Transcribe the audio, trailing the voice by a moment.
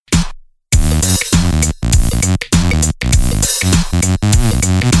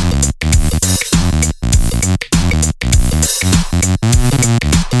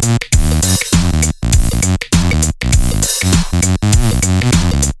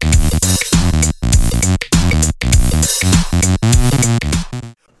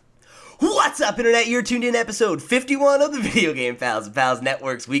up, Internet? You're tuned in to episode 51 of the Video Game Pals, Pals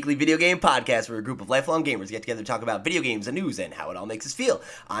Network's weekly video game podcast where a group of lifelong gamers get together to talk about video games and news and how it all makes us feel.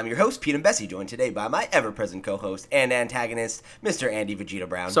 I'm your host, Pete and Bessie, joined today by my ever-present co-host and antagonist, Mr. Andy Vegeta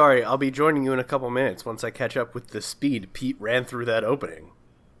Brown. Sorry, I'll be joining you in a couple minutes once I catch up with the speed Pete ran through that opening.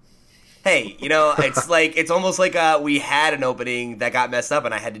 Hey, it's almost like we had an opening that got messed up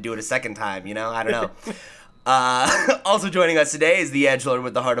and I had to do it a second time, I don't know. Also joining us today is the edgelord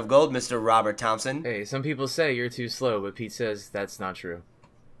with the heart of gold, Mr. Robert Thompson. Hey, some people say you're too slow, but Pete says that's not true.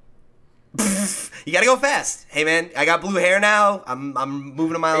 You gotta go fast. Hey man, I got blue hair now. I'm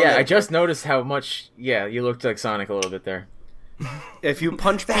moving to my own. Yeah, I just noticed how much. Yeah, you looked like Sonic a little bit there. If you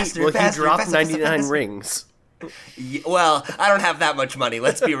punch Faster, Pete, will faster, he drop faster, 99 faster. rings? Yeah, well, I don't have that much money.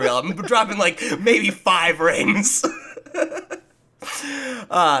 Let's be real. I'm dropping maybe 5 rings.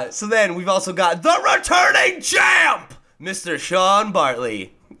 So then we've also got the returning champ, Mr. Sean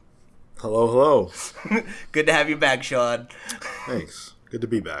Bartley. Hello. Good to have you back, Sean. Thanks. Good to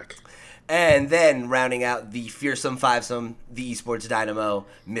be back. And then rounding out the fearsome fivesome, the esports dynamo,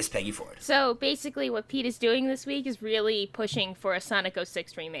 Miss Peggy Ford. So basically what Pete is doing this week is really pushing for a Sonic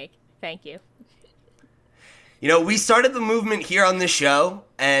 06 remake. Thank you. We started the movement here on this show,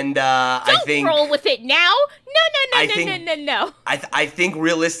 and I think... Don't roll with it now! No. I think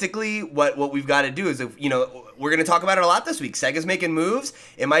realistically, what we've got to do is, we're going to talk about it a lot this week. Sega's making moves.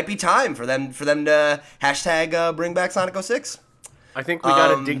 It might be time for them to hashtag bring back Sonic 06. I think we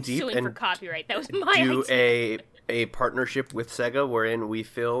got to dig deep Suing for and copyright. That was my do idea. a partnership with Sega wherein we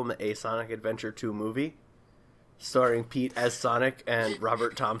film a Sonic Adventure 2 movie starring Pete as Sonic and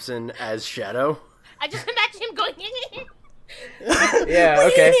Robert Thompson as Shadow. I just imagine him going... Yeah,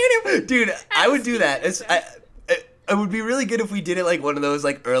 okay. Dude, I would do that. It would be really good if we did it like one of those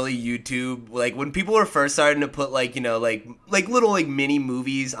early YouTube, when people were first starting to put little mini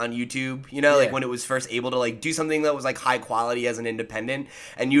movies on YouTube, when it was first able to do something that was high quality as an independent,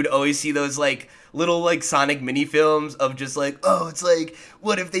 and you'd always see those little Sonic mini films of just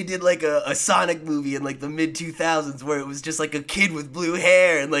what if they did a Sonic movie in the mid 2000s where it was just a kid with blue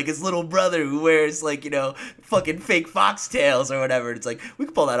hair and his little brother who wears fucking fake foxtails or whatever. It's we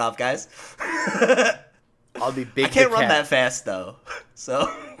can pull that off, guys. I'll be Big I can't the run Cat. that fast though, so.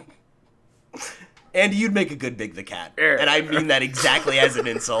 Andy, you'd make a good Big the Cat, and I mean that exactly as an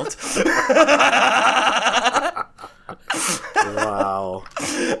insult. Wow.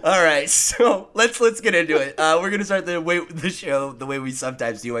 All right, so let's get into it. We're gonna start the show the way we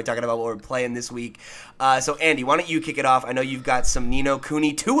sometimes do by talking about what we're playing this week. So Andy, why don't you kick it off? I know you've got some Ni no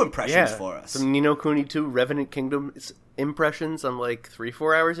Kuni 2 impressions for us. Some Ni no Kuni 2 Revenant Kingdom impressions. I'm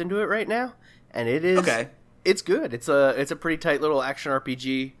 3-4 hours into it right now, and it is okay. It's good. It's a pretty tight little action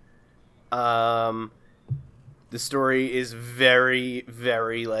RPG. The story is very,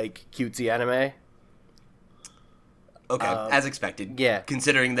 very cutesy anime. Okay, as expected. Yeah.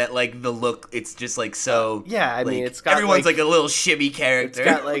 Considering that the look, it's just so. Yeah, I mean it's got everyone's a little shimmy character.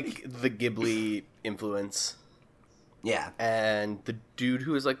 It's got the Ghibli influence. Yeah. And the dude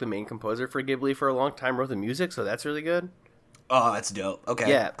who was the main composer for Ghibli for a long time wrote the music, so that's really good. Oh, that's dope. Okay,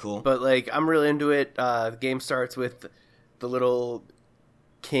 yeah, cool. But I'm really into it. The game starts with the little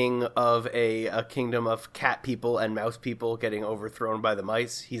king of a kingdom of cat people and mouse people getting overthrown by the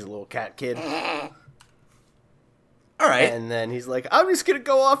mice. He's a little cat kid. All right. And then he's I'm just gonna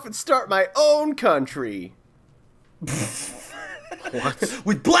go off and start my own country. What?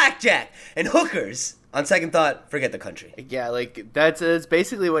 With blackjack and hookers. On second thought, forget the country. Yeah, that's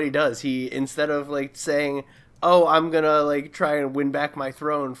basically what he does. He, instead of saying, oh, I'm gonna try and win back my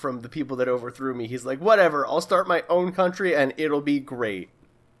throne from the people that overthrew me, he's whatever, I'll start my own country and it'll be great.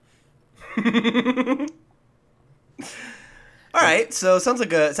 All right, so sounds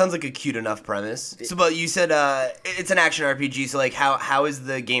like a cute enough premise. So, but you said it's an action RPG. So, how is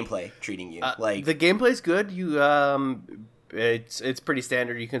the gameplay treating you? The gameplay's good. It's pretty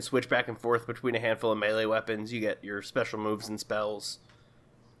standard. You can switch back and forth between a handful of melee weapons. You get your special moves and spells.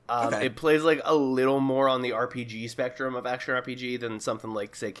 Okay. It plays a little more on the RPG spectrum of action RPG than something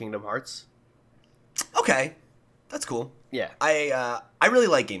say Kingdom Hearts. Okay, that's cool. Yeah, I really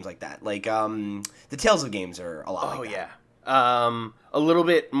like games like that. The Tales of games are a lot like that. Oh yeah. A little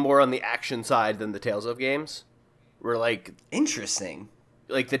bit more on the action side than the Tales of games. Where interesting.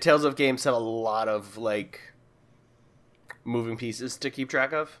 The Tales of games have a lot of moving pieces to keep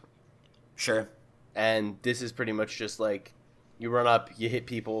track of. Sure. And this is pretty much just you run up, you hit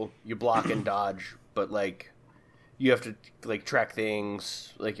people, you block and dodge, but you have to track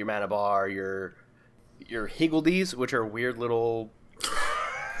things your mana bar, your higgledies, which are weird little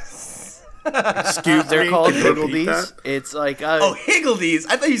Excuse They're me, called can you repeat Higgledees. that? It's like Oh, Higgledees.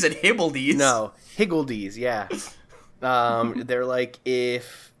 I thought you said Hibbledees. no Higgledees. Yeah, they're like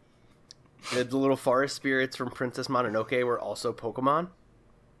if the little forest spirits from Princess Mononoke were also Pokemon.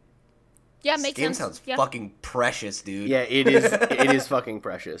 Yeah, This makes game sense. sounds Yeah. fucking precious, dude. Yeah, it is. It is fucking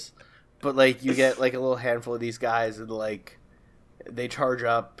precious. But like, you get like a little handful of these guys, and like, they charge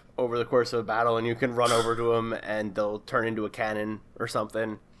up over the course of a battle, and you can run over to them, and they'll turn into a cannon or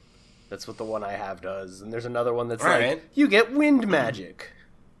something. That's what the one I have does. And there's another one that's Alright. like, you get wind magic.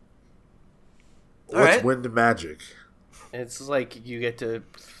 What's Alright. wind magic? It's like you get to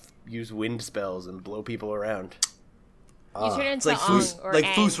use wind spells and blow people around. You turn into like Ong Fus- or like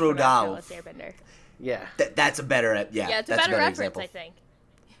Aang Fus from Rodao. Avatar: The Last Airbender. Yeah. That's a better, Yeah, it's a that's better reference, example. I think.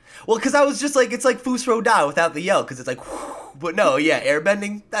 Well, because I was just like, it's like Fus Rodao without the yell, because it's like, but no, yeah,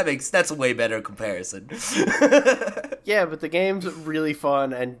 airbending, that's a way better comparison. Yeah, but the game's really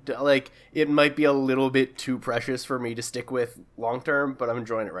fun, and like, it might be a little bit too precious for me to stick with long term, but I'm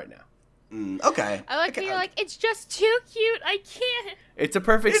enjoying it right now. Okay. I like how you're like, it's just too cute. I can't. It's a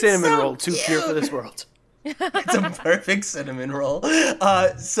perfect It's cinnamon so roll, too pure for cute. this world. It's a perfect cinnamon roll.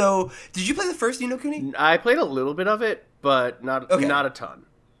 So, did you play the first Ni no Kuni? I played a little bit of it, but not Okay. not a ton.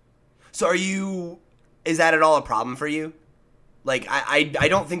 So is that at all a problem for you? Like, I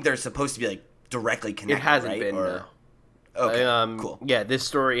don't think they're supposed to be, like, directly connected, It hasn't right? been, Or, no. Okay, cool. Yeah, this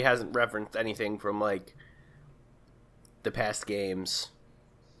story hasn't referenced anything from, like, the past games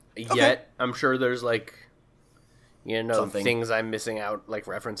yet. I'm sure there's, like, you know, Something. things I'm missing out, like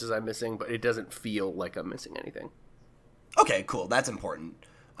references I'm missing, but it doesn't feel like I'm missing anything. Okay, cool. That's important.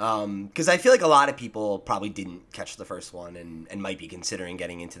 Because I feel like a lot of people probably didn't catch the first one and might be considering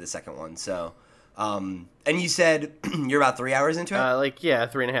getting into the second one. So, and you said you're about 3 hours into it?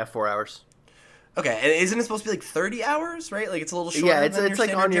 3.5, 4 hours. Okay, and isn't it supposed to be like 30 hours, right? Like it's a little shorter Yeah, than it's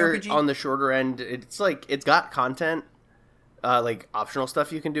like on standard JRPG? on the shorter end. It's like it's got content, like optional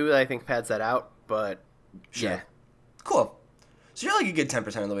stuff you can do that I think pads that out. But Sure. yeah, Cool. So you're like a good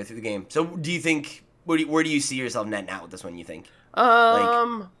 10% of the way through the game. So do you think, where do you see yourself netting out with this one, you think?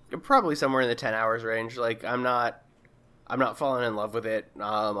 probably somewhere in the 10 hours range. Like I'm not falling in love with it.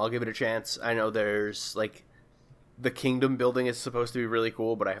 I'll give it a chance. I know there's like the kingdom building is supposed to be really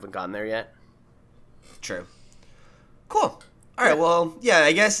cool, but I haven't gotten there yet. True. Cool. All right. Well, yeah.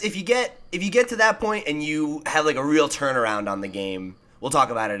 I guess if you get to that point and you have like a real turnaround on the game, we'll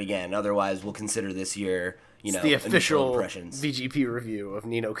talk about it again. Otherwise, we'll consider this your It's the initial official impressions. VGP review of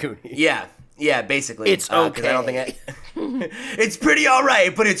Ni no Kuni. Yeah. Basically, It's 'cause I don't think it's pretty all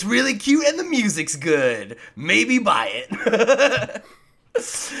right, but it's really cute and the music's good. Maybe buy it.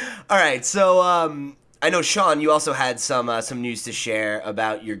 All right. So I know Sean, you also had some news to share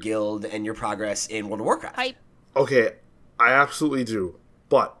about your guild and your progress in World of Warcraft. Hype. Okay, I absolutely do.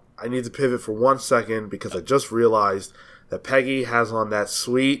 But I need to pivot for 1 second because I just realized that Peggy has on that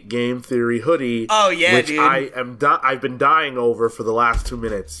sweet Game Theory hoodie. Oh, yeah, which dude. I've been dying over for the last 2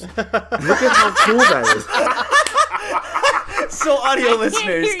 minutes. Look at how cool that is. So, audio I can't hear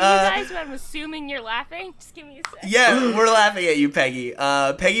listeners, you guys, but I'm assuming you're laughing. Just give me a sec. yeah, we're laughing at you, Peggy.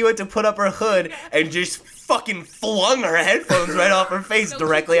 Peggy went to put up her hood and just fucking flung her headphones right off her face No,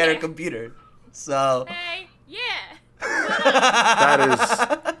 directly she at her can't. computer. So Hey, yeah.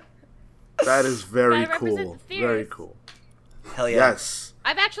 That is very Gotta represent cool. the theorists. Very cool. hell yeah. Yes.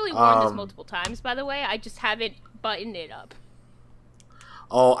 I've actually worn this multiple times, by the way. I just haven't buttoned it up.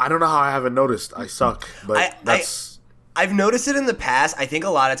 Oh, I don't know how I haven't noticed. I suck. But I've noticed it in the past. I think a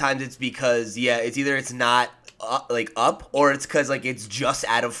lot of times it's because it's either it's not up or it's because like it's just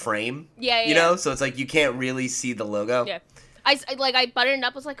out of frame. Yeah, You know, so it's like you can't really see the logo. Yeah. I buttoned it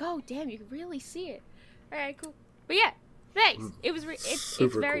up. I was like, oh, damn, you can really see it. All right, cool. But yeah, thanks. It's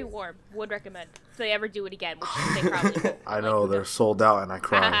Super very cool. warm. Would recommend. If they ever do it again, which they probably will. I know they're sold out and I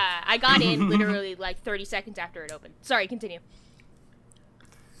cry. I got in literally like 30 seconds after it opened. Sorry, continue.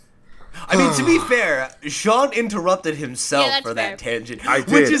 I mean, to be fair, Sean interrupted himself Yeah, that's for that fair. tangent, I which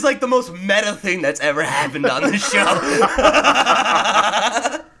did. is like the most meta thing that's ever happened on the show.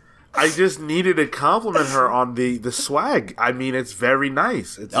 I just needed to compliment her on the swag. I mean, it's very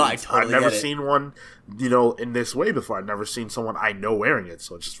nice. I totally I've never get it. seen one, in this way before. I've never seen someone I know wearing it,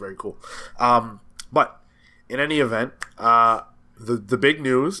 so it's just very cool. But in any event, the big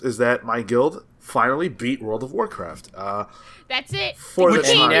news is that my guild finally beat World of Warcraft. That's it. For the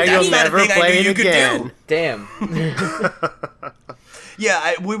king. time. Now That's you'll not a never thing I play knew it you could again. do. Damn.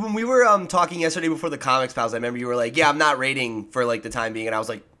 Yeah, when we were talking yesterday before the Comics Pals, I remember you were like, "Yeah, I'm not rating for like the time being," and I was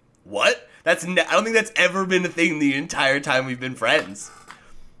like, "What? I don't think that's ever been a thing the entire time we've been friends."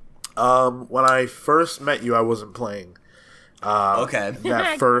 When I first met you, I wasn't playing. Okay.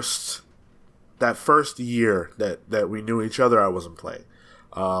 That first that first year that we knew each other, I wasn't playing.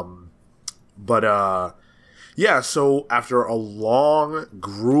 Yeah, so after a long,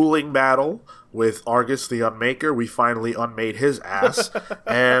 grueling battle with Argus the Unmaker, we finally unmade his ass,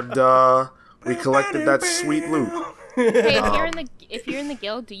 and we collected that sweet loot. Hey, if you're in the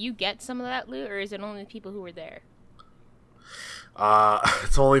guild, do you get some of that loot, or is it only the people who were there?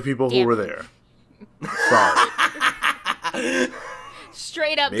 It's only people who were there. Sorry.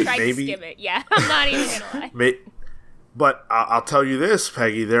 Straight up tried to skim it. Yeah, I'm not even gonna lie. But I'll tell you this,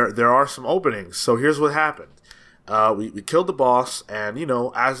 Peggy. There are some openings. So here's what happened. We killed the boss, and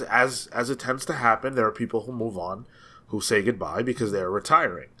as it tends to happen, there are people who move on, who say goodbye because they're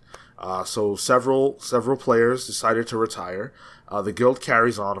retiring. So several players decided to retire. The guild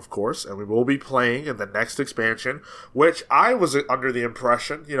carries on, of course, and we will be playing in the next expansion, which I was under the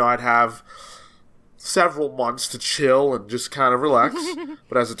impression, I'd have several months to chill and just kind of relax.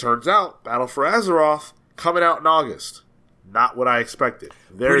 But as it turns out, Battle for Azeroth coming out in August. Not what I expected.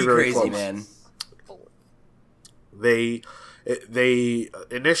 Very, very crazy, close. Man. They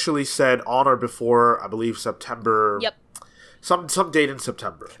initially said on or before, I believe, September. Yep. Some date in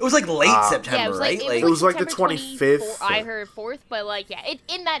September. It was like late September, yeah, it was right? It was like the September 25th. I heard 4th, but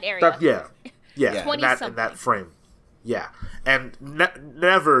in that area. Yeah, in that frame. Yeah, and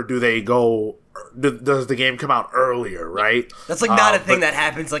never do they go. Does the game come out earlier? Right. That's not a thing that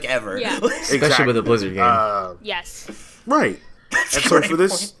happens ever. Yeah. Especially with a Blizzard game. Yes. Right. That's and so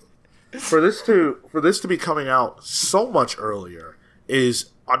for this to be coming out so much earlier is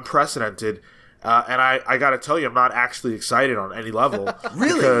unprecedented. And I gotta tell you, I'm not actually excited on any level.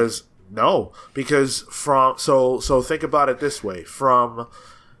 Really? Because so think about it this way: from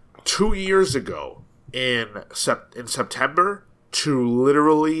 2 years ago in September to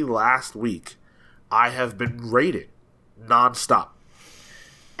literally last week, I have been raiding nonstop,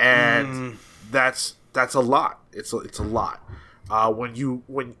 and that's a lot. It's a lot.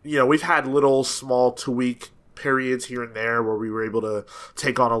 When we've had little small 2-week periods here and there where we were able to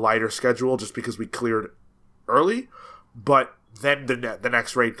take on a lighter schedule just because we cleared early, but then the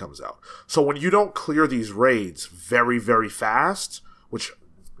next raid comes out. So when you don't clear these raids very, very fast, which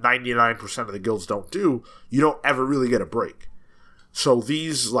 99% of the guilds don't do, you don't ever really get a break. So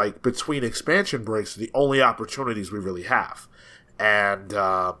these, between expansion breaks are the only opportunities we really have. And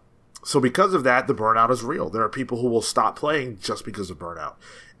so because of that, the burnout is real. There are people who will stop playing just because of burnout.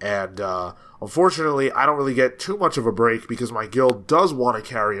 And unfortunately, I don't really get too much of a break because my guild does want to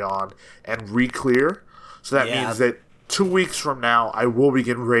carry on and re-clear. So that means that 2 weeks from now, I will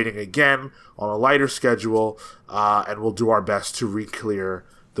begin raiding again on a lighter schedule, and we'll do our best to re-clear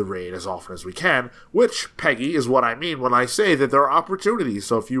the raid as often as we can, which, Peggy, is what I mean when I say that there are opportunities.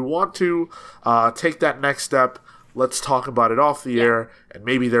 So if you want to take that next step, let's talk about it off the air, and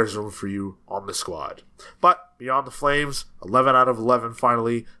maybe there's room for you on the squad. But Beyond the Flames, 11 out of 11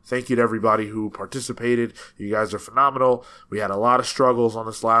 finally. Thank you to everybody who participated. You guys are phenomenal. We had a lot of struggles on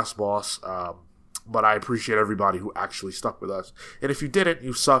this last boss, but I appreciate everybody who actually stuck with us. And if you didn't,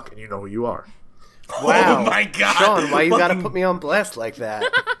 you suck and you know who you are. Wow. Oh my God. Sean, why you gotta put me on blast like that?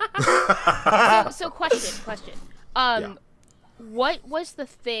 So question. What was the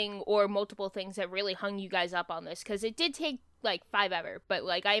thing or multiple things that really hung you guys up on this? Because it did take 5 ever, but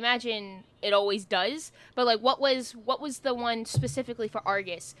I imagine it always does. But what was the one specifically for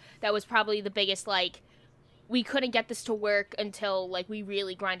Argus that was probably the biggest? We couldn't get this to work until we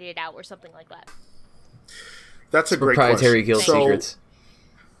really grinded it out or something like that. That's a great proprietary question. guild secrets.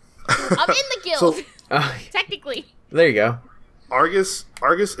 I'm in the guild, technically. There you go. Argus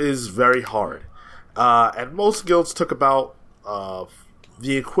is very hard, and most guilds took about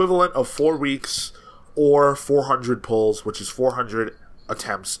the equivalent of 4 weeks or 400 pulls, which is 400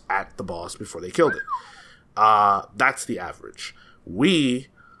 attempts at the boss before they killed it. That's the average. We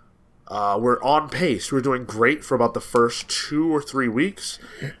were on pace. We were doing great for about the first 2 or 3 weeks,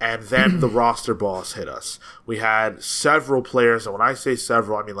 and then the roster boss hit us. We had several players, and when I say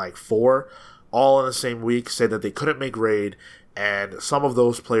several, I mean 4, all in the same week, say that they couldn't make raid, and some of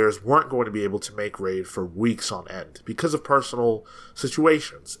those players weren't going to be able to make raid for weeks on end because of personal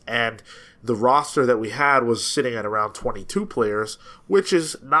situations. And the roster that we had was sitting at around 22 players, which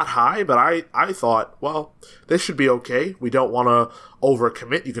is not high, but I thought, well, this should be okay. We don't want to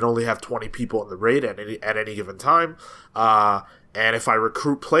overcommit. You can only have 20 people in the raid at any given time. And if I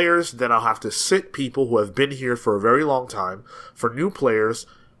recruit players, then I'll have to sit people who have been here for a very long time. For new players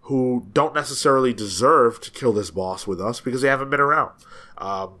who don't necessarily deserve to kill this boss with us because they haven't been around.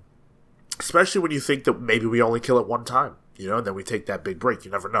 Especially when you think that maybe we only kill it one time, and then we take that big break. You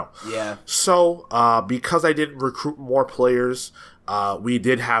never know. Yeah. So, because I didn't recruit more players, We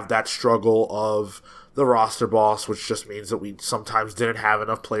did have that struggle of the roster boss, which just means that we sometimes didn't have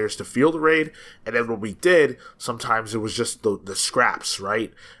enough players to field a raid, and then when we did, sometimes it was just the scraps,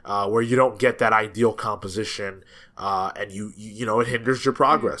 right? Where you don't get that ideal composition, and you know, it hinders your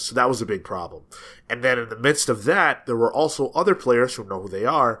progress. So that was a big problem. And then in the midst of that, there were also other players who know who they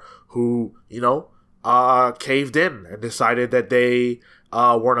are, who, you know, caved in and decided that they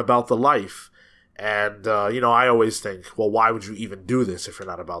weren't about the life. And, you know, I always think, well, why would you even do this if you're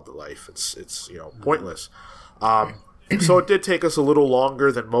not about the life? It's you know, pointless. So it did take us a little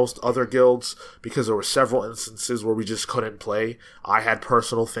longer than most other guilds because there were several instances where we just couldn't play. I had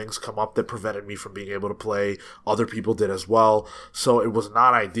personal things come up that prevented me from being able to play. Other people did as well. So it was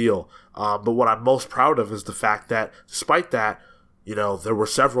not ideal. But what I'm most proud of is the fact that despite that, you know, there were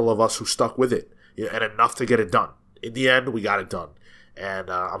several of us who stuck with it, you know, and enough to get it done. In the end, we got it done. And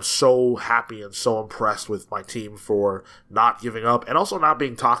I'm so happy and so impressed with my team for not giving up and also not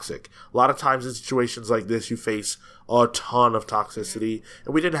being toxic. A lot of times in situations like this, you face a ton of toxicity,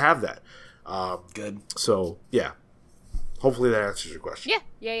 and we didn't have that. Good. So, yeah. Hopefully that answers your question.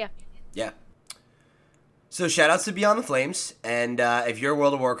 Yeah. So shout outs to Beyond the Flames, and if you're a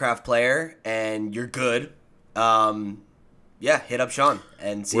World of Warcraft player and you're good, hit up Sean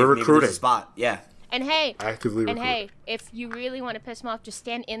and see We're if maybe there's a recruiting. spot. Yeah. And hey, Actively recruiting. if you really want to piss him off, just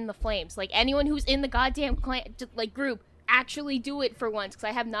stand in the flames. Like, anyone who's in the goddamn group, actually do it for once, because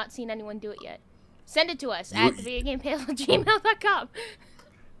I have not seen anyone do it yet. Send it to us at thevideogamepale@gmail.com.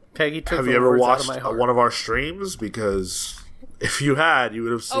 Peggy took Have the you ever words out watched of my heart. one of our streams? Because if you had, you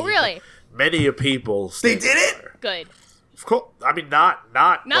would have seen Oh, really? many of people. They did it? There. Good. Of course. I mean, not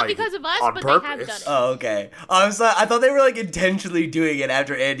like, because of us, on but purpose. they have done it. Oh, okay. I thought they were like intentionally doing it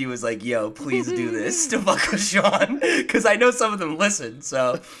after Andy was like, "Yo, please do this to fuck with Sean," because I know some of them listen.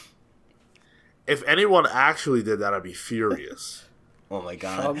 So, If anyone actually did that, I'd be furious. oh my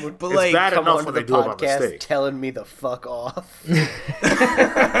god. Sean would But It's like, bad come enough onto when the they do it by podcast mistake. telling me the fuck off. Sean,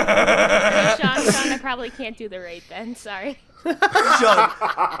 I probably can't do the raid then. Sorry. Sean,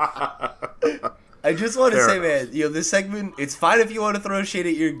 I just want to Fair say, enough. man, you know, this segment, it's fine if you want to throw shade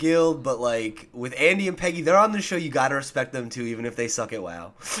at your guild, but like with Andy and Peggy, they're on the show. You gotta respect them too, even if they suck at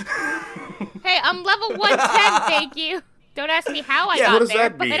WoW. Hey, I'm level 110, thank you. Don't ask me how I Yeah, got what does there,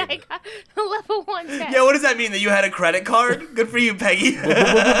 that but mean? I got level 110. Yeah, what does that mean? That you had a credit card? Good for you, Peggy.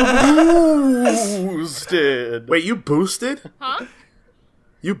 Boosted. Wait, you boosted? Huh?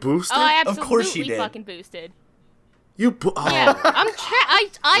 You boosted? Oh, I Of absolutely course she did. fucking boosted. Oh. Yeah,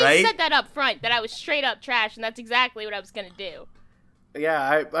 I Right? said that up front, that I was straight up trash, and that's exactly what I was gonna do.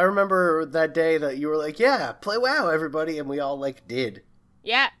 Yeah, I remember that day that you were like, yeah, play WoW, everybody, and we all, like, did.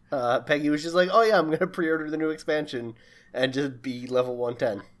 Yeah. Peggy was just like, oh yeah, I'm gonna pre-order the new expansion and just be level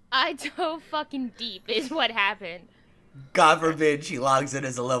 110. I dove fucking deep is what happened. God forbid she logs in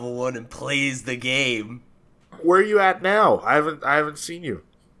as a level 1 and plays the game. Where are you at now? I haven't seen you.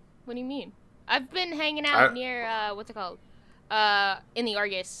 What do you mean? I've been hanging out near, what's it called? In the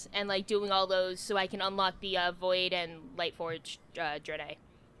Argus, and, like, doing all those so I can unlock the, Void and Lightforge, Dread.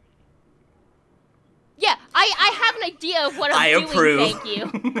 Yeah, I have an idea of what I'm doing, approve. thank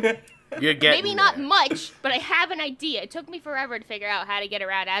you. You're getting Maybe not there. much, but I have an idea. It took me forever to figure out how to get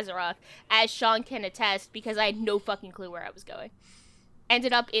around Azeroth, as Sean can attest, because I had no fucking clue where I was going.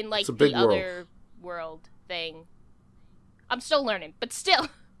 Ended up in, like, It's a the big world. other world thing. I'm still learning, but still.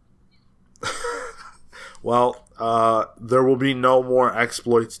 Well, there will be no more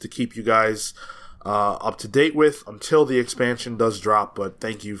exploits to keep you guys up to date with until the expansion does drop, but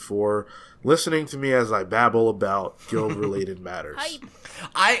thank you for listening to me as I babble about guild-related matters. Hype.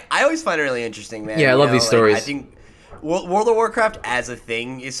 I always find it really interesting, man. Yeah, I You love know, these like, stories. I think World of Warcraft as a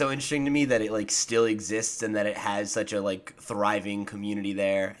thing is so interesting to me that it like still exists and that it has such a like thriving community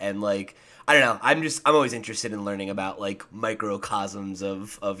there. And like I don't know, I'm always interested in learning about like microcosms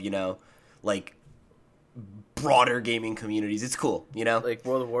of you know like broader gaming communities. It's cool, you know. Like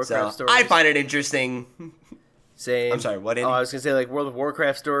World of So Warcraft stories. I find it interesting. Same. I'm sorry, what, Andy? Oh, I was gonna say like World of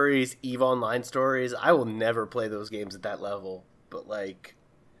Warcraft stories, EVE Online stories. I will never play those games at that level, but like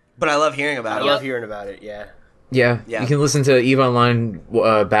But I love hearing I about it. love hearing about it. Yeah. Yeah, Yeah. you can listen to EVE Online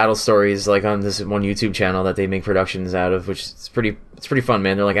battle stories like on this one YouTube channel that they make productions out of, which is pretty fun,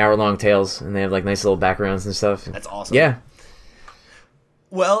 man. They're like hour-long tales, and they have like nice little backgrounds and stuff. That's awesome. Yeah,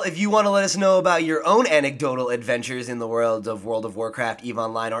 Well, if you want to let us know about your own anecdotal adventures in the world of World of Warcraft, EVE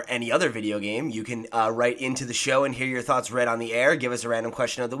Online, or any other video game, you can write into the show and hear your thoughts read on the air, give us a random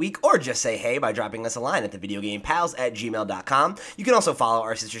question of the week, or just say hey by dropping us a line at thevideogamepals@gmail.com. You can also follow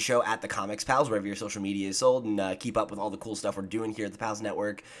our sister show at The Comics Pals, wherever your social media is sold, and keep up with all the cool stuff we're doing here at the Pals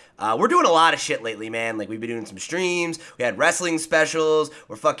Network. We're doing a lot of shit lately, man. Like, we've been doing some streams, we had wrestling specials,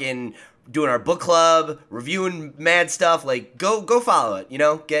 we're fucking doing our book club, reviewing mad stuff. Like, go follow it, you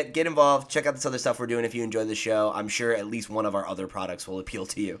know? Get involved, check out this other stuff we're doing if you enjoy the show. I'm sure at least one of our other products will appeal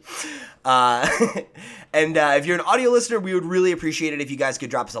to you. And if you're an audio listener, we would really appreciate it if you guys could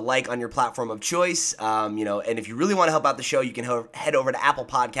drop us a like on your platform of choice. You know, and if you really want to help out the show, you can head over to Apple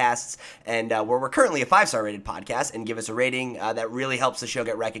Podcasts, and where we're currently a 5-star rated podcast, and give us a rating. That really helps the show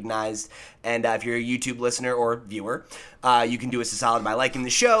get recognized. And if you're a YouTube listener or viewer, you can do us a solid by liking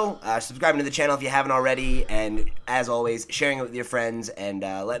the show, subscribing to the channel if you haven't already, and as always, sharing it with your friends and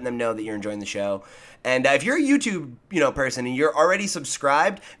letting them know that you're enjoying the show. And if you're a YouTube, person and you're already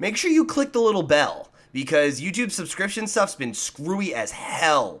subscribed, make sure you click the little bell, because YouTube subscription stuff's been screwy as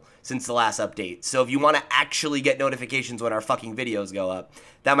hell since the last update. So if you want to actually get notifications when our fucking videos go up,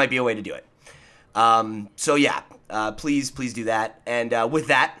 that might be a way to do it. So yeah, please do that. And with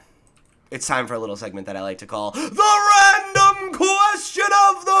that, it's time for a little segment that I like to call the Random Question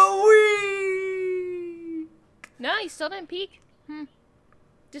of the Week. No, you still didn't peek.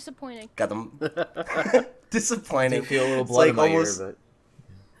 Disappointing. Got them. Disappointing. I feel a little blood in my ear, but...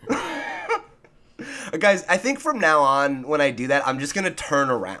 Guys, I think from now on, when I do that, I'm just going to turn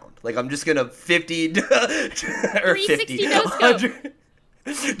around. Like, I'm just going to 50 or 50. 100,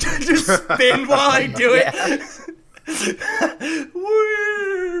 just spin while I do it.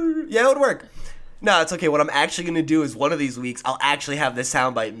 Yeah, it would work. No, it's okay. What I'm actually going to do is one of these weeks, I'll actually have this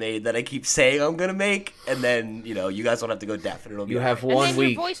soundbite made that I keep saying I'm going to make, and then, you guys won't have to go deaf, and it'll be... You have and one then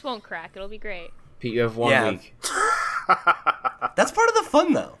week. Your voice won't crack. It'll be great. Pete, you have 1 week. That's part of the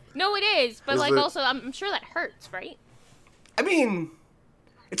fun, though. No, it is, but also, I'm sure that hurts, right? I mean,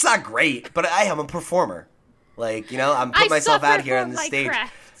 it's not great, but I am a performer. Like, I'm putting myself out here on the stage.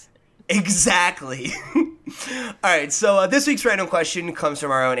 Craft. Exactly. All right, so this week's random question comes from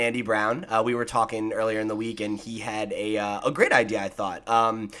our own Andy Brown. We were talking earlier in the week, and he had a great idea, I thought.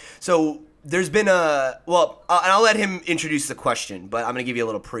 So there's been and I'll let him introduce the question, but I'm going to give you a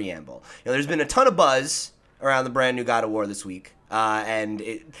little preamble. There's been a ton of buzz around the brand new God of War this week. And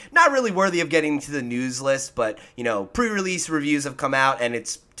it not really worthy of getting to the news list, but, pre-release reviews have come out, and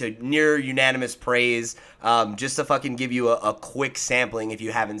it's to near unanimous praise. Just to fucking give you a quick sampling if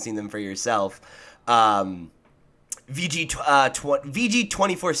you haven't seen them for yourself.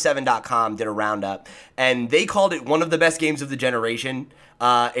 VG247.com did a roundup, and they called it one of the best games of the generation.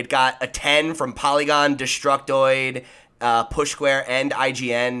 It got a 10 from Polygon, Destructoid, Push Square, and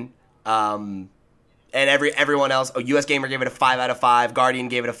IGN. And everyone else, US Gamer gave it a 5 out of 5, Guardian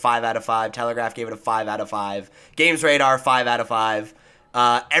gave it a 5 out of 5, Telegraph gave it a 5 out of 5, Games Radar 5 out of 5.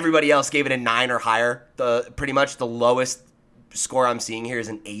 Everybody else gave it a 9 or higher. Pretty much the lowest score I'm seeing here is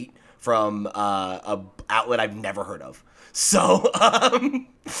an 8 from a outlet I've never heard of. So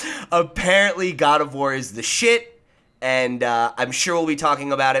apparently God of War is the shit, and I'm sure we'll be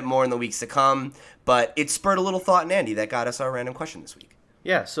talking about it more in the weeks to come. But it spurred a little thought in Andy that got us our random question this week.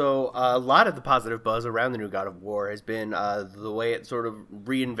 Yeah, so a lot of the positive buzz around the new God of War has been the way it sort of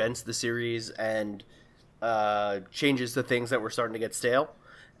reinvents the series and changes the things that were starting to get stale.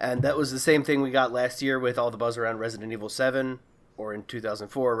 And that was the same thing we got last year with all the buzz around Resident Evil 7, or in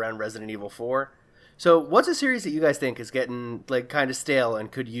 2004 around Resident Evil 4. So what's a series that you guys think is getting kind of stale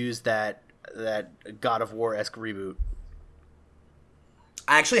and could use that God of War-esque reboot?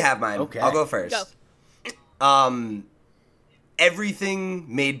 I actually have mine. Okay. I'll go first. Go.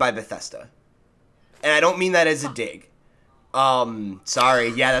 Everything made by Bethesda. And I don't mean that as a dig. Sorry.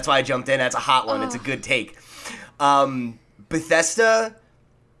 Yeah, that's why I jumped in. That's a hot one. It's a good take. Bethesda,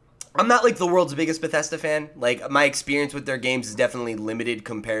 I'm not the world's biggest Bethesda fan. My experience with their games is definitely limited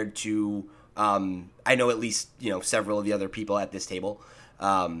compared to, I know at least, several of the other people at this table.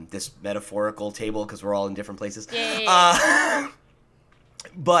 This metaphorical table, because we're all in different places. Yeah.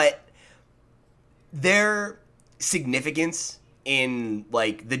 But their significance in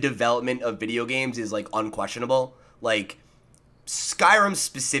the development of video games is unquestionable. Skyrim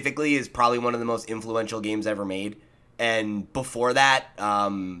specifically is probably one of the most influential games ever made, and before that,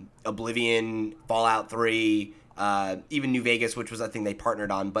 Oblivion, Fallout 3, even New Vegas, which was I think they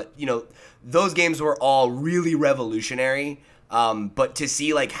partnered on, but those games were all really revolutionary. But to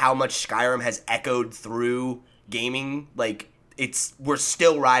see how much Skyrim has echoed through gaming, we're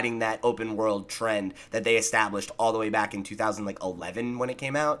still riding that open world trend that they established all the way back in 2011 when it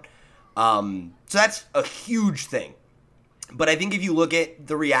came out. So that's a huge thing. But I think if you look at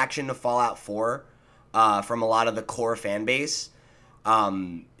the reaction to Fallout 4 from a lot of the core fan base,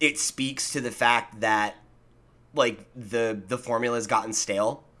 it speaks to the fact that like the formula has gotten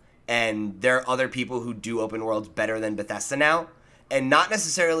stale, and there are other people who do open worlds better than Bethesda now, and not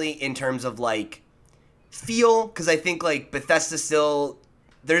necessarily in terms of like feel, because I think like Bethesda still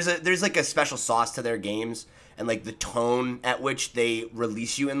there's like a special sauce to their games and like the tone at which they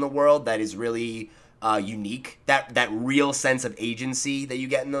release you in the world that is really unique. That real sense of agency that you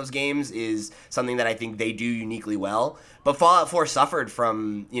get in those games is something that I think they do uniquely well. But Fallout 4 suffered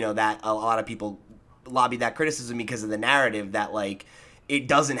from, you know, that a lot of people lobbied that criticism because of the narrative that like it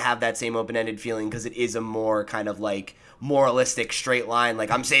doesn't have that same open-ended feeling because it is a more kind of like moralistic straight line,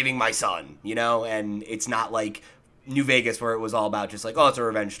 like I'm saving my son, you know, and it's not like New Vegas where it was all about just like, oh, it's a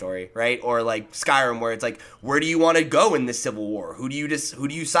revenge story, right? Or like Skyrim where it's like, where do you want to go in this civil war? Who do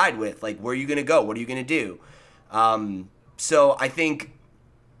you side with? Like, where are you going to go? What are you going to do? So I think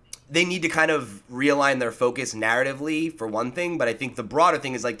they need to kind of realign their focus narratively for one thing, but I think the broader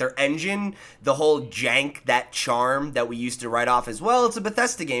thing is like their engine, the whole jank, that charm that we used to write off as, well, it's a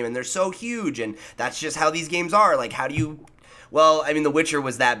Bethesda game and they're so huge and that's just how these games are. Like, how do you... Well, I mean, The Witcher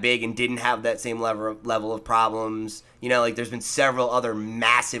was that big and didn't have that same level of problems. You know, like there's been several other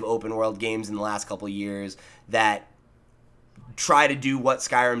massive open world games in the last couple of years that try to do what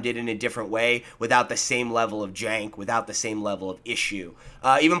Skyrim did in a different way without the same level of jank, without the same level of issue.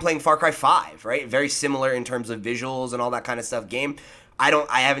 Even playing Far Cry 5, right? Very similar in terms of visuals and all that kind of stuff game.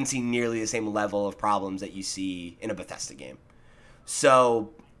 I haven't seen nearly the same level of problems that you see in a Bethesda game. So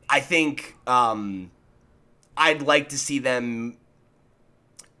I think I'd like to see them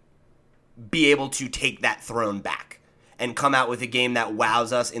be able to take that throne back and come out with a game that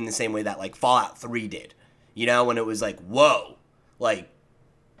wows us in the same way that like Fallout 3 did. You know, when it was like, whoa, like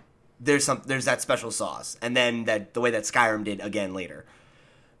there's that special sauce, and then the way that Skyrim did again later.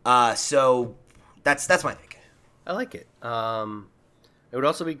 So that's my take. I like it. It would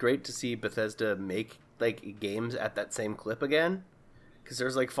also be great to see Bethesda make like games at that same clip again, because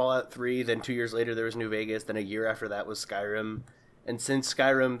there's like Fallout 3, then 2 years later there was New Vegas, then a year after that was Skyrim, and since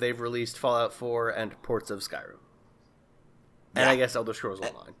Skyrim they've released Fallout 4 and ports of Skyrim, and I guess Elder Scrolls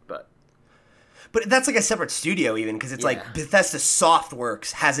Online, but that's like a separate studio even, because it's like Bethesda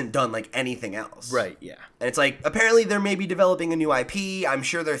Softworks hasn't done like anything else. Right, yeah. And it's like, apparently they're maybe developing a new IP. I'm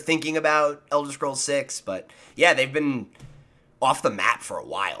sure they're thinking about Elder Scrolls 6, but yeah, they've been off the map for a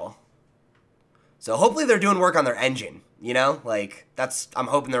while. So hopefully they're doing work on their engine, you know? Like, I'm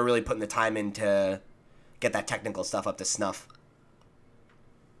hoping they're really putting the time in to get that technical stuff up to snuff.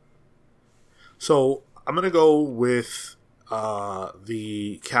 So I'm going to go with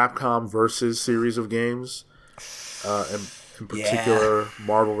the Capcom versus series of games, in particular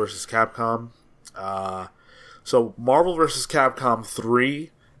Marvel versus Capcom. So Marvel versus Capcom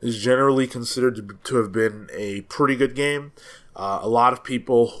 3 is generally considered to have been a pretty good game. A lot of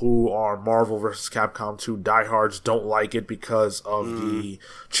people who are Marvel vs. Capcom 2 diehards don't like it because of the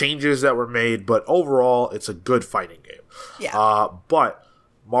changes that were made, but overall, it's a good fighting game. Yeah. But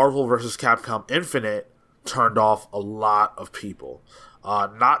Marvel vs. Capcom Infinite turned off a lot of people.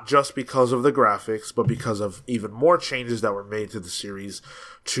 Not just because of the graphics, but because of even more changes that were made to the series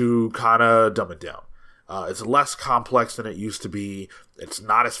to kind of dumb it down. It's less complex than it used to be. It's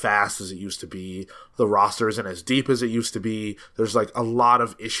not as fast as it used to be. The roster isn't as deep as it used to be. There's like a lot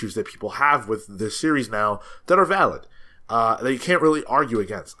of issues that people have with this series now that are valid. That you can't really argue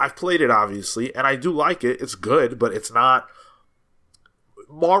against. I've played it, obviously, and I do like it. It's good, but it's not...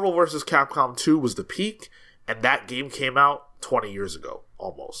 Marvel vs. Capcom 2 was the peak, and that game came out 20 years ago,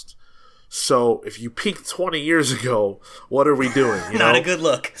 almost. So if you peaked 20 years ago, what are we doing? You Not know? a good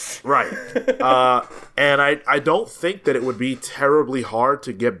look. Right. And I don't think that it would be terribly hard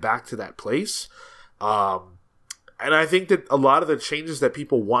to get back to that place. And I think that a lot of the changes that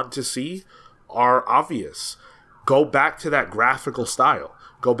people want to see are obvious. Go back to that graphical style.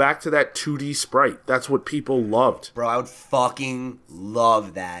 Go back to that 2D sprite. That's what people loved. Bro, I would fucking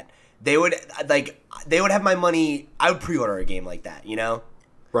love that. They would have my money. I would pre-order a game like that, you know?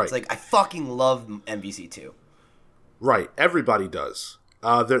 Right. It's like, I fucking love MVC2. Right. Everybody does.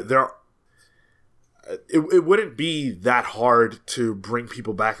 It wouldn't be that hard to bring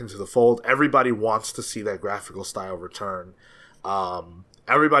people back into the fold. Everybody wants to see that graphical style return.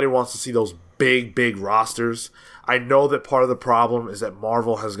 Everybody wants to see those big rosters. I know that part of the problem is that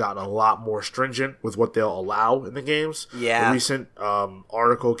Marvel has gotten a lot more stringent with what they'll allow in the games. Yeah. A recent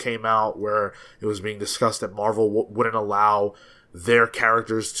article came out where it was being discussed that Marvel wouldn't allow their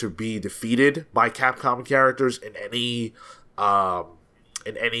characters to be defeated by Capcom characters in any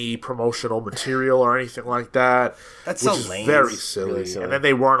promotional material or anything like that. That's which so is lame. very silly. Really silly. And then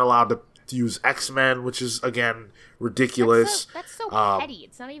they weren't allowed to use X-Men, which is, again, ridiculous. That's so petty.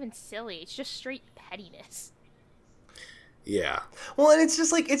 It's not even silly. It's just straight pettiness. Yeah. Well, and it's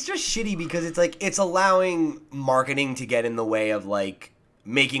just shitty because it's like it's allowing marketing to get in the way of like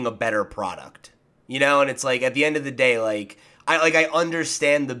making a better product, you know. And it's like at the end of the day, like I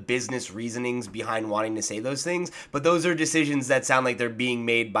understand the business reasonings behind wanting to say those things, but those are decisions that sound like they're being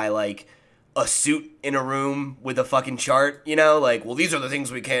made by like a suit in a room with a fucking chart, you know. Like, well, these are the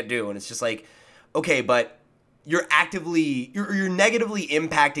things we can't do, and it's just like, okay, but you're negatively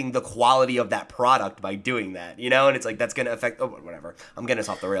impacting the quality of that product by doing that, you know? And it's like, that's going to affect, whatever. I'm getting us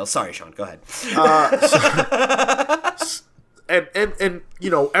off the rails. Sorry, Sean, go ahead. And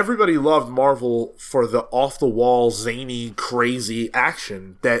you know, everybody loved Marvel for the off-the-wall, zany, crazy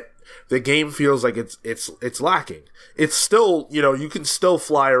action that the game feels like it's lacking. It's still, you know, you can still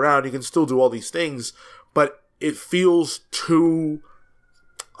fly around, you can still do all these things, but it feels too,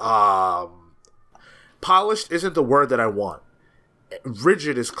 polished isn't the word that I want.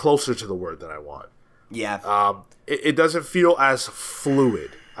 Rigid is closer to the word that I want. Yeah. It doesn't feel as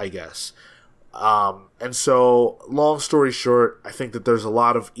fluid, I guess. And so, long story short, I think that there's a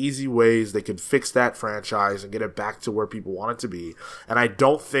lot of easy ways they could fix that franchise and get it back to where people want it to be. And I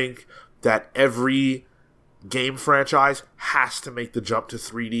don't think that every game franchise has to make the jump to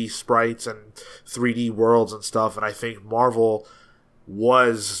 3D sprites and 3D worlds and stuff. And I think Marvel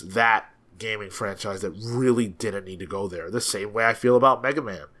was that gaming franchise that really didn't need to go there. The same way I feel about Mega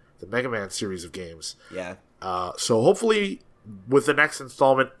Man, the Mega Man series of games. Yeah. So hopefully with the next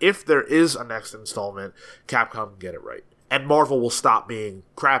installment, if there is a next installment, Capcom can get it right. And Marvel will stop being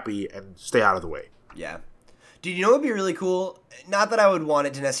crappy and stay out of the way. Yeah. Dude, you know what would be really cool? Not that I would want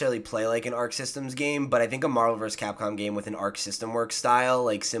it to necessarily play like an Arc Systems game, but I think a Marvel vs. Capcom game with an Arc System Works style,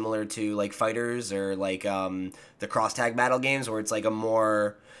 like similar to like Fighters or like the Cross Tag Battle games, where it's like a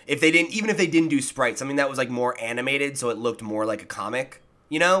more, if they didn't do sprites, something that was like more animated, so it looked more like a comic,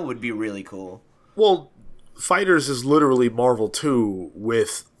 you know, would be really cool. Well, Fighters is literally Marvel 2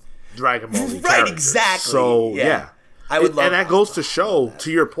 with Dragon Ball Z right, characters. exactly. So yeah. I would love, and that goes to show,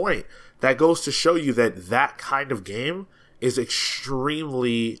 to your point, that goes to show you that that kind of game is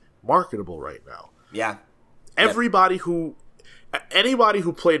extremely marketable right now. Yeah. Anybody who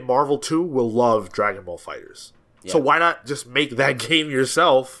played Marvel 2 will love Dragon Ball Fighters. Yeah. So why not just make that game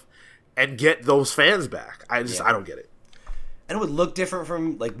yourself and get those fans back? I don't get it. And it would look different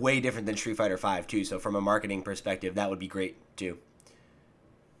from, like, way different than Street Fighter V, too. So from a marketing perspective, that would be great, too.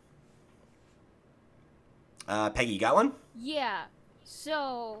 Peggy, you got one? Yeah.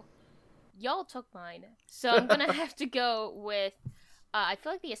 So, y'all took mine. So I'm gonna have to go with, I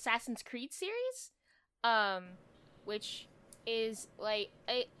feel like the Assassin's Creed series, which is, like,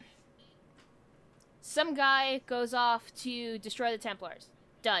 some guy goes off to destroy the Templars.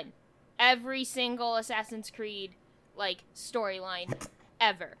 Done. Every single Assassin's Creed, like, storyline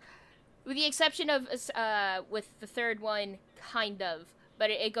ever. With the exception of, with the third one, kind of.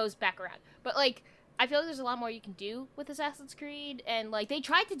 But it goes back around. But, like, I feel like there's a lot more you can do with Assassin's Creed, and, like, they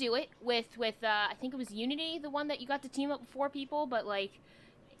tried to do it with I think it was Unity, the one that you got to team up with 4 people, but, like,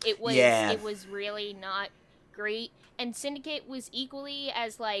 it was really not great. And Syndicate was equally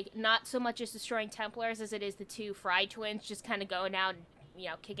as, like, not so much as destroying Templars as it is the 2 Fry twins just kind of going out and, you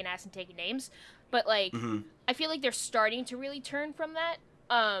know, kicking ass and taking names. But, like, I feel like they're starting to really turn from that.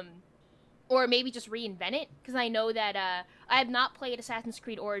 Or maybe just reinvent it, because I know that I have not played Assassin's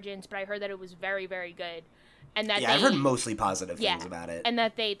Creed Origins, but I heard that it was very, very good, and that I've heard mostly positive things about it, and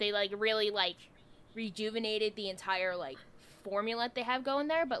that they like really like rejuvenated the entire like formula that they have going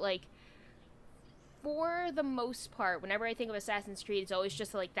there. But like for the most part, whenever I think of Assassin's Creed, it's always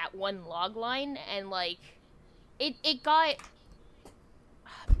just like that one log line, and like it got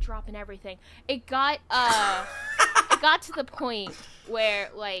I'm dropping everything. It got it got to the point where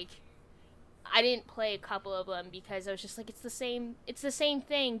like I didn't play a couple of them because I was just like, it's the same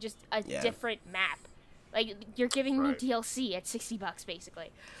thing, just a different map. Like, you're giving me DLC at $60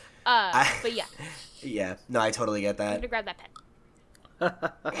 basically. But yeah. Yeah, no, I totally get that. I'm gonna grab that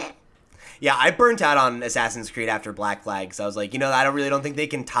pen. Yeah, I burnt out on Assassin's Creed after Black Flag, because I was like, you know, I really don't think they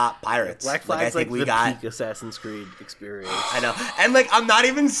can top Pirates. Black Flag's I think we got peak Assassin's Creed experience. I know. And, like, I'm not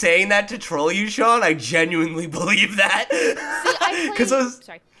even saying that to troll you, Sean. I genuinely believe that. See, I played...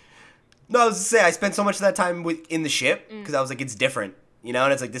 Sorry. No, I was to say I spent so much of that time in the ship because I was like, it's different, you know,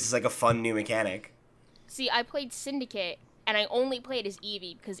 and it's like this is like a fun new mechanic. See, I played Syndicate, and I only played as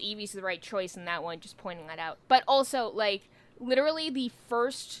Evie because Evie's the right choice in that one. Just pointing that out. But also, like, literally the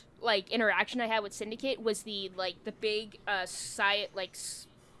first like interaction I had with Syndicate was the big side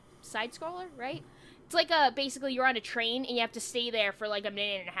scroller, right? It's like basically you're on a train and you have to stay there for like a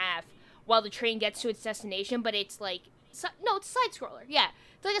minute and a half while the train gets to its destination. But it's like it's a side scroller. Yeah,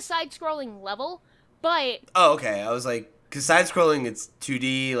 it's like a side scrolling level, but oh, okay. I was like, because side scrolling, it's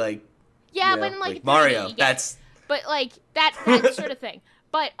 2D, like. Yeah, but in like Mario, 3D, that's. But like that sort of thing.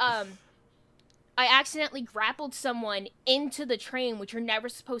 But I accidentally grappled someone into the train, which you're never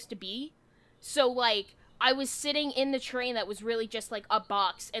supposed to be. So like I was sitting in the train that was really just like a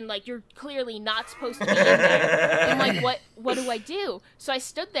box, and like you're clearly not supposed to be in there. And like what do I do? So I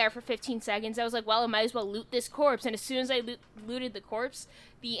stood there for 15 seconds. I was like, well, I might as well loot this corpse. And as soon as I looted the corpse,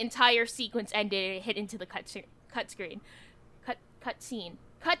 the entire sequence ended and it hit into the cutscene.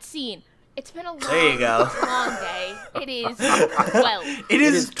 It's been a long, there you go. long day. It is 12. It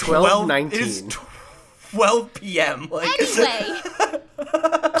is 12:19. It is 12 p.m. Like. Anyway.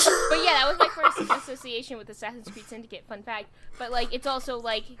 But yeah, that was my first association with Assassin's Creed Syndicate, fun fact. But like, it's also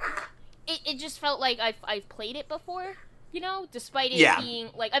like, it just felt like I've played it before, you know? Despite it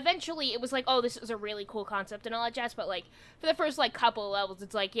being, like, eventually it was like, oh, this is a really cool concept and all that jazz. But like, for the first like couple of levels,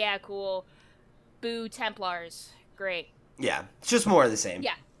 it's like, yeah, cool. Boo, Templars. Great. Yeah, it's just more of the same.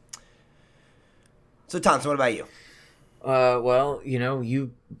 Yeah. So, Tom, what about you? Well, you know,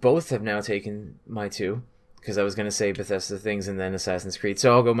 you both have now taken my two, because I was going to say Bethesda things and then Assassin's Creed.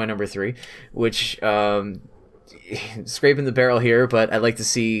 So I'll go my number 3, which, scraping the barrel here, but I'd like to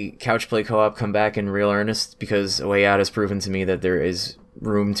see couch play co-op come back in real earnest, because A Way Out has proven to me that there is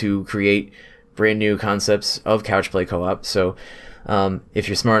room to create brand new concepts of couch play co-op. So if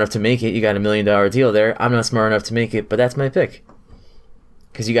you're smart enough to make it, you got $1 million deal there. I'm not smart enough to make it, but that's my pick.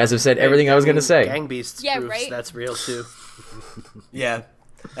 Because you guys have said everything I was going to say. Gang Beasts proofs, right? That's real, too. Yeah,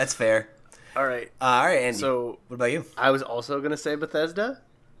 that's fair. All right. All right, Andy. So, what about you? I was also going to say Bethesda.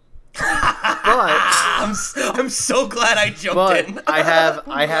 But I'm so glad I jumped in. I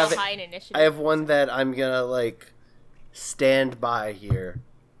have one that I'm going to, like, stand by here.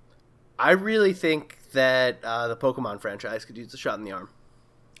 I really think that the Pokemon franchise could use a shot in the arm.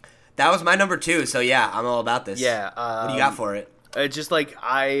 That was my number 2, so yeah, I'm all about this. Yeah. What do you got for it? It's just like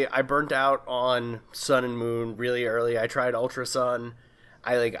I burnt out on Sun and Moon really early. I tried Ultra Sun.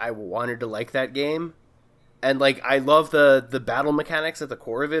 I wanted to like that game, and like I love the battle mechanics at the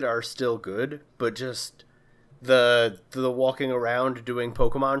core of it are still good, but just the walking around doing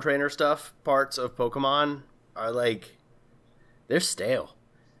Pokemon trainer stuff parts of Pokemon are like they're stale.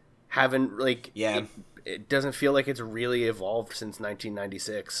 Haven't like it doesn't feel like it's really evolved since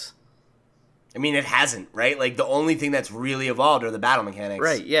 1996. I mean, it hasn't, right? Like, the only thing that's really evolved are the battle mechanics.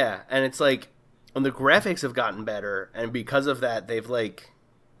 Right, yeah. And it's like, and the graphics have gotten better, and because of that, they've, like,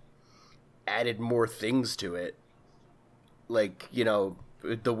 added more things to it. Like, you know,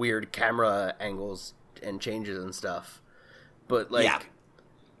 the weird camera angles and changes and stuff. But, like,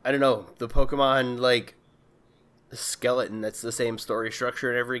 I don't know, the Pokemon, like, skeleton that's the same story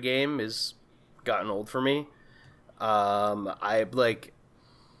structure in every game has gotten old for me.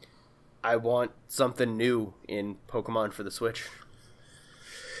 I want something new in Pokemon for the Switch.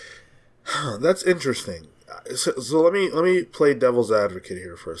 That's interesting. So let me play devil's advocate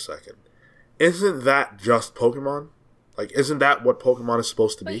here for a second. Isn't that just Pokemon? Like, isn't that what Pokemon is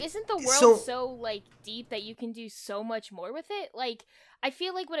supposed to be? But isn't the world so like deep that you can do so much more with it? Like, I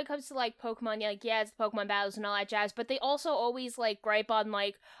feel like when it comes to like Pokemon, like it's Pokemon battles and all that jazz, but they also always like gripe on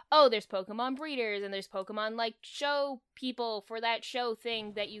like, oh, there's Pokemon breeders and there's Pokemon like show people for that show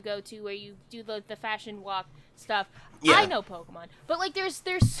thing that you go to where you do the fashion walk stuff. Yeah. I know Pokemon, but like there's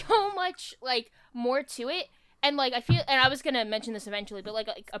so much like more to it. And, like, I feel, and I was going to mention this eventually, but, like,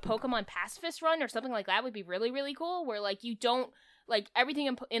 a Pokemon pacifist run or something like that would be really, really cool, where, like, you don't, like,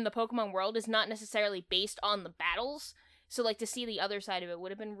 everything in the Pokemon world is not necessarily based on the battles, so, like, to see the other side of it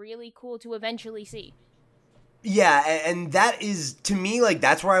would have been really cool to eventually see. Yeah, and that is, to me, like,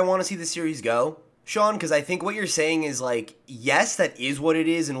 that's where I want to see the series go, Sean, because I think what you're saying is, like, yes, that is what it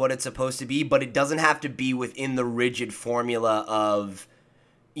is and what it's supposed to be, but it doesn't have to be within the rigid formula of,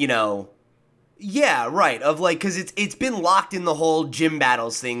 you know... Yeah, right. Of like, because it's been locked in the whole gym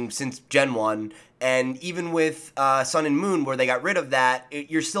battles thing since Gen 1, and even with Sun and Moon, where they got rid of that,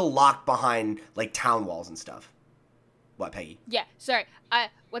 you're still locked behind like town walls and stuff. What, Peggy? Yeah, sorry.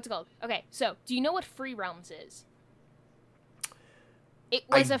 What's it called? Okay, so do you know what Free Realms is? It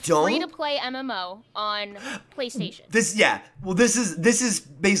was a free-to-play MMO on PlayStation. This is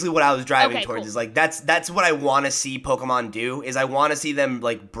basically what I was driving towards. Cool. Is like that's what I want to see Pokemon do. Is I want to see them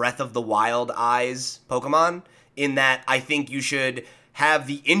like Breath of the Wild eyes Pokemon. In that, I think you should have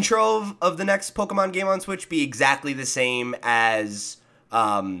the intro of the next Pokemon game on Switch be exactly the same as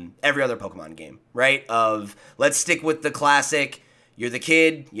every other Pokemon game, right? Of let's stick with the classic. You're the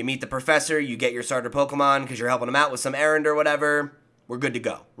kid, you meet the professor, you get your starter Pokemon because you're helping him out with some errand or whatever. We're good to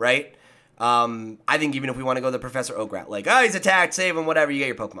go, right? I think even if we want to go the Professor Oak route, like, he's attacked, save him, whatever, you get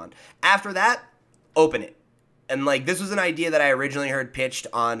your Pokemon. After that, open it. And, like, this was an idea that I originally heard pitched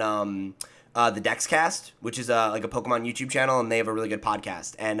on the Dexcast, which is like a Pokemon YouTube channel, and they have a really good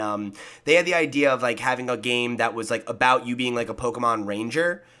podcast. And they had the idea of, like, having a game that was, like, about you being, like, a Pokemon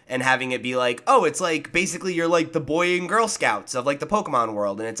Ranger, and having it be like, oh, it's like basically you're like the Boy and Girl Scouts of like the Pokemon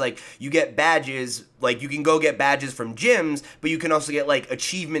world. And it's like you get badges, like you can go get badges from gyms, but you can also get like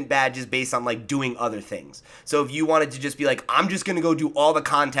achievement badges based on like doing other things. So if you wanted to just be like, I'm just going to go do all the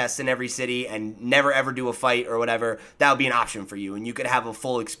contests in every city and never ever do a fight or whatever, that would be an option for you. And you could have a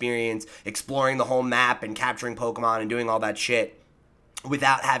full experience exploring the whole map and capturing Pokemon and doing all that shit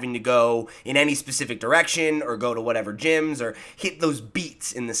without having to go in any specific direction or go to whatever gyms or hit those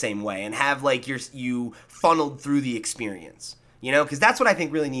beats in the same way and have like you funneled through the experience, you know, because that's what I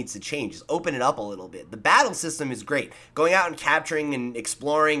think really needs to change, is open it up a little bit. The battle system is great. Going out and capturing and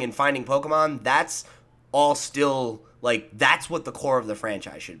exploring and finding Pokemon, that's all still like, that's what the core of the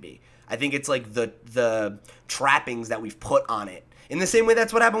franchise should be. I think it's like the trappings that we've put on it. In the same way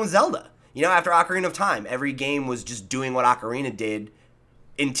that's what happened with Zelda. You know, after Ocarina of Time, every game was just doing what Ocarina did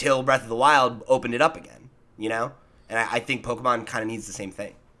until Breath of the Wild opened it up again, you know? And I think Pokemon kind of needs the same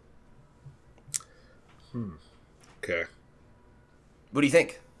thing. Okay. What do you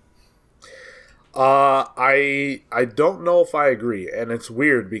think? I don't know if I agree, and it's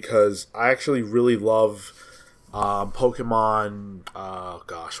weird because I actually really love Pokemon,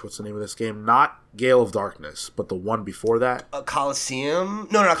 what's the name of this game? Not Gale of Darkness, but the one before that. Colosseum?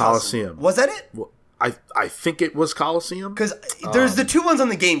 No, not Colosseum. Was that it? Well, I think it was Colosseum. Because there's the two ones on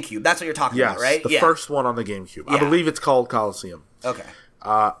the GameCube. That's what you're talking about, right? The first one on the GameCube. Yeah. I believe it's called Colosseum. Okay.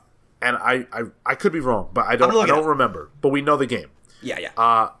 And I could be wrong, but I don't remember. But we know the game. Yeah.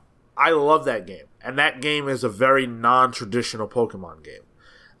 I love that game. And that game is a very non-traditional Pokemon game.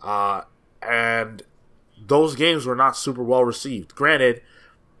 And those games were not super well received. Granted,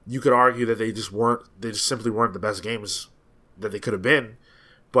 you could argue that they just simply weren't the best games that they could have been.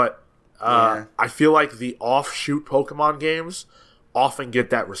 But I feel like the offshoot Pokemon games often get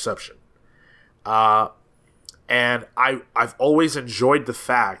that reception. And I've always enjoyed the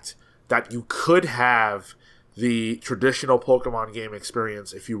fact that you could have the traditional Pokemon game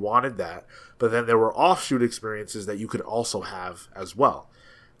experience if you wanted that, but then there were offshoot experiences that you could also have as well.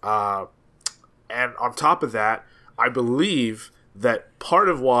 And on top of that, I believe that part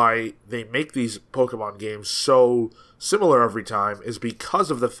of why they make these Pokemon games so similar every time is because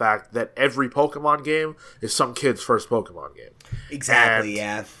of the fact that every Pokemon game is some kid's first Pokemon game. Exactly,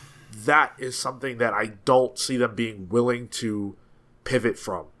 yeah. That is something that I don't see them being willing to pivot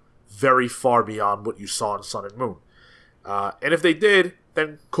from very far beyond what you saw in Sun and Moon. And if they did,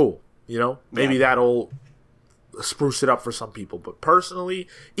 then cool. You know, maybe that'll spruce it up for some people. But personally,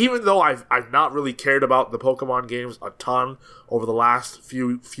 even though I've not really cared about the Pokemon games a ton over the last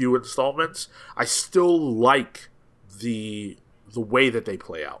few installments, I still like the way that they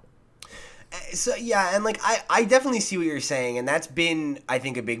play out. So yeah, and like I definitely see what you're saying, and that's been, I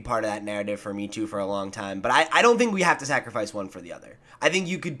think, a big part of that narrative for me too for a long time. But I don't think we have to sacrifice one for the other. I think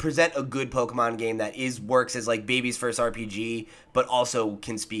you could present a good Pokemon game that works as like baby's first RPG, but also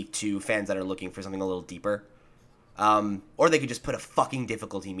can speak to fans that are looking for something a little deeper. Or they could just put a fucking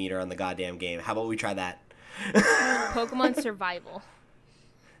difficulty meter on the goddamn game. How about we try that? Pokemon Survival.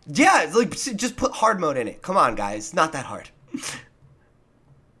 Yeah, like just put hard mode in it. Come on, guys, not that hard.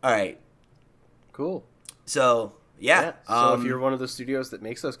 All right. Cool. So yeah. So if you're one of the studios that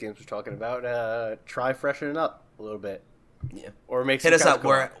makes those games we're talking about, try freshening up a little bit. Yeah. Or make hit us up.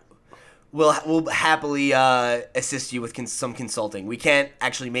 We'll happily assist you with some consulting. We can't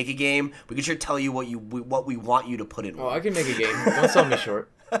actually make a game. We can sure tell you what we want you to put in. Oh, I can make a game. Don't sell me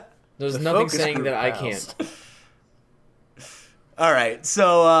short. There's nothing saying that I can't. All right,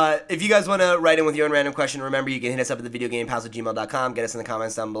 so if you guys want to write in with your own random question, remember you can hit us up at thevideogamepals@gmail.com, get us in the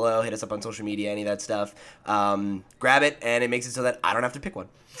comments down below, hit us up on social media, any of that stuff. Grab it, and it makes it so that I don't have to pick one.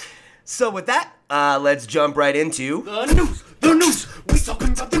 So with that, let's jump right into the news, we talking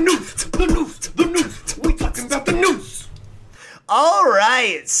about the news, we talking about the news. All right,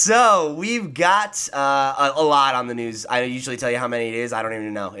 right, so we've got a lot on the news. I usually tell you how many it is. I don't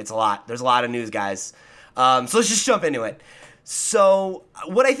even know. It's a lot. There's a lot of news, guys. So let's just jump into it. So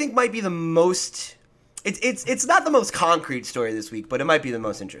what I think might be the most... It's not the most concrete story this week, but it might be the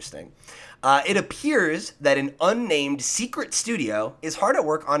most interesting. It appears that an unnamed secret studio is hard at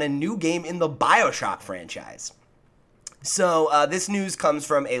work on a new game in the BioShock franchise. So this news comes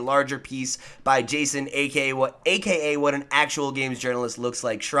from a larger piece by Jason, aka what an actual games journalist looks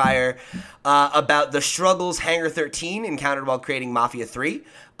like, Schreier, about the struggles Hangar 13 encountered while creating Mafia 3.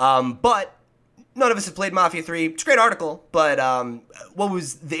 But none of us have played Mafia 3. It's a great article, but what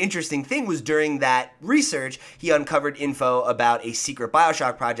was the interesting thing was during that research, he uncovered info about a secret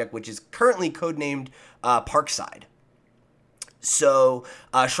BioShock project, which is currently codenamed Parkside. So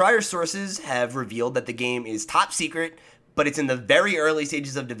Schreier's sources have revealed that the game is top secret, but it's in the very early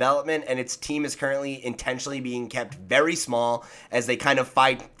stages of development, and its team is currently intentionally being kept very small as they kind of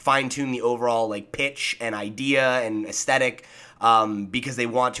fine-tune the overall like pitch and idea and aesthetic, because they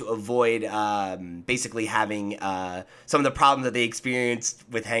want to avoid basically having some of the problems that they experienced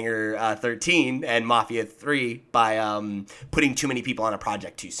with Hangar 13 and Mafia 3 by putting too many people on a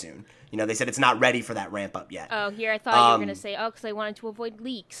project too soon. You know, they said it's not ready for that ramp up yet. Oh, here I thought you were going to say, because I wanted to avoid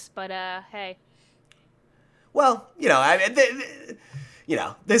leaks, but hey. Well, you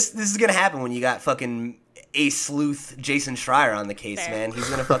know, this is gonna happen when you got fucking ace sleuth Jason Schreier on the case, Fair. man. He's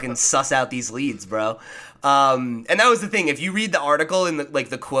gonna fucking suss out these leads, bro. And that was the thing. If you read the article and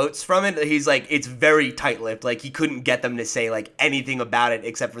the quotes from it, he's like, it's very tight-lipped. Like, he couldn't get them to say like anything about it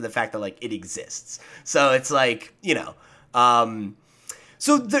except for the fact that like it exists. So it's like, you know,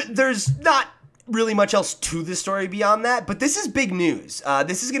 so there's not really much else to the story beyond that, but this is big news.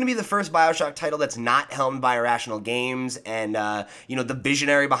 This is going to be the first BioShock title that's not helmed by Irrational Games and, you know, the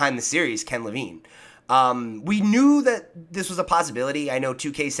visionary behind the series, Ken Levine. We knew that this was a possibility. I know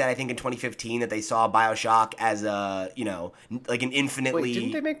 2K said, I think in 2015, that they saw BioShock as a, you know, like an infinitely... Wait,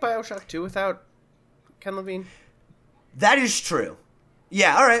 didn't they make BioShock 2 without Ken Levine? That is true.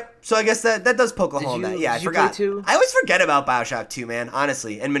 Yeah, all right. So I guess that does poke a hole in that. Yeah, I forgot. I always forget about BioShock 2, man,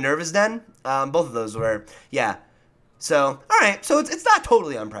 honestly. And Minerva's Den, both of those were, yeah. So, all right. So it's not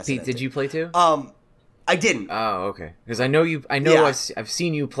totally unprecedented. Pete, did you play 2? I didn't. Oh, okay. Because I know Yeah. I've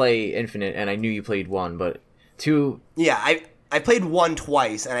seen you play Infinite, and I knew you played 1, but 2... Yeah, I played 1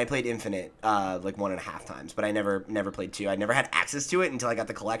 twice, and I played Infinite like 1.5 times, but I never played 2. I never had access to it until I got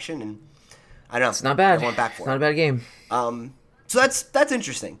the collection, and I don't know. It's not bad. I went back for it's not a bad game. So that's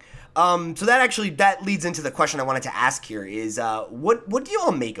interesting. So that leads into the question I wanted to ask here is what do you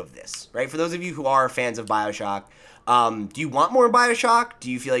all make of this, right? For those of you who are fans of BioShock, do you want more BioShock?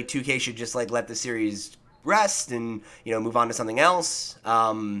 Do you feel like 2K should just like let the series rest and, you know, move on to something else?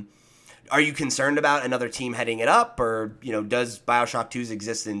 Are you concerned about another team heading it up, or, you know, does BioShock 2's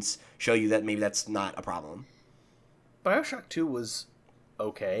existence show you that maybe that's not a problem? BioShock 2 was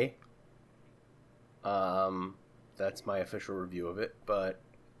okay. That's my official review of it, but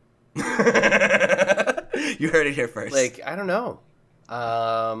You heard it here first. like, I don't know.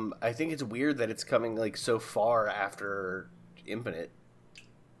 I think it's weird that it's coming like so far after Infinite.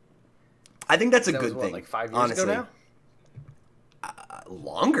 I think that's a That good was, thing. like 5 years honestly. ago now?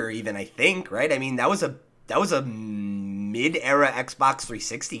 Longer even, I think, right? I mean, that was a mid-era Xbox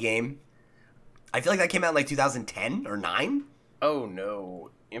 360 game. I feel like that came out in like 2010 or 9. Oh no.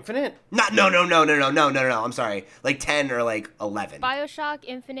 Infinite? No. I'm sorry. Like 10 or like 11. BioShock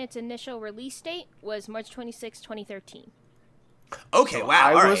Infinite's initial release date was March 26, 2013. Okay, So wow.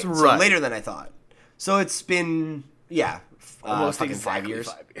 I all was right. So right. later than I thought. So it's been, yeah, Almost fucking exactly 5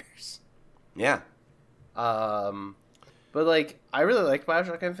 years. 5 years. Yeah. But like, I really like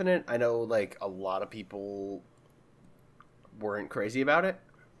BioShock Infinite. I know like a lot of people weren't crazy about it.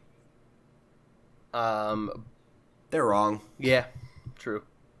 They're wrong. Yeah, true.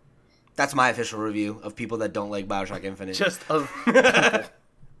 That's my official review of people that don't like BioShock Infinite. Just of people.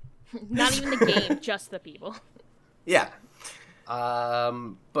 Not even the game, just the people. Yeah.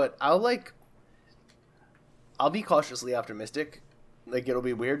 But I'll be cautiously optimistic. Like, it'll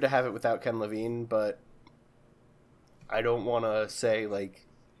be weird to have it without Ken Levine, but I don't want to say, like,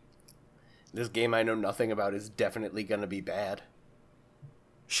 this game I know nothing about is definitely going to be bad.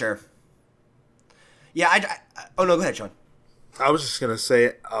 Sure. Yeah, oh no, go ahead, Sean. I was just going to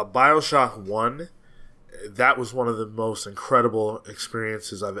say, BioShock 1, that was one of the most incredible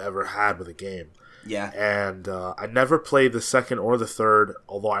experiences I've ever had with a game. Yeah. And I never played the second or the third,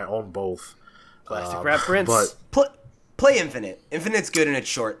 although I own both. Plastic Wrap Prince. But Play Infinite. Infinite's good and it's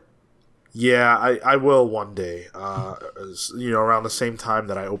short. yeah, I will one day. Around the same time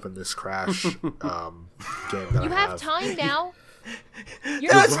that I open this Crash game that You have time now.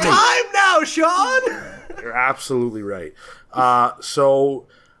 It's time now, Sean. You're absolutely right. So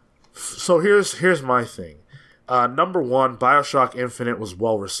here's my thing. Number one, BioShock Infinite was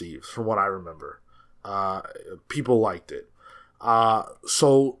well received, from what I remember. People liked it.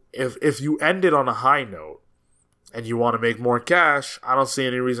 So if you end it on a high note and you want to make more cash, I don't see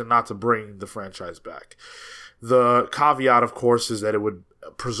any reason not to bring the franchise back. The caveat, of course, is that it would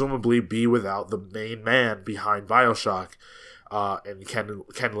presumably be without the main man behind BioShock, and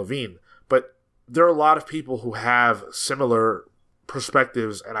Ken Levine. But there are a lot of people who have similar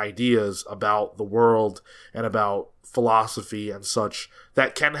perspectives and ideas about the world and about philosophy and such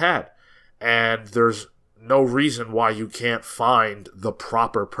that Ken had. And there's no reason why you can't find the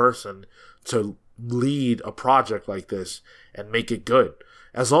proper person to lead a project like this and make it good.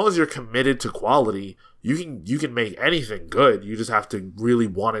 As long as you're committed to quality, you can make anything good. You just have to really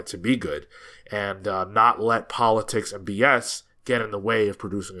want it to be good and not let politics and BS get in the way of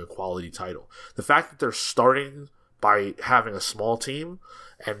producing a quality title. The fact that they're starting by having a small team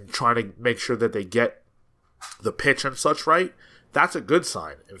and trying to make sure that they get the pitch and such right, that's a good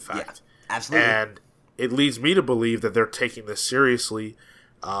sign, in fact. Yeah, absolutely. And it leads me to believe that they're taking this seriously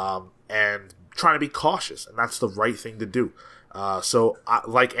and trying to be cautious, and that's the right thing to do. So,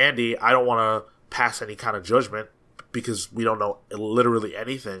 like Andy, I don't want to pass any kind of judgment because we don't know literally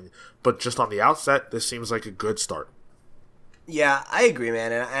anything, but just on the outset, this seems like a good start. Yeah, I agree,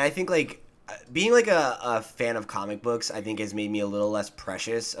 man. And I think, like, being, like, a fan of comic books, I think has made me a little less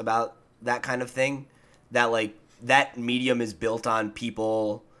precious about that kind of thing. That, like, that medium is built on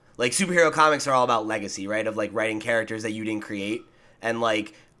people. Like, superhero comics are all about legacy, right? Of, like, writing characters that you didn't create. And,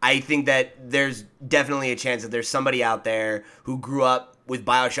 like, I think that there's definitely a chance that there's somebody out there who grew up with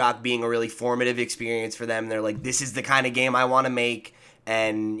BioShock being a really formative experience for them. They're like, this is the kind of game I want to make.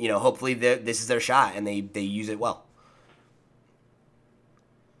 And, you know, hopefully this is their shot and they use it well.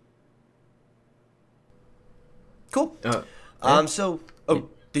 Cool.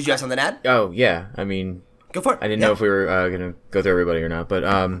 Did you have something to add? Oh, yeah. I mean, go for it. I didn't know if we were going to go through everybody or not.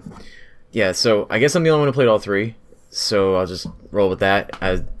 But, yeah, so I guess I'm the only one who played all three. So I'll just roll with that.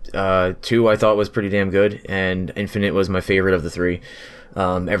 2 I thought was pretty damn good, and Infinite was my favorite of the 3.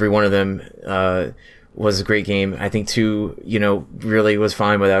 Every one of them was a great game. I think 2, really was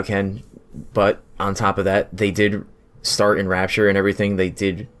fine without Ken. But on top of that, they did start in Rapture and everything. They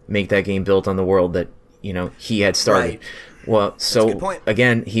did make that game built on the world that he had started. Right. Well, so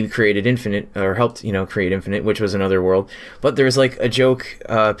again, he created Infinite, or helped, create Infinite, which was another world. But there's like a joke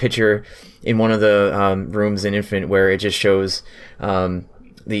picture in one of the rooms in Infinite where it just shows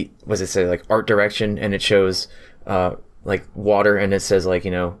like art direction, and it shows like water, and it says like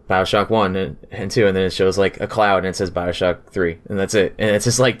BioShock 1 and 2, and then it shows like a cloud and it says BioShock 3, and that's it. And it's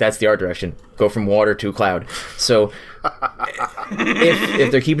just like that's the art direction, go from water to cloud. So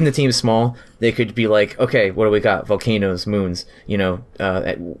if they're keeping the team small, they could be like, okay, what do we got? Volcanoes, moons,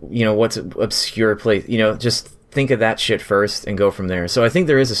 what's an obscure place, just think of that shit first and go from there. So I think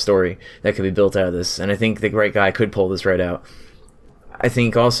there is a story that could be built out of this, and I think the right guy could pull this right out. I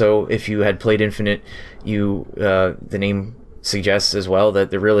think also if you had played Infinite, the name suggests as well that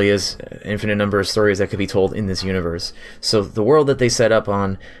there really is an infinite number of stories that could be told in this universe. So the world that they set up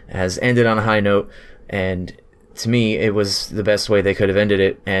on has ended on a high note, and to me, it was the best way they could have ended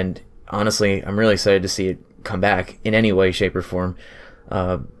it. And honestly, I'm really excited to see it come back in any way, shape, or form.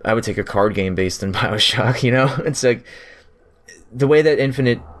 I would take a card game based in BioShock, It's like the way that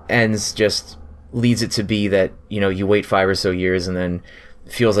Infinite ends just leads it to be that, you wait 5 or so years and then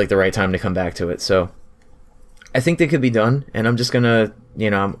it feels like the right time to come back to it. So I think they could be done, and I'm just going to,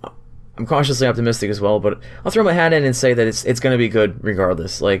 I'm cautiously optimistic as well, but I'll throw my hat in and say that it's going to be good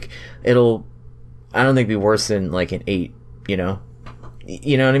regardless. Like, I don't think be worse than like an 8, You know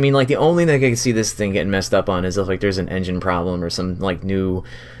what I mean? Like, the only thing I can see this thing getting messed up on is if like there's an engine problem or some like new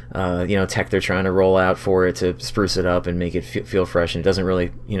tech they're trying to roll out for it to spruce it up and make it feel fresh, and it doesn't really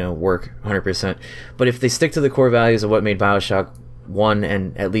work 100%. But if they stick to the core values of what made BioShock 1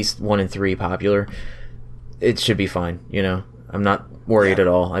 and at least 1 and 3 popular, it should be fine. I'm not worried at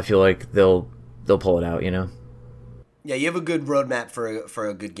all. I feel like they'll pull it out. Yeah, you have a good roadmap for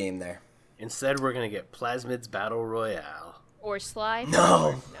a good game there. Instead, we're gonna get Plasmid's Battle Royale. Or Sly.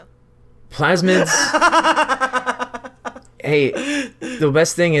 No. Plasmids. Hey, the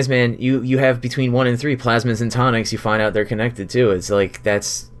best thing is, man, you have between 1 and 3 plasmids and tonics. You find out they're connected too. It's like,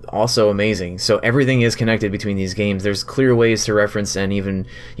 that's also amazing. So everything is connected between these games. There's clear ways to reference and even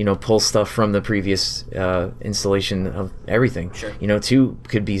pull stuff from the previous installation of everything. Sure. 2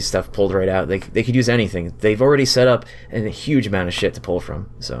 could be stuff pulled right out. They could use anything. They've already set up a huge amount of shit to pull from.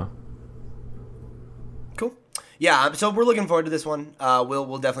 So. Yeah, so we're looking forward to this one.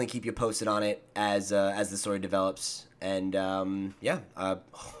 We'll definitely keep you posted on it as the story develops. And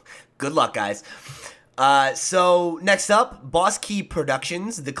good luck, guys. So next up, Boss Key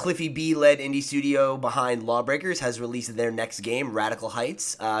Productions, the Cliffy B led indie studio behind Lawbreakers, has released their next game, Radical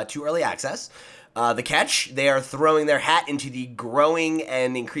Heights, to early access. The catch, they are throwing their hat into the growing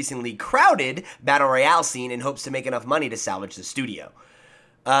and increasingly crowded Battle Royale scene in hopes to make enough money to salvage the studio.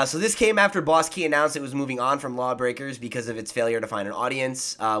 So this came after Boss Key announced it was moving on from Lawbreakers because of its failure to find an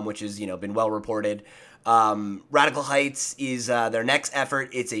audience, which has been well reported. Radical Heights is their next effort.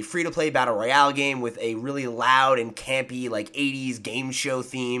 It's a free-to-play battle royale game with a really loud and campy 80s game show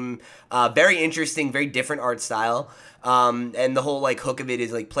theme. Very interesting, very different art style. And the whole hook of it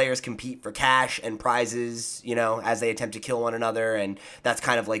is players compete for cash and prizes, as they attempt to kill one another, and that's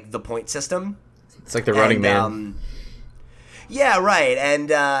kind of the point system. It's like the Running Man. Yeah, right. And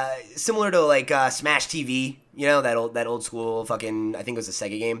similar to Smash TV, that old school fucking, I think it was a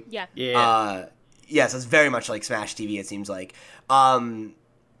Sega game. Yeah. Yeah, so it's very much like Smash TV, it seems like.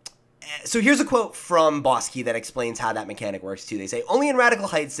 So here's a quote from Boss Key that explains how that mechanic works, too. They say, "Only in Radical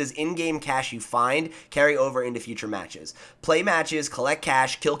Heights does in-game cash you find carry over into future matches. Play matches, collect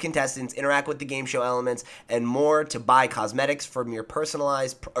cash, kill contestants, interact with the game show elements, and more to buy cosmetics from your personal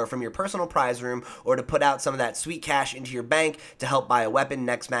prize room, or to put out some of that sweet cash into your bank to help buy a weapon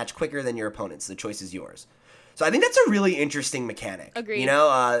next match quicker than your opponents. The choice is yours." So I think that's a really interesting mechanic. Agreed.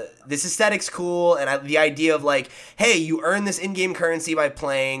 This aesthetic's cool, and the idea of hey, you earn this in-game currency by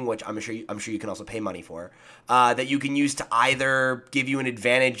playing, which I'm sure you can also pay money for, that you can use to either give you an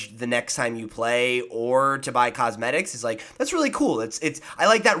advantage the next time you play or to buy cosmetics is that's really cool. I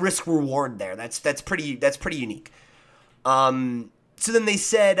like that risk reward there. That's pretty unique. So then they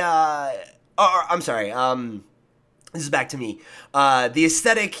said, I'm sorry. This is back to me. The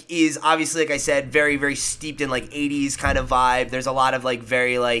aesthetic is obviously, like I said, very, very steeped in 80s kind of vibe. There's a lot of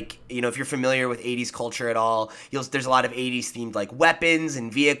very if you're familiar with 80s culture at all, there's a lot of 80s themed weapons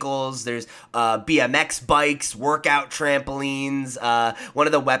and vehicles. There's BMX bikes, workout trampolines. One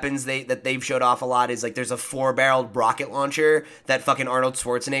of the weapons that they've showed off a lot is there's a 4-barreled rocket launcher that fucking Arnold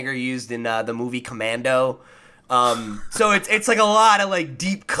Schwarzenegger used in the movie Commando. So it's a lot of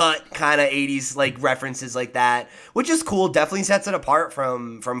deep cut kind of 80s references like that, which is cool. Definitely sets it apart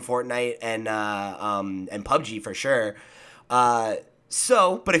from Fortnite and PUBG for sure. But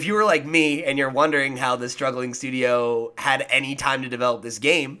if you were like me and you're wondering how the struggling studio had any time to develop this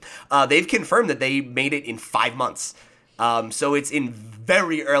game, they've confirmed that they made it in 5 months. So it's in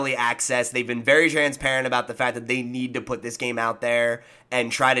very early access. They've been very transparent about the fact that they need to put this game out there and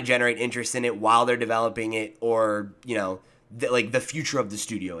try to generate interest in it while they're developing it, or the future of the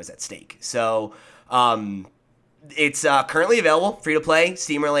studio is at stake. So it's currently available, free to play,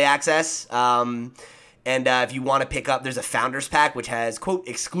 Steam Early Access. And if you want to pick up, there's a Founders Pack which has quote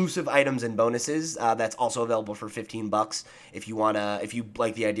exclusive items and bonuses. That's also available for $15 if you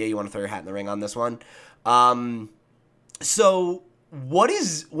like the idea, you want to throw your hat in the ring on this one. So what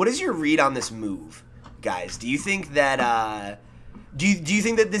is your read on this move, guys? Do you think that do you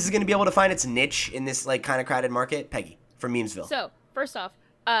think that this is going to be able to find its niche in this kind of crowded market? Peggy from Memesville. So first off,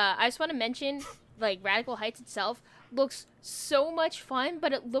 I just want to mention Radical Heights itself looks so much fun,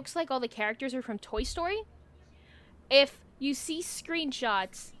 but it looks like all the characters are from Toy Story. If you see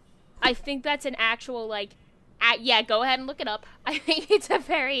screenshots, I think that's an actual yeah, go ahead and look it up. I think it's a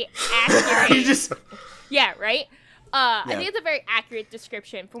very accurate. Yeah, right. I think it's a very accurate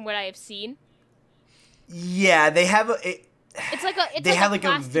description from what I have seen. Yeah, they have It's like a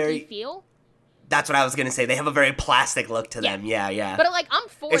a very feel. That's what I was gonna say. They have a very plastic look to them. Yeah. But I'm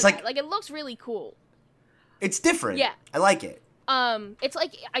for it. It looks really cool. It's different. Yeah, I like it. It's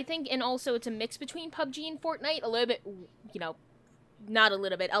I think, and also it's a mix between PUBG and Fortnite. A little bit, not a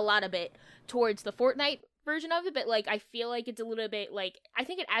little bit, a lot of it towards the Fortnite version of it. But I feel like it's a little bit I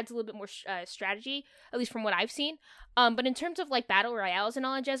think it adds a little bit more strategy, at least from what I've seen. But in terms of battle royales and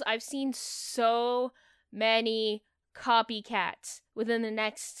all that jazz, I've seen so many copycats within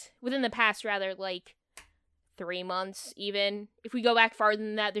the past 3 months. Even if we go back farther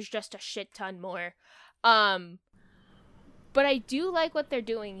than that, there's just a shit ton more. But I do like what they're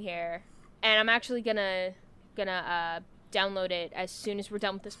doing here, and I'm actually gonna download it as soon as we're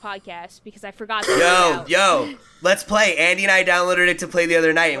done with this podcast because I forgot to Yo, let's play. Andy and I downloaded it to play the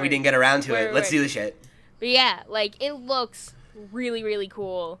other night and we didn't get around to it. Let's do the shit. But yeah, it looks really, really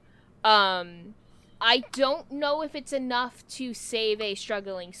cool. I don't know if it's enough to save a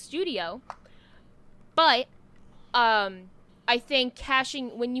struggling studio, but I think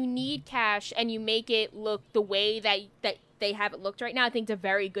when you need cash and you make it look the way that they have it looked right now, I think it's a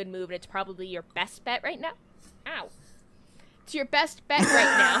very good move, and it's probably your best bet right now. Ow. It's your best bet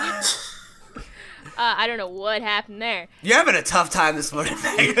right now. I don't know what happened there. You're having a tough time this morning,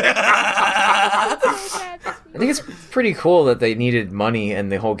 Meg. I think it's pretty cool that they needed money, and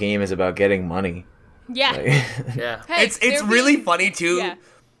the whole game is about getting money. Yeah. Yeah. Hey, It's really funny too. Yeah.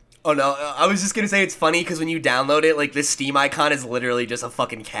 Oh no, I was just gonna say it's funny because when you download it, like the Steam icon is literally just a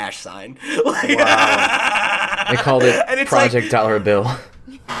fucking cash sign. Like, Wow. They called it And it's Project like- Dollar Bill.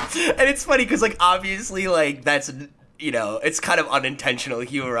 and it's funny because like obviously like that's it's kind of unintentional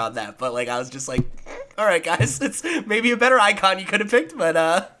humor on that, but like I was just like, all right guys, it's maybe a better icon you could have picked, but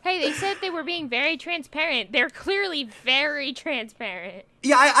Hey, they said they were being very transparent. They're clearly very transparent.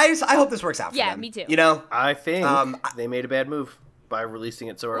 yeah, I hope this works out for Yeah, them. me too. You know, I think I- they made a bad move by releasing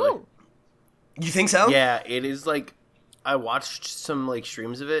it so early. Ooh. you think so? Yeah, it is like I watched some like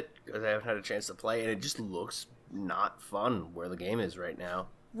streams of it because I haven't had a chance to play, and it just looks not fun where the game is right now.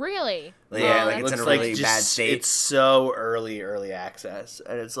 Really? Yeah, Oh, like it's that's- in a really just- bad state. It's so early access,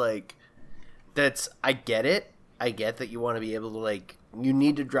 and it's like I get it. I get that you want to be able to like you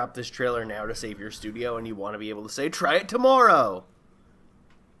need to drop this trailer now to save your studio, and you want to be able to say try it tomorrow.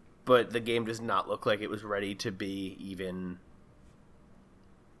 But the game does not look like it was ready to be even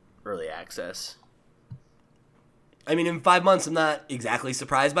early access. I mean, in 5 months, I'm not exactly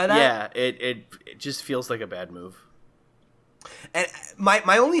surprised by that. Yeah, it just feels like a bad move. And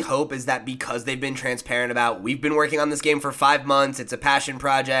my only hope is that because they've been transparent about we've been working on this game for 5 months, it's a passion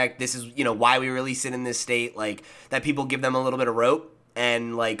project, this is, why we release it in this state, like, that people give them a little bit of rope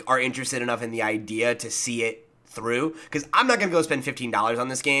and, like, are interested enough in the idea to see it through. Because I'm not going to go spend $15 on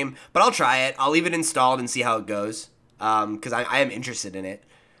this game, but I'll try it. I'll leave it installed and see how it goes. Because I am interested in it.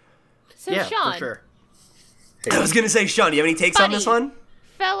 So, Yeah, Sean, for sure. I was going to say, Sean, do you have any takes on this Buddy. one?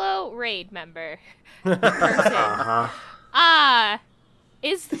 fellow raid member person. I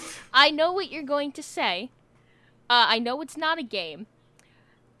know what you're going to say. I know it's not a game.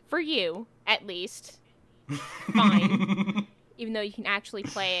 For you, at least. Fine. Even though you can actually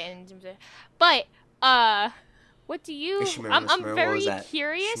play it. But, what do you... Shimmer, I'm Shimmer, what very was that?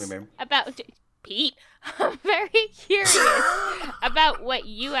 curious Shimmer. about... Pete, I'm very curious about what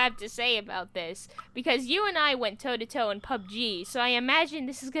you have to say about this. Because you and I went toe-to-toe in PUBG, so I imagine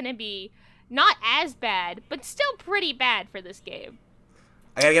this is going to be not as bad, but still pretty bad for this game.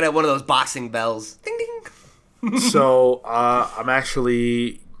 I gotta get one of those boxing bells. Ding, ding. So I'm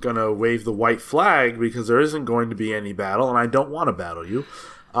actually gonna wave the white flag because there isn't going to be any battle, and I don't want to battle you.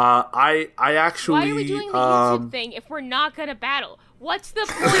 I actually. Why are we doing the YouTube thing if we're not gonna battle? What's the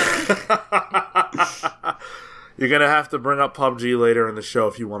point? You're gonna have to bring up PUBG later in the show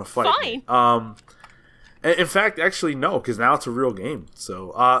if you want to fight. Fine. Me. In fact, actually no, because now it's a real game.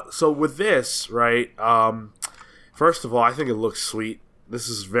 So with this, right? First of all, I think it looks sweet. This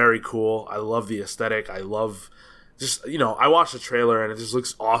is very cool. I love the aesthetic. I love just I watched the trailer and it just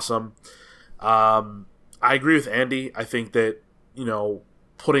looks awesome. I agree with Andy. I think that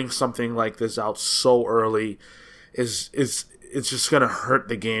putting something like this out so early is it's just gonna hurt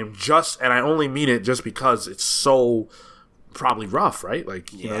the game. And I only mean it just because it's so probably rough, right?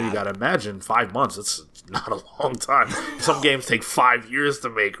 Like you gotta imagine 5 months. It's not a long time. Some games take 5 years to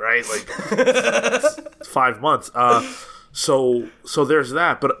make, right? Like it's 5 months. So there's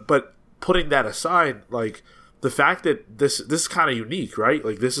that. But putting that aside, like the fact that this is kind of unique, right?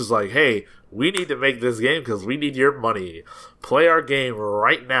 Like this is like, hey, we need to make this game because we need your money. Play our game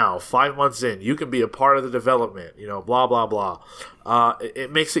right now. 5 months in, you can be a part of the development. Blah blah blah.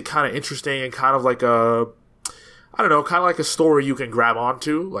 It makes it kind of interesting and kind of like a, I don't know, kind of like a story you can grab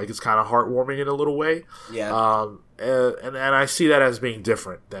onto. Like it's kind of heartwarming in a little way. Yeah. And I see that as being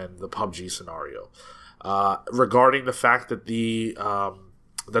different than the PUBG scenario. Regarding the fact that the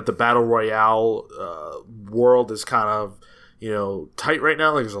battle royale world is kind of tight right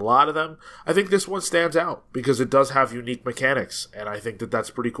now, like there's a lot of them, I think this one stands out because it does have unique mechanics, and I think that that's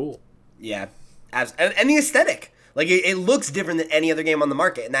pretty cool. Yeah. And the aesthetic. Like, it looks different than any other game on the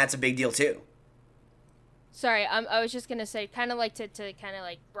market, and that's a big deal, too. Sorry, I was just gonna say, kind of like to kind of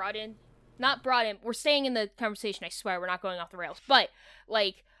like not broaden. We're staying in the conversation. I swear, we're not going off the rails. But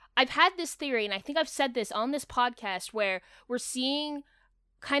like, I've had this theory, and I think I've said this on this podcast, where we're seeing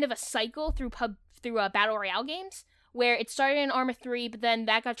kind of a cycle through battle royale games, where it started in Arma 3, but then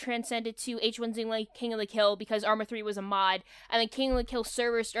that got transcended to H1Z1 King of the Kill because Arma 3 was a mod, and then King of the Kill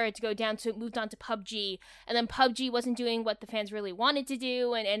servers started to go down to moved on to PUBG, and then PUBG wasn't doing what the fans really wanted to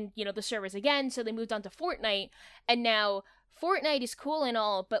do, and the servers again, so they moved on to Fortnite, and now Fortnite is cool and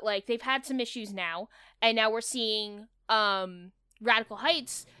all, but like they've had some issues now, and now we're seeing Radical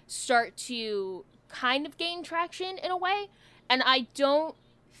Heights start to kind of gain traction in a way, and I don't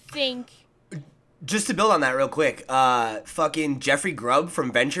think Just to build on that real quick, fucking Jeffrey Grubb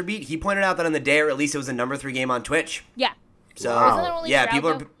from VentureBeat, he pointed out that on the day it released, it was a number 3 game on Twitch. Yeah. So Isn't that only yeah, Shroud, people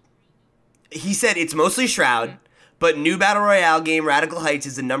though? are. He said it's mostly Shroud, but new battle royale game Radical Heights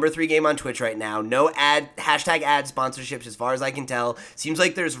is the number 3 game on Twitch right now. No ad sponsorships, as far as I can tell. Seems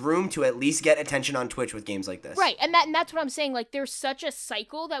like there's room to at least get attention on Twitch with games like this. Right, and that's what I'm saying. Like, there's such a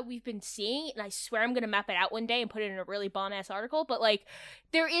cycle that we've been seeing, and I swear I'm gonna map it out one day and put it in a really bomb-ass article. But like,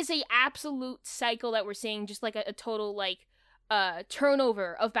 there is a absolute cycle that we're seeing, just like a total like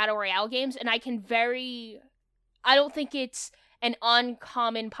turnover of battle royale games, and I don't think it's an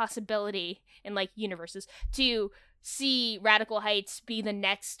uncommon possibility in like universes to see Radical Heights be the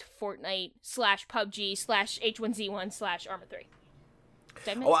next Fortnite / PUBG / H1Z1 / Arma 3.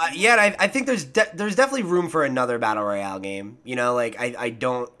 Yeah, I think there's definitely room for another battle royale game. You know, like I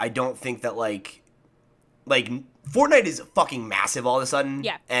don't think that like Fortnite is fucking massive all of a sudden.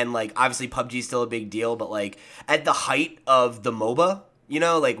 Yeah. And like obviously PUBG is still a big deal, but like at the height of the MOBA, you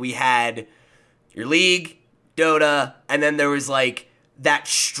know, like we had your League, Dota, and then there was like that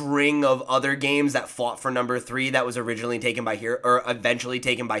string of other games that fought for number 3 that was originally taken by eventually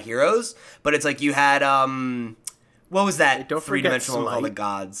taken by Heroes. But it's like you had what was that? Don't forget 3-dimensional with all the Smite.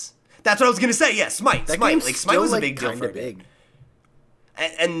 gods. That's what I was gonna say. Yeah, Smite. That Smite. game's Like Smite still, was a like, big deal kinda for a bit. big.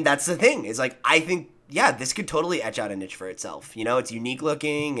 And that's the thing. Is like I think this could totally etch out a niche for itself. You know, it's unique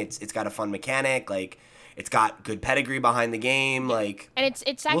looking. It's got a fun mechanic. Like it's got good pedigree behind the game. Like And it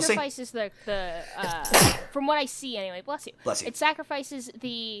we'll see. sacrifices the from what I see anyway. Bless you. Bless you. It sacrifices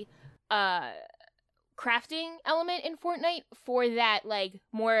the crafting element in Fortnite for that like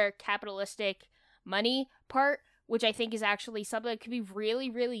more capitalistic money part, which I think is actually something that could be really,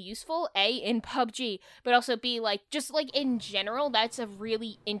 really useful, A, in PUBG, but also B, like, just, like, in general, that's a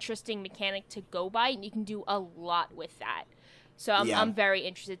really interesting mechanic to go by, and you can do a lot with that. So I'm very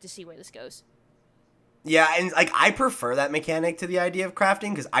interested to see where this goes. Yeah, and like I prefer that mechanic to the idea of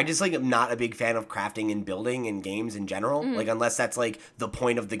crafting because I just like am not a big fan of crafting and building in games in general. Like unless that's like the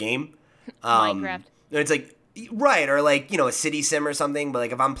point of the game. Minecraft. It's like right or like, you know, a city sim or something, but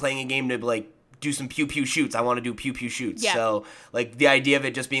like if I'm playing a game to like do some pew pew shoots, I want to do pew pew shoots. Yeah. So like the idea of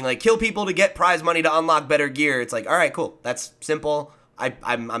it just being like kill people to get prize money to unlock better gear, it's like all right, cool. That's simple.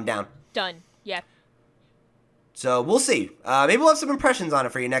 I'm down. Done. Yeah. So we'll see. Maybe we'll have some impressions on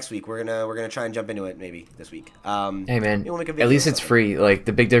it for you next week. We're gonna try and jump into it maybe this week. Hey man, maybe we'll make a video at least or it's something. free. Like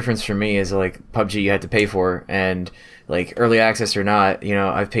the big difference for me is like PUBG you had to pay for, and like early access or not, you know,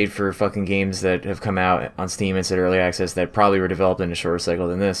 I've paid for fucking games that have come out on Steam and said early access that probably were developed in a shorter cycle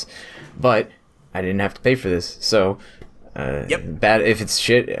than this, but I didn't have to pay for this. So bad if it's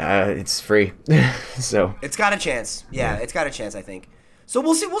shit, it's free. So It's got a chance. Yeah, it's got a chance, I think. So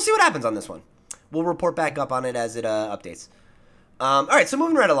we'll see what happens on this one. We'll report back up on it as it updates. All right, so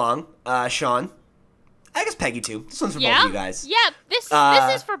moving right along, Sean. I guess Peggy too. This one's for both of you guys. Yeah, this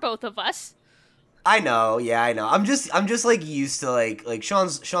is for both of us. I know, yeah, I know. I'm just like used to like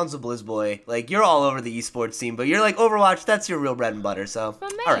Sean's a Blizz boy. Like you're all over the esports scene, but you're like Overwatch. That's your real bread and butter. So My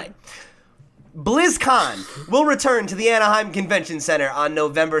man. all right. BlizzCon will return to the Anaheim Convention Center on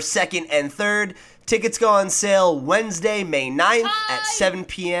November 2nd and 3rd. Tickets go on sale Wednesday, May 9th at 7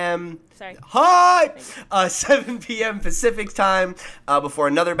 p.m. Sorry. Hi! 7 p.m. Pacific time before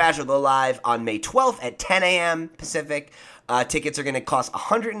another batch will go live on May 12th at 10 a.m. Pacific. Tickets are going to cost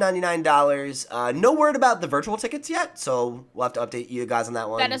 $199. No word about the virtual tickets yet, so we'll have to update you guys on that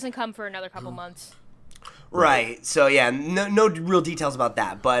one. That doesn't come for another couple months. Right. So yeah, no real details about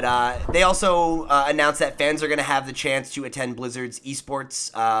that. But they also announced that fans are going to have the chance to attend Blizzard's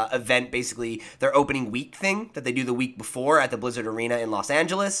esports event, basically their opening week thing that they do the week before at the Blizzard Arena in Los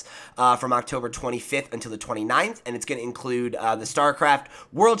Angeles from October 25th until the 29th. And it's going to include the StarCraft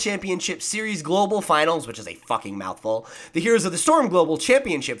World Championship Series Global Finals, which is a fucking mouthful, the Heroes of the Storm Global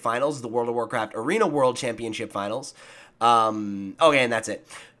Championship Finals, the World of Warcraft Arena World Championship Finals. Okay, and that's it.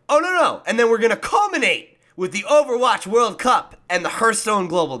 Oh, no. And then we're going to culminate with the Overwatch World Cup and the Hearthstone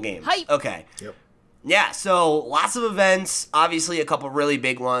Global Games. Hype. Okay. Yep. Yeah, so lots of events. Obviously, a couple really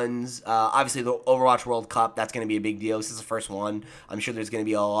big ones. Obviously, the Overwatch World Cup, that's going to be a big deal. This is the first one. I'm sure there's going to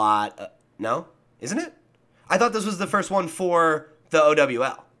be a lot. No? Isn't it? I thought this was the first one for the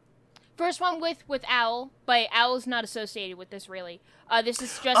OWL. First one with Owl, but Owl's not associated with this really. This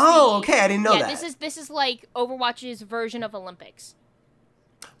is just Okay, I didn't know that. This is like Overwatch's version of Olympics.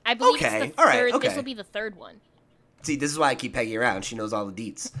 I believe Okay, it's the all right, third. okay. This will be the third one. See, this is why I keep Peggy around. She knows all the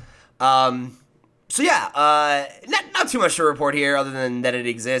deets. So yeah, not too much to report here other than that it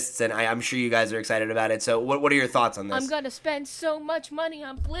exists, and I'm sure you guys are excited about it. So what are your thoughts on this? I'm gonna spend so much money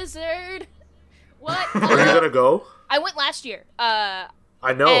on Blizzard. What? Are you gonna go? I went last year.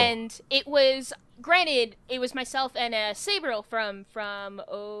 I know. And it was, granted, it was myself and Sabriel from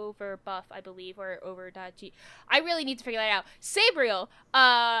Overbuff, I believe, or Over.g. I really need to figure that out. Sabriel,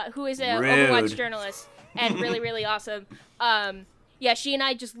 who is an Overwatch journalist and really, really awesome. Yeah, she and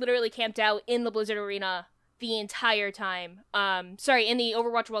I just literally camped out in the Blizzard Arena the entire time. In the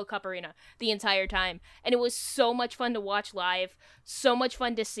Overwatch World Cup arena the entire time. And it was so much fun to watch live, so much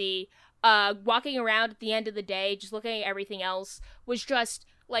fun to see. Walking around at the end of the day, just looking at everything else, was just,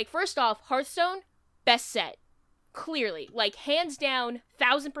 like, first off, Hearthstone, best set. Clearly. Like, hands down,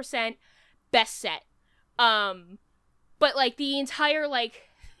 1000% best set. But, like, the entire, like,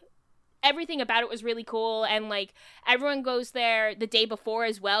 everything about it was really cool, and, like, everyone goes there the day before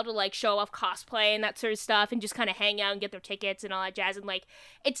as well to, like, show off cosplay and that sort of stuff, and just kind of hang out and get their tickets and all that jazz, and, like,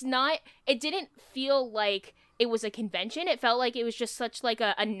 it didn't feel like it was a convention. It felt like it was just such, like,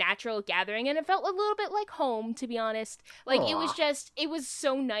 a natural gathering, and it felt a little bit like home, to be honest. Like, Aww. It was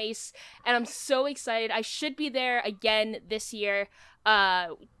so nice, and I'm so excited. I should be there again this year,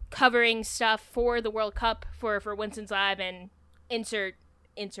 covering stuff for the World Cup for Winston's Lab, and insert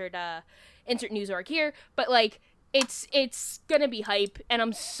news org here, but, like, it's gonna be hype, and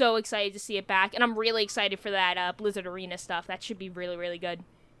I'm so excited to see it back, and I'm really excited for that Blizzard Arena stuff. That should be really, really good.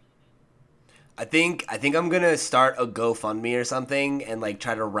 I think I'm gonna start a GoFundMe or something and, like,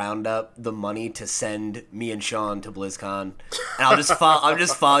 try to round up the money to send me and Sean to BlizzCon, and I'll just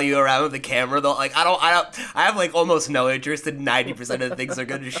follow you around with the camera though. Like, I have, like, almost no interest in 90% of the things they're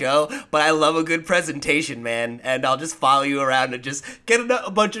gonna show, but I love a good presentation, man, and I'll just follow you around and just get a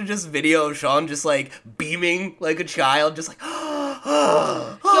bunch of just video of Sean just, like, beaming like a child, just like.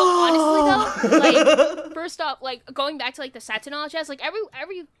 Yo, honestly though, like, first off, like, going back to, like, the sets and all that jazz, like,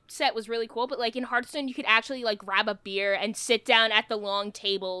 every set was really cool, but, like, in Hearthstone you could actually, like, grab a beer and sit down at the long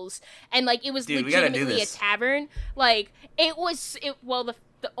tables, and, like, it was legitimately a tavern. Like,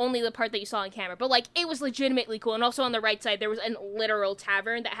 only the part that you saw on camera, but, like, it was legitimately cool. And also on the right side there was a literal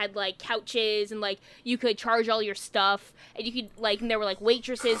tavern that had, like, couches, and, like, you could charge all your stuff, and you could, like, and there were, like,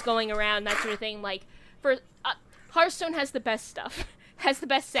 waitresses going around, that sort of thing. Like, for Hearthstone has the best stuff. Has the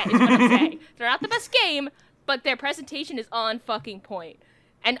best set, is what I'm saying. They're not the best game, but their presentation is on fucking point.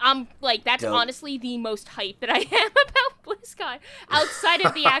 And I'm, like, that's honestly the most hype that I am about BlizzCon. Outside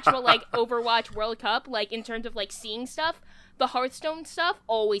of the actual, like, Overwatch World Cup, like, in terms of, like, seeing stuff, the Hearthstone stuff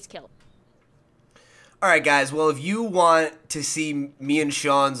always kill. All right, guys. Well, if you want to see me and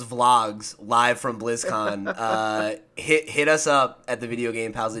Sean's vlogs live from BlizzCon, hit us up at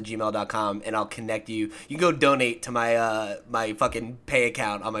thevideogamepals@gmail.com, and I'll connect you. You can go donate to my my fucking pay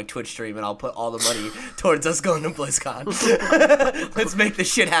account on my Twitch stream, and I'll put all the money towards us going to BlizzCon. Let's make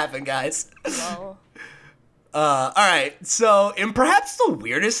this shit happen, guys. Well. All right. So, in perhaps the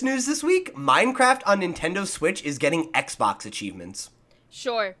weirdest news this week, Minecraft on Nintendo Switch is getting Xbox achievements.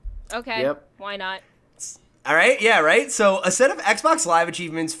 Sure. Okay. Yep. Why not? All right, yeah, right? So a set of Xbox Live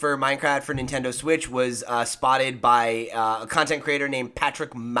achievements for Minecraft for Nintendo Switch was spotted by a content creator named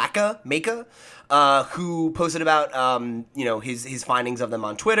Patrick Maka, who posted about, his findings of them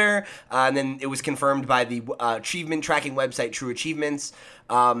on Twitter, and then it was confirmed by the achievement tracking website True Achievements.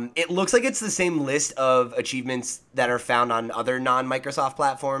 It looks like it's the same list of achievements that are found on other non-Microsoft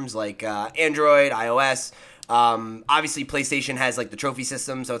platforms like Android, iOS. Obviously PlayStation has, like, the trophy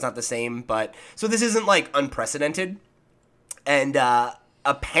system, so it's not the same, but so this isn't, like, unprecedented. And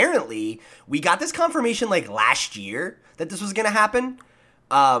apparently we got this confirmation, like, last year that this was gonna happen.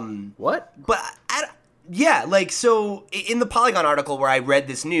 What? But yeah, like, so in the Polygon article where I read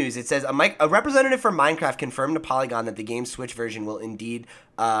this news, it says a representative for Minecraft confirmed to Polygon that the game's Switch version will indeed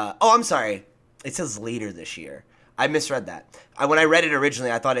I'm sorry, it says later this year. I misread that. When I read it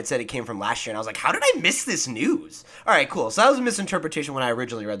originally, I thought it said it came from last year, and I was like, how did I miss this news? All right, cool. So that was a misinterpretation when I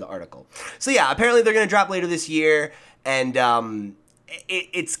originally read the article. So yeah, apparently they're going to drop later this year, and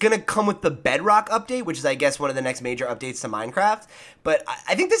it's going to come with the Bedrock update, which is, I guess, one of the next major updates to Minecraft. But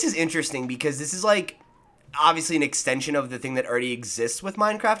I think this is interesting because this is, like, obviously an extension of the thing that already exists with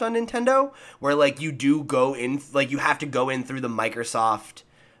Minecraft on Nintendo, where, like, you do go in, like, you have to go in through the Microsoft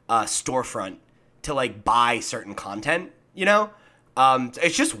storefront to, like, buy certain content, you know?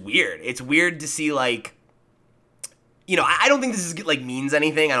 It's just weird. It's weird to see, like, you know, I don't think this is, like, means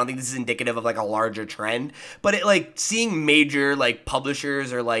anything. I don't think this is indicative of, like, a larger trend. But, it, like, seeing major, like,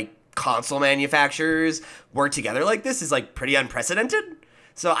 publishers or, like, console manufacturers work together like this is, like, pretty unprecedented.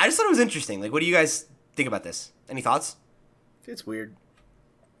 So I just thought it was interesting. Like, what do you guys think about this? Any thoughts? It's weird.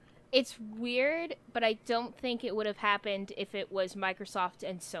 It's weird, but I don't think it would have happened if it was Microsoft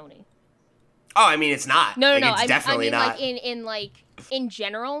and Sony. Oh, I mean, it's not. No. It's definitely not. Like, in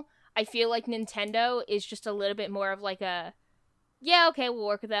general, I feel like Nintendo is just a little bit more of, like, a yeah, okay, we'll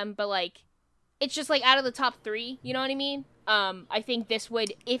work with them, but like, it's just like out of the top 3, you know what I mean? I think this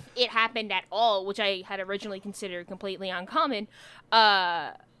would, if it happened at all, which I had originally considered completely uncommon,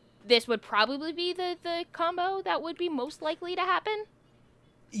 this would probably be the combo that would be most likely to happen.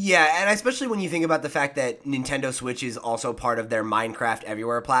 Yeah, and especially when you think about the fact that Nintendo Switch is also part of their Minecraft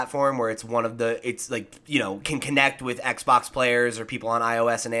Everywhere platform, where it's one of the, it's like, you know, can connect with Xbox players or people on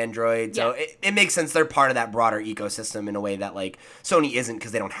iOS and Android. So it makes sense they're part of that broader ecosystem in a way that, like, Sony isn't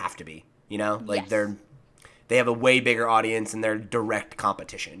because they don't have to be, you know? Like, they have a way bigger audience and they're direct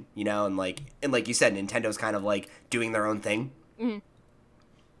competition, you know? And like you said, Nintendo's kind of, like, doing their own thing. Mm-hmm.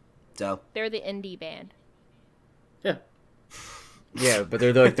 So. They're the indie band. Yeah. Yeah, but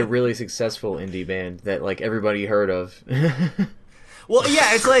they're like the really successful indie band that like everybody heard of. Well,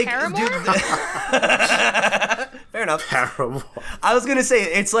 yeah, it's like, Paramore? dude, fair enough. Terrible. I was gonna say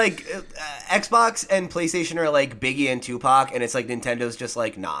it's like Xbox and PlayStation are like Biggie and Tupac, and it's like Nintendo's just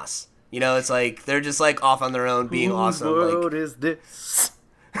like Nas. You know, it's like they're just like off on their own, being awesome. Whose world like, is this?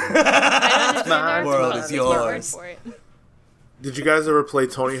 My world is yours. Did you guys ever play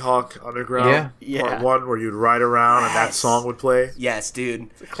Tony Hawk Underground? Yeah. Part 1, where you'd ride around and that Yes. song would play? Yes,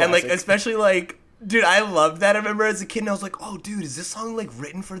 dude. classic. And like, especially like, dude, I loved that. I remember as a kid, and I was like, oh, dude, is this song like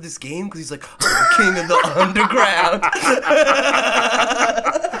written for this game? Because he's like, I'm the king of the underground.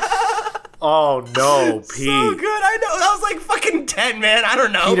 Oh no, Pete. So good. I know. I was like fucking 10, man. I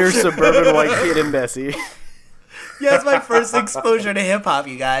don't know. Peter, suburban white kid, and Bessie. Yeah, it's my first exposure to hip hop,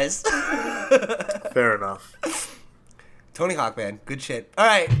 you guys. Fair enough. Tony Hawk, man. Good shit. All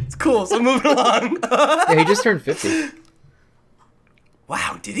right. It's cool. So moving along. Yeah, he just turned 50.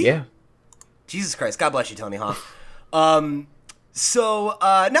 Wow, did he? Yeah. Jesus Christ. God bless you, Tony Hawk. So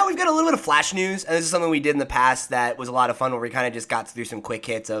now we've got a little bit of Flash news, and this is something we did in the past that was a lot of fun, where we kind of just got through some quick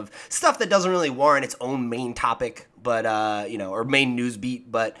hits of stuff that doesn't really warrant its own main topic, but you know, or main news beat,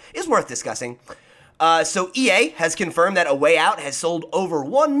 but is worth discussing. So EA has confirmed that A Way Out has sold over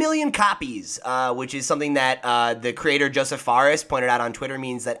 1 million copies, which is something that the creator Joseph Fares pointed out on Twitter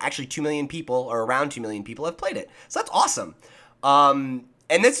means that actually 2 million people, or around 2 million people, have played it. So that's awesome.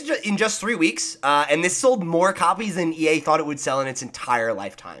 And this is in just 3 weeks, and this sold more copies than EA thought it would sell in its entire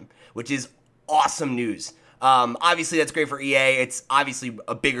lifetime, which is awesome news. Obviously, that's great for EA. It's obviously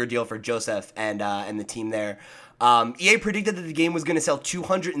a bigger deal for Joseph and the team there. EA predicted that the game was going to sell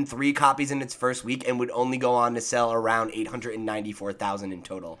 203 copies in its first week and would only go on to sell around 894,000 in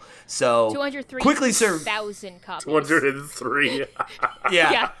total. So 203,000 copies. 203.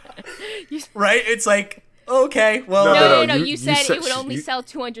 yeah. Yeah. Right? It's like, okay, well. No. You said it would only sell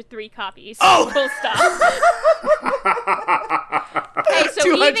 203 copies. Oh! Full stop. Okay, so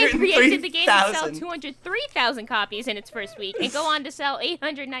EA predicted the game would sell 203,000 copies in its first week and go on to sell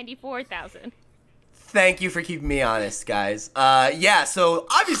 894,000. Thank you for keeping me honest, guys. Yeah, so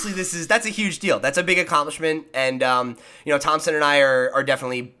obviously that's a huge deal. That's a big accomplishment, and you know, Thompson and I are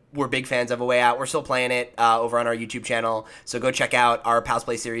definitely, we're big fans of A Way Out. We're still playing it over on our YouTube channel, so go check out our Pals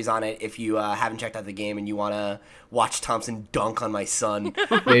Play series on it if you haven't checked out the game and you want to watch Thompson dunk on my son.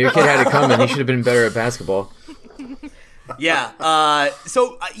 Yeah, your kid had it coming. He should have been better at basketball. Yeah.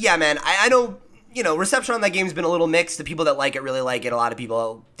 Yeah, man, I know. You know, reception on that game's been a little mixed. The people that like it really like it. A lot of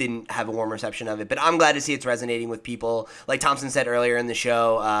people didn't have a warm reception of it. But I'm glad to see it's resonating with people. Like Thompson said earlier in the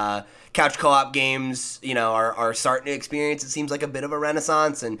show, couch co-op games, you know, are starting to experience, it seems like, a bit of a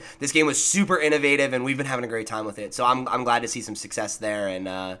renaissance. And this game was super innovative, and we've been having a great time with it. So I'm glad to see some success there.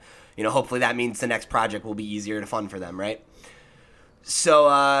 And, you know, hopefully that means the next project will be easier to fund for them, right?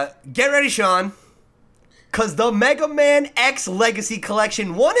 So get ready, Sean. Because the Mega Man X Legacy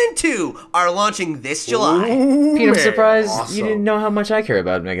Collection 1 and 2 are launching this July. Pete, I'm surprised awesome. you didn't know how much I care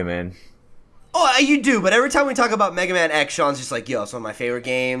about Mega Man. Oh, you do, but every time we talk about Mega Man X, Sean's just like, yo, it's one of my favorite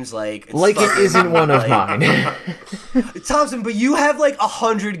games. Like It isn't one of mine. Thompson, but you have like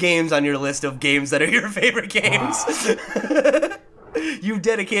 100 games on your list of games that are your favorite games. You've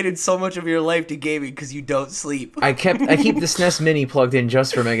dedicated so much of your life to gaming because you don't sleep. I keep the SNES Mini plugged in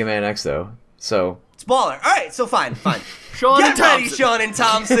just for Mega Man X, though. So It's baller. All right, so fine. Sean Get and ready, Thompson. Sean and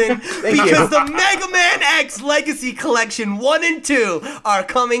Thompson, because the Mega Man X Legacy Collection 1 and 2 are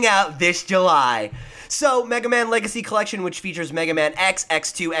coming out this July. So, Mega Man Legacy Collection, which features Mega Man X,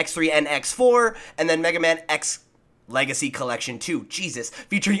 X2, X3, and X4, and then Mega Man X Legacy Collection 2,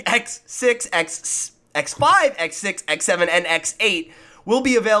 featuring X6, X5, X6, X7, and X8, will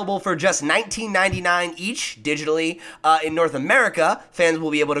be available for just $19.99 each digitally. In North America, fans will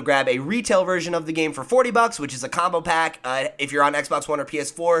be able to grab a retail version of the game for $40, which is a combo pack. If you're on Xbox One or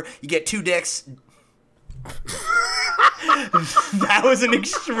PS4, you get 2 discs. That was an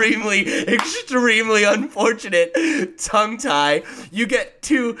extremely unfortunate tongue tie. You get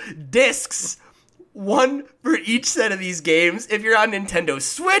 2 discs, one for each set of these games. If you're on Nintendo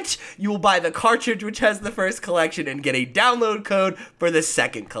Switch, you will buy the cartridge which has the first collection and get a download code for the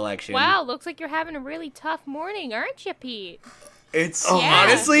second collection. Wow, looks like you're having a really tough morning, aren't you, Pete? It's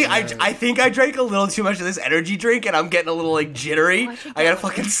honestly, I think I drank a little too much of this energy drink and I'm getting a little like jittery. I gotta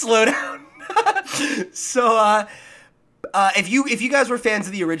fucking slow down. So, if you guys were fans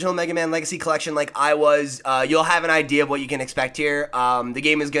of the original Mega Man Legacy Collection like I was, you'll have an idea of what you can expect here. The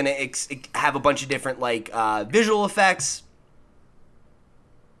game is going to have a bunch of different like visual effects.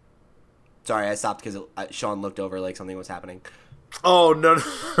 Sorry, I stopped because Sean looked over like something was happening. Oh, no.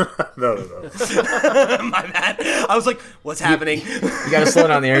 No. My bad. I was like, what's happening? You gotta slow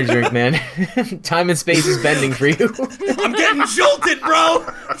down the energy drink, man. Time and space is bending for you. I'm getting jolted, bro!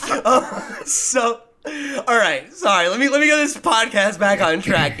 All right, sorry. Let me get this podcast back on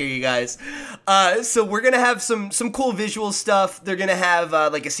track here, you guys. So we're gonna have some cool visual stuff. They're gonna have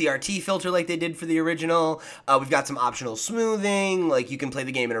like a CRT filter like they did for the original. We've got some optional smoothing. Like you can play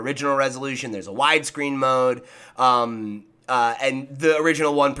the game in original resolution. There's a widescreen mode. And the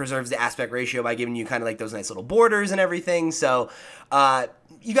original one preserves the aspect ratio by giving you kind of like those nice little borders and everything. So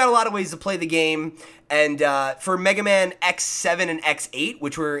you got a lot of ways to play the game. And for Mega Man X7 and X8,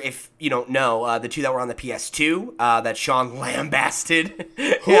 which were, if you don't know, the 2 that were on the PS2 that Sean lambasted,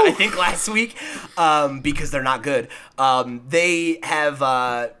 I think last week, because they're not good, they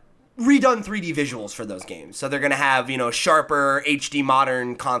have redone 3D visuals for those games. So they're going to have, sharper, HD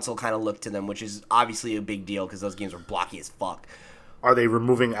modern console kind of look to them, which is obviously a big deal because those games were blocky as fuck. Are they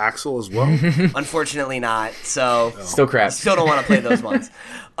removing Axel as well? Unfortunately not. So still crap. Still don't want to play those ones.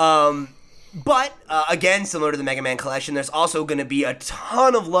 But, again, similar to the Mega Man collection, there's also going to be a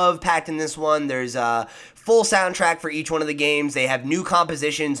ton of love packed in this one. There's a full soundtrack for each one of the games. They have new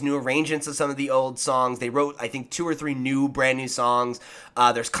compositions, new arrangements of some of the old songs. They wrote, I think, 2 or 3 brand new songs.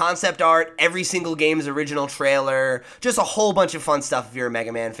 There's concept art, every single game's original trailer, just a whole bunch of fun stuff if you're a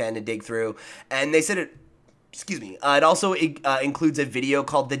Mega Man fan to dig through. And they said it also includes a video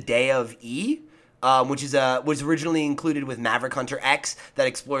called The Day of E, which was originally included with Maverick Hunter X that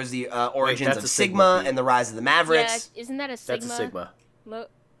explores the origins of Sigma and the rise of the Mavericks. Yeah, isn't that a Sigma? That's a Sigma.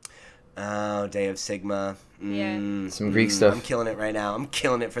 Oh, Day of Sigma. Yeah. Some Greek stuff. I'm killing it right now. I'm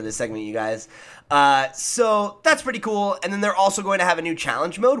killing it for this segment, you guys. So that's pretty cool. And then they're also going to have a new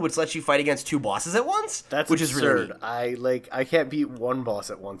challenge mode, which lets you fight against 2 bosses at once. Which is absurd. Really neat. I can't beat 1 boss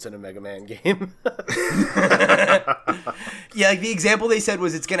at once in a Mega Man game. Yeah, like the example they said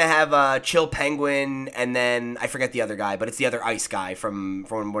was it's going to have Chill Penguin and then I forget the other guy, but it's the other ice guy from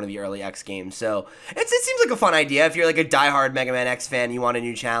one of the early X games. So it seems like a fun idea if you're like a diehard Mega Man X fan, you want a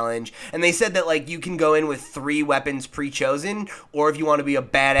new challenge. And they said that like you can go in with 3 weapons pre-chosen, or if you want to be a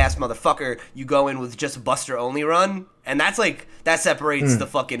badass motherfucker, you go in with just a Buster only run. And that's like that separates the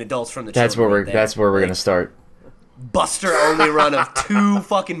fucking adults from the children. That's where we're gonna start. Buster only run of 2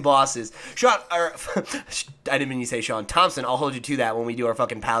 fucking bosses. Sean, I didn't mean you say Sean Thompson. I'll hold you to that when we do our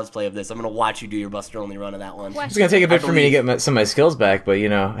fucking pals play of this. I'm gonna watch you do your Buster only run of that one. It's gonna take a bit for me to get some of my skills back, but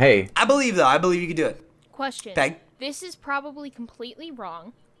hey. I believe you can do it. Question. Peg? This is probably completely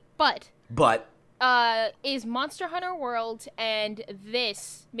wrong, but is Monster Hunter World and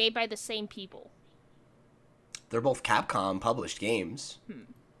this made by the same people? They're both Capcom published games.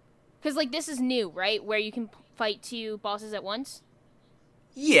 Because like this is new, right? Where you can fight 2 bosses at once.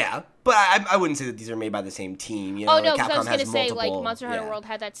 Yeah, but I wouldn't say that these are made by the same team. Oh no, like because I was gonna say multiple, like Monster Hunter World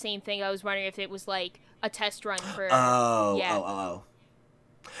had that same thing. I was wondering if it was like a test run for. Oh.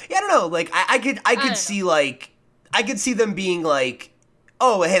 Yeah, I don't know. Like I could see like I could see them being like,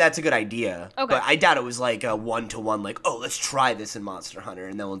 oh, hey, that's a good idea. Okay. But I doubt it was like a 1-to-1, like, oh, let's try this in Monster Hunter,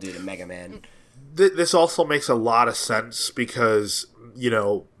 and then we'll do it in Mega Man. This also makes a lot of sense because,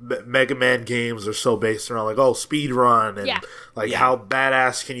 Mega Man games are so based around, like, oh, speed run, and, how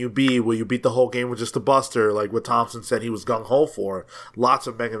badass can you be? Will you beat the whole game with just a Buster, like what Thompson said he was gung-ho for? Lots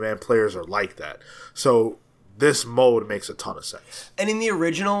of Mega Man players are like that. So this mode makes a ton of sense. And in the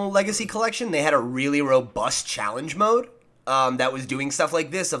original Legacy Collection, they had a really robust challenge mode that was doing stuff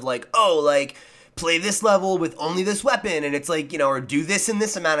like this, of like, oh, like, play this level with only this weapon, and it's like, or do this in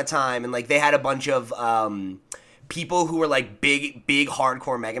this amount of time, and like they had a bunch of people who were like big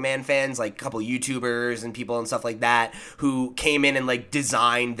hardcore Mega Man fans, like a couple YouTubers and people and stuff like that, who came in and like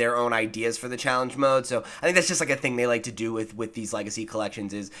designed their own ideas for the challenge mode. So I think that's just like a thing they like to do with these Legacy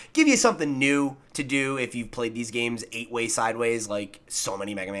collections, is give you something new to do if you've played these games 8-way sideways, like so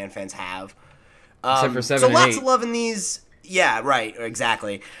many Mega Man fans have. Except for 7 so and lots 8. of love in these. Yeah, right,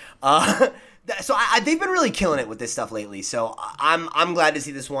 exactly. they've been really killing it with this stuff lately. So I'm glad to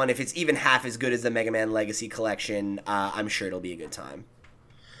see this one. If it's even half as good as the Mega Man Legacy Collection, I'm sure it'll be a good time.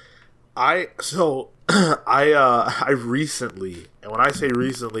 I recently, and when I say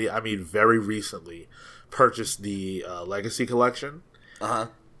recently, I mean very recently, purchased the Legacy Collection.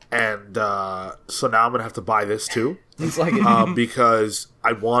 And so now I'm gonna have to buy this too. It's like because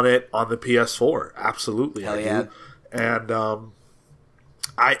I want it on the PS4. Absolutely, Hell I yeah. do. And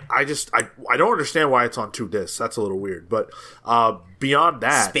I don't understand why it's on 2 discs. That's a little weird. But beyond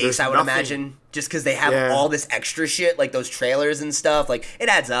that, Space, I would imagine, just because they have all this extra shit, like those trailers and stuff. Like, it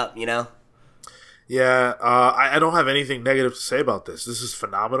adds up, you know? Yeah, I don't have anything negative to say about this. This is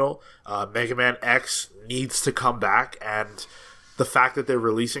phenomenal. Mega Man X needs to come back, and the fact that they're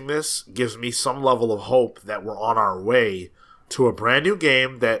releasing this gives me some level of hope that we're on our way to a brand new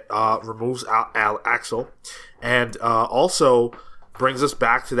game that removes Axel, and also brings us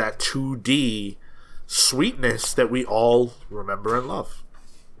back to that 2D sweetness that we all remember and love.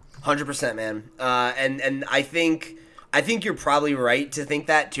 100%, man. And I think you're probably right to think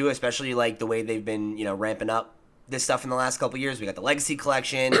that too, especially like the way they've been, ramping up this stuff in the last couple of years. We got the Legacy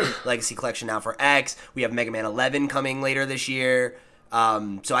Collection, Legacy Collection now for X. We have Mega Man 11 coming later this year.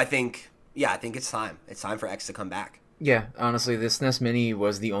 So I think it's time. It's time for X to come back. Yeah, honestly, the SNES Mini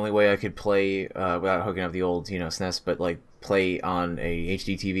was the only way I could play without hooking up the old, SNES, but like play on a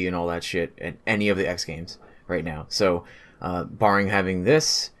HD TV and all that shit and any of the X games right now. So, barring having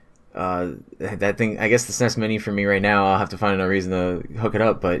this, that thing, I guess the SNES Mini for me right now, I'll have to find another reason to hook it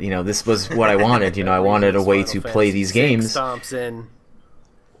up. But this was what I wanted. I wanted a way to play these games. Thompson.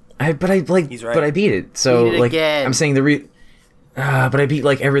 But I beat it. So beat it again. I'm saying but I beat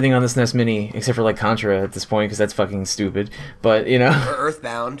like everything on the SNES Mini except for like Contra at this point because that's fucking stupid. But or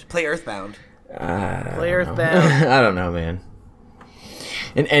Earthbound. Play Earthbound. Play Earthbound. I don't know, man.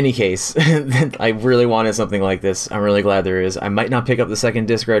 In any case, I really wanted something like this. I'm really glad there is. I might not pick up the second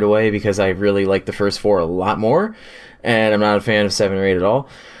disc right away because I really like the first 4 a lot more, and I'm not a fan of 7 or 8 at all.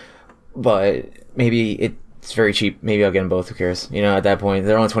 But maybe it's very cheap. Maybe I'll get them both. Who cares? At that point,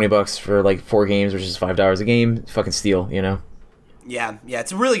 they're only $20 for like 4 games, which is $5 a game. Fucking steal, Yeah,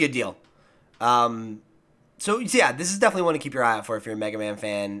 it's a really good deal. So yeah, this is definitely one to keep your eye out for if you're a Mega Man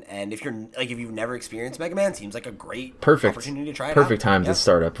fan, and if you've never experienced Mega Man, seems like a great opportunity to try it out. Perfect time to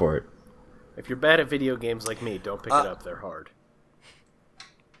start up for it. If you're bad at video games like me, don't pick it up. They're hard.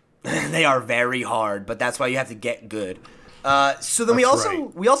 They are very hard, but that's why you have to get good. So then we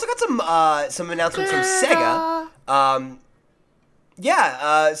also got some announcements from Sega.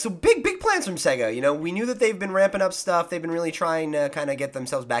 So big plans from Sega. We knew that they've been ramping up stuff. They've been really trying to kind of get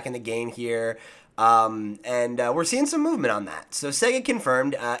themselves back in the game here. And we're seeing some movement on that. So Sega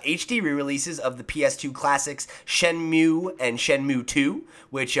confirmed HD re-releases of the PS2 classics Shenmue and Shenmue 2,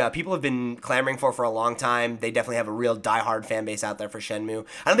 which people have been clamoring for a long time. They definitely have a real diehard fan base out there for Shenmue.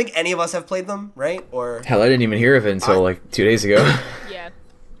 I don't think any of us have played them, right? Or hell, I didn't even hear of it until like 2 days ago. Yeah.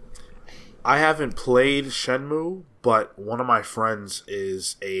 I haven't played Shenmue, but one of my friends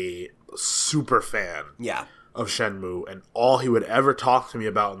is a super fan. Yeah. Of Shenmue, and all he would ever talk to me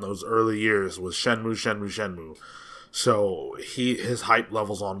about in those early years was Shenmue. So his hype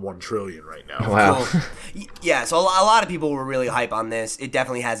level's on 1 trillion right now. Wow. Cool. Yeah, so a lot of people were really hype on this. It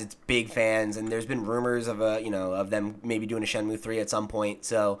definitely has its big fans, and there's been rumors of of them maybe doing a Shenmue 3 at some point.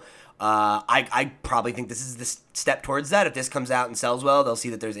 So I probably think this is the step towards that. If this comes out and sells well, they'll see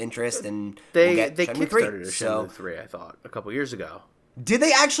that there's interest, and they we'll get Shenmue 3. kickstarted a Shenmue 3, I thought, a couple years ago. Did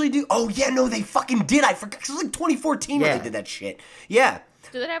they actually do? Oh yeah, no, they fucking did. I forgot. It was like 2014 when they did that shit. Yeah.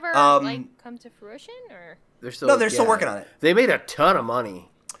 Did it ever come to fruition, or they're still working on it. They made a ton of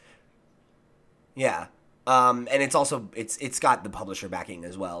money. Yeah. And it's also it's got the publisher backing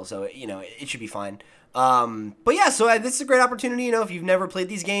as well, so it should be fine. But yeah, so this is a great opportunity. If you've never played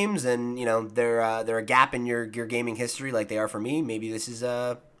these games and they're a gap in your gaming history like they are for me, maybe this is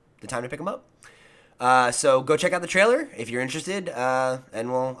the time to pick them up. So go check out the trailer if you're interested,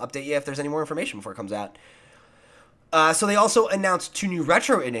 and we'll update you if there's any more information before it comes out. So they also announced 2 new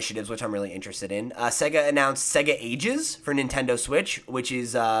retro initiatives, which I'm really interested in. Sega announced Sega Ages for Nintendo Switch, which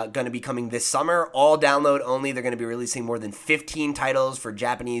is going to be coming this summer. All download only. They're going to be releasing more than 15 titles for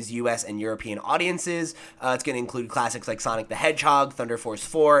Japanese, US, and European audiences. It's going to include classics like Sonic the Hedgehog, Thunder Force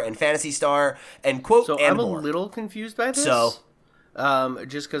 4, and Phantasy Star, and quote, so and I'm more. A little confused by this. So...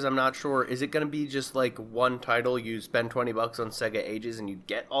 just because I'm not sure, is it going to be just like one title, you spend $20 on Sega Ages and you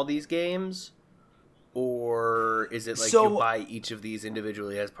get all these games? Or is it like you buy each of these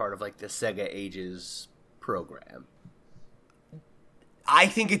individually as part of like the Sega Ages program? I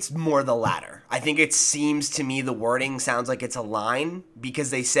think it's more the latter. I think it seems to me the wording sounds like it's a line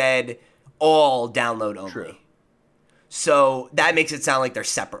because they said all download only. True. So that makes it sound like they're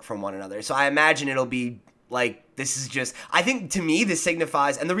separate from one another. So I imagine it'll be like, this is just, I think to me this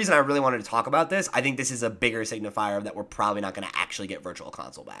signifies, and the reason I really wanted to talk about this, I think this is a bigger signifier that we're probably not going to actually get Virtual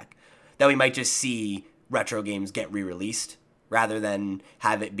Console back. That we might just see retro games get re-released rather than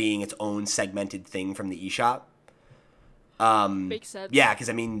have it being its own segmented thing from the eShop. Makes sense. Yeah, because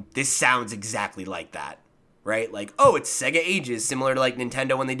I mean, this sounds exactly like that, right? Like, oh, it's Sega Ages, similar to like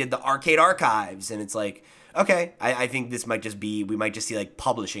Nintendo when they did the Arcade Archives, and it's like, okay, I think this might just be, we might just see like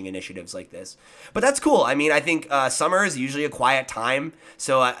publishing initiatives like this. But that's cool. I mean, I think summer is usually a quiet time.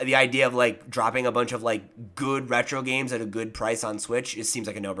 So the idea of like dropping a bunch of like good retro games at a good price on Switch, it seems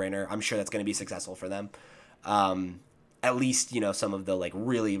like a no-brainer. I'm sure that's going to be successful for them. At least, you know, some of the like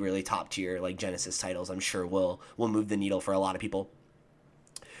really, really top tier like Genesis titles, I'm sure will move the needle for a lot of people.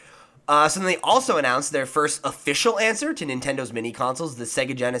 So then they also announced their first official answer to Nintendo's mini consoles, the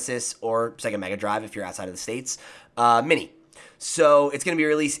Sega Genesis or Sega Mega Drive if you're outside of the States, Mini. So it's going to be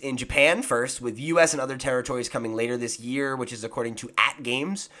released in Japan first, with US and other territories coming later this year, which is according to At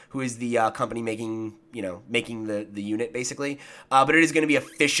Games, who is the company making the unit basically. But it is going to be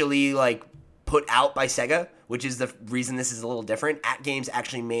officially like put out by Sega, which is the reason this is a little different. At Games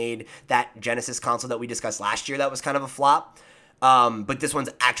actually made that Genesis console that we discussed last year that was kind of a flop. But this one's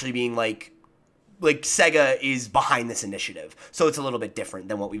actually being like Sega is behind this initiative. So it's a little bit different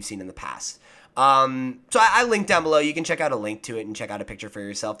than what we've seen in the past. So I linked down below. You can check out a link to it and check out a picture for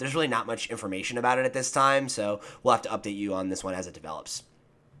yourself. There's really not much information about it at this time, so we'll have to update you on this one as it develops.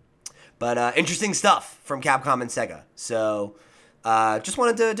 But interesting stuff from Capcom and Sega. So just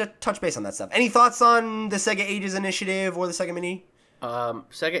wanted to touch base on that stuff. Any thoughts on the Sega Ages initiative or the Sega Mini?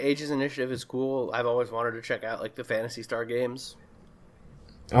 Sega Ages initiative is cool. I've always wanted to check out like the Phantasy Star games.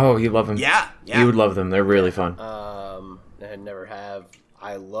 Oh, you love them. Yeah. You would love them. They're really fun. I never have.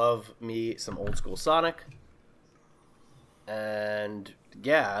 I love me some old school Sonic. And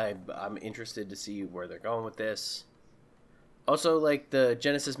yeah, I'm interested to see where they're going with this. Also, like the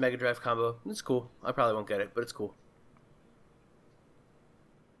Genesis Mega Drive combo, it's cool. I probably won't get it, but it's cool.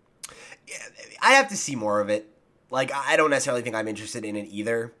 Yeah, I have to see more of it. Like, I don't necessarily think I'm interested in it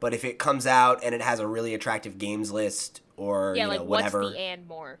either, but if it comes out and it has a really attractive games list or, whatever. What's the and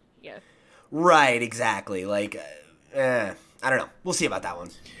more? Yeah. Right, exactly. Like, I don't know. We'll see about that one.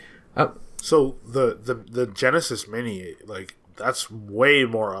 So the Genesis Mini, like, that's way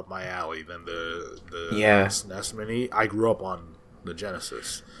more up my alley than the SNES Mini. I grew up on the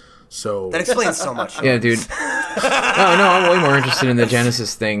Genesis. So that explains so much. Yeah, dude. No, I'm way more interested in the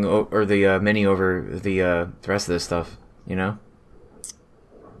Genesis thing or the Mini over the rest of this stuff. You know?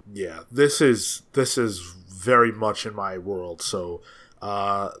 Yeah, this is very much in my world. So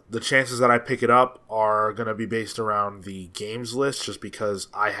the chances that I pick it up are gonna be based around the games list, just because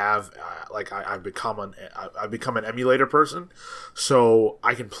I have I've become an emulator person, so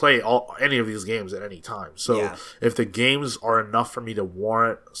I can play any of these games at any time. So if the games are enough for me to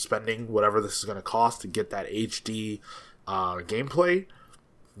warrant spending whatever this is gonna cost to get that HD gameplay,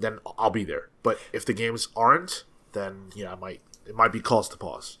 then I'll be there. But if the games aren't, then it might be cause to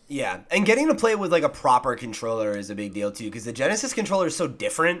pause. Yeah, and getting to play with like a proper controller is a big deal too, because the Genesis controller is so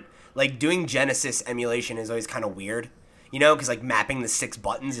different. Like doing Genesis emulation is always kind of weird, because like mapping the 6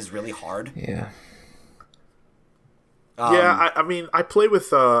 buttons is really hard. Yeah. I mean, I play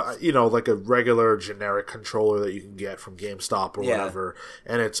with like a regular generic controller that you can get from GameStop or whatever,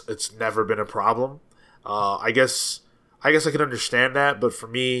 and it's never been a problem. I guess I can understand that, but for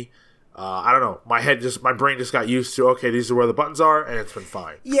me, I don't know. My brain just got used to, okay, these are where the buttons are, and it's been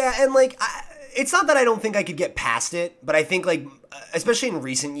fine. Yeah, and like, it's not that I don't think I could get past it, but I think like, especially in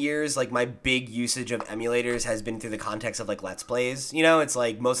recent years, like my big usage of emulators has been through the context of like Let's Plays. It's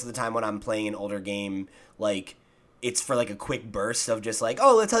like most of the time when I'm playing an older game, like it's for like a quick burst of just like,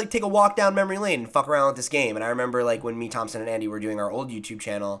 oh, let's like take a walk down memory lane and fuck around with this game. And I remember like when me, Thompson, and Andy were doing our old YouTube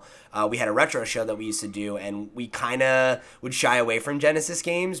channel, we had a retro show that we used to do, and we kind of would shy away from Genesis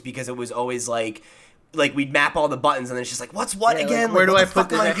games because it was always like we'd map all the buttons and then it's just like, what's what again? Like, where do what I the fuck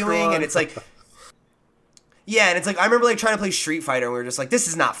put am the I doing? one? And it's like, yeah, and it's like I remember like trying to play Street Fighter and we were just like, this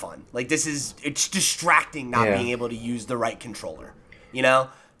is not fun. Like it's distracting not being able to use the right controller,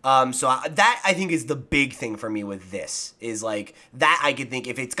 So that I think is the big thing for me with this is like that I could think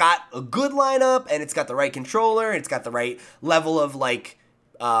if it's got a good lineup and it's got the right controller and it's got the right level of like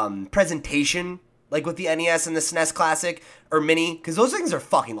presentation, like with the NES and the SNES Classic or Mini, because those things are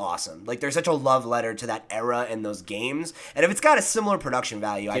fucking awesome. Like they're such a love letter to that era and those games. And if it's got a similar production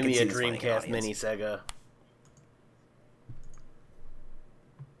value, I can see Give this me a finding an Dreamcast audience. Mini Sega.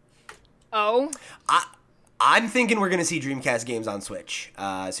 Oh. I'm thinking we're gonna see Dreamcast games on Switch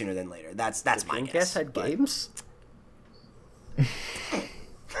sooner than later. That's my guess. Dreamcast had games.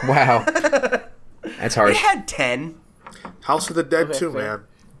 Wow. That's harsh. It had 10. House of the Dead Okay, 2, fair. man.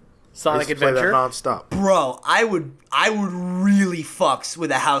 Sonic Used to play that Adventure. nonstop. Bro, I would really fucks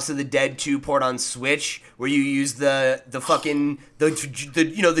with a House of the Dead 2 port on Switch where you use the fucking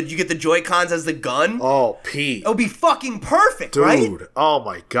you get the Joy-Cons as the gun. Oh, Pete. It would be fucking perfect, Dude, right? oh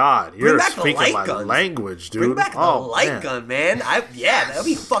my God, you're back the speaking light my guns. language, dude. Bring back the oh, light man. gun, man. That would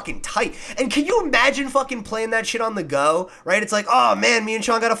be fucking tight. And can you imagine fucking playing that shit on the go, right? It's like, oh man, me and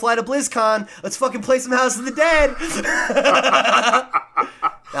Sean gotta fly to BlizzCon. Let's fucking play some House of the Dead.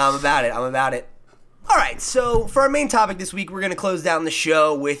 I'm about it. All right, so for our main topic this week, we're going to close down the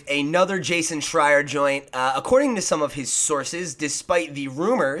show with another Jason Schreier joint. According to some of his sources, despite the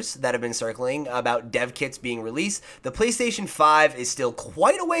rumors that have been circling about dev kits being released, the PlayStation 5 is still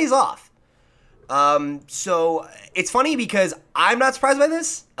quite a ways off. So it's funny because I'm not surprised by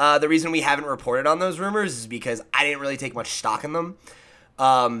this. The reason we haven't reported on those rumors is because I didn't really take much stock in them.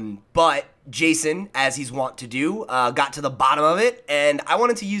 But Jason, as he's wont to do, got to the bottom of it, and I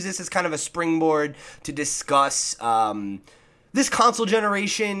wanted to use this as kind of a springboard to discuss this console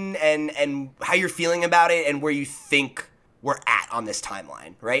generation and how you're feeling about it and where you think we're at on this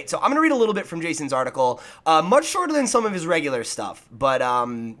timeline, right? So I'm going to read a little bit from Jason's article, much shorter than some of his regular stuff, but, I'll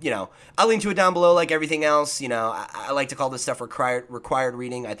link to it down below like everything else. I like to call this stuff required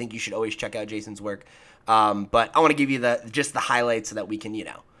reading. I think you should always check out Jason's work. But I want to give you just the highlights so that we can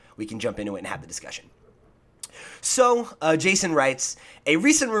jump into it and have the discussion. So, Jason writes, a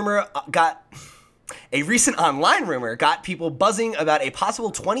recent online rumor got people buzzing about a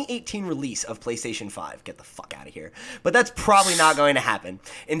possible 2018 release of PlayStation 5. Get the fuck out of here. But that's probably not going to happen.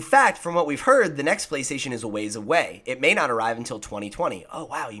 In fact, from what we've heard, the next PlayStation is a ways away. It may not arrive until 2020. Oh,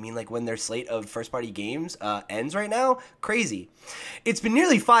 wow. You mean like when their slate of first-party games ends right now? Crazy. It's been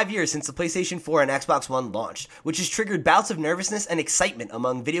nearly 5 years since the PlayStation 4 and Xbox One launched, which has triggered bouts of nervousness and excitement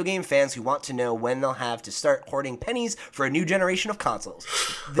among video game fans who want to know when they'll have to start hoarding pennies for a new generation of consoles.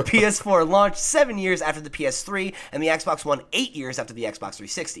 The PS4 launched 7 years after the PS3, and the Xbox One 8 years after the Xbox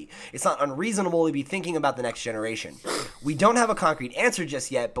 360. It's not unreasonable to be thinking about the next generation. We don't have a concrete answer just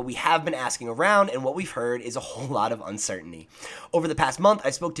yet, but we have been asking around, and what we've heard is a whole lot of uncertainty. Over the past month,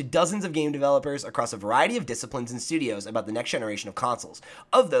 I spoke to dozens of game developers across a variety of disciplines and studios about the next generation of consoles.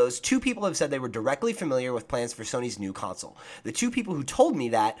 Of those, 2 people have said they were directly familiar with plans for Sony's new console. The 2 people who told me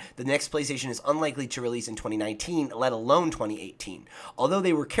that the next PlayStation is unlikely to release in 2019, let alone 2018, although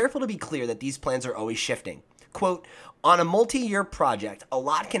they were careful to be clear that these plans are always shifting. Quote, on a multi-year project, a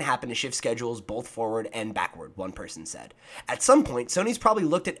lot can happen to shift schedules both forward and backward, one person said. At some point, Sony's probably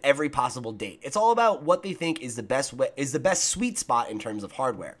looked at every possible date. It's all about what they think is the best sweet spot in terms of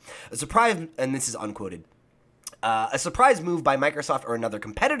hardware. A surprise, and this is unquoted, a surprise move by Microsoft or another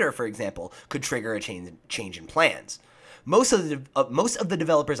competitor, for example, could trigger a change in plans. Most of the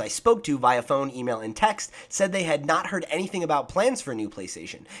developers I spoke to via phone, email, and text said they had not heard anything about plans for a new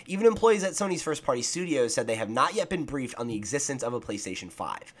PlayStation. Even employees at Sony's first-party studios said they have not yet been briefed on the existence of a PlayStation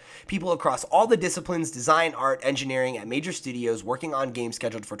 5. People across all the disciplines, design, art, engineering, at major studios working on games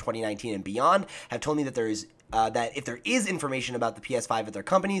scheduled for 2019 and beyond have told me that that if there is information about the PS5 at their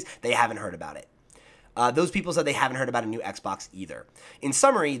companies, they haven't heard about it. Those people said they haven't heard about a new Xbox either. In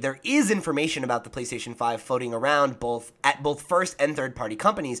summary, there is information about the PlayStation 5 floating around at both first and third-party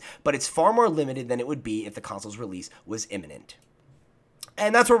companies, but it's far more limited than it would be if the console's release was imminent.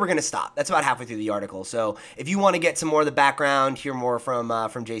 And that's where we're going to stop. That's about halfway through the article. So if you want to get some more of the background, hear more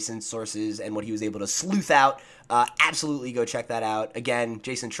from Jason's sources and what he was able to sleuth out, absolutely go check that out. Again,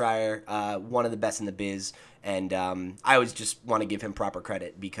 Jason Schreier, one of the best in the biz. And I always just want to give him proper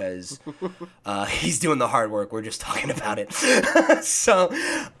credit because he's doing the hard work. We're just talking about it. So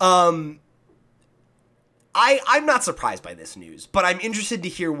I'm not surprised by this news, but I'm interested to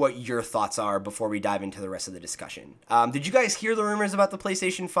hear what your thoughts are before we dive into the rest of the discussion. Did you guys hear the rumors about the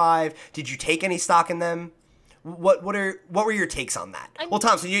PlayStation 5? Did you take any stock in them? What were your takes on that? Well,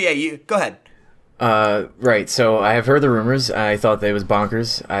 Thompson, you go ahead. Right, so I have heard the rumors. I thought they was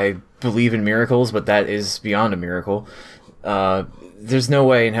bonkers. I believe in miracles, but that is beyond a miracle. There's no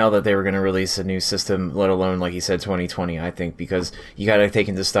way in hell that they were going to release a new system, let alone, like you said, 2020, I think, because you got to take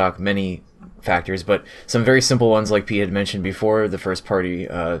into stock many factors, but some very simple ones like Pete had mentioned before, the first party,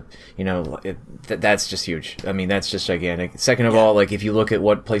 that's just huge. I mean, that's just gigantic. Second of all, like if you look at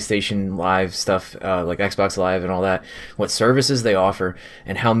what PlayStation Live stuff, like Xbox Live and all that, what services they offer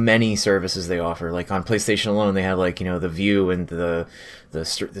and how many services they offer. Like on PlayStation alone, they had the View and the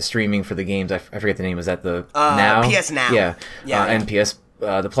streaming for the games. I forget the name. Is that the Now? PS Now. Yeah. And PS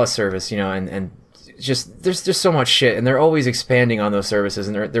the Plus service, and just there's just so much shit, and they're always expanding on those services,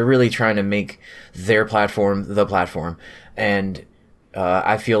 and they're really trying to make their platform the platform. And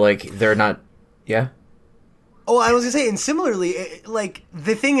I feel like they're not. Yeah. Oh, I was gonna say, and similarly, like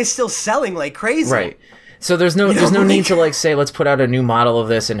the thing is still selling like crazy. Right. So there's no need to like say let's put out a new model of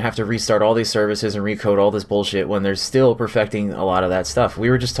this and have to restart all these services and recode all this bullshit when they're still perfecting a lot of that stuff. We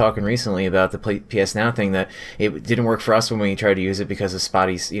were just talking recently about the PS Now thing that it didn't work for us when we tried to use it because of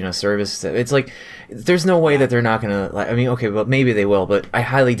spotty service. It's like there's no way that they're not gonna. I mean, okay, well maybe they will, but I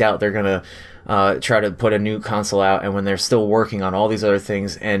highly doubt they're gonna try to put a new console out, and when they're still working on all these other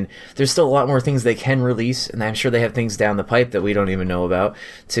things, and there's still a lot more things they can release, and I'm sure they have things down the pipe that we don't even know about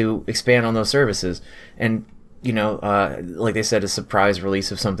to expand on those services. And like they said, a surprise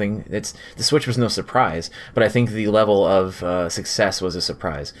release of something. The Switch was no surprise, but I think the level of success was a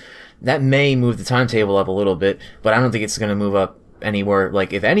surprise. That may move the timetable up a little bit, but I don't think it's going to move up anywhere.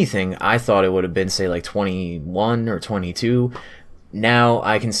 Like, if anything, I thought it would have been, say, like 21 or 22. Now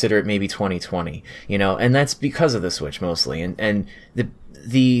I consider it maybe 2020, and that's because of the Switch mostly. And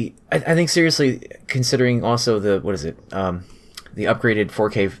I think seriously, considering also the upgraded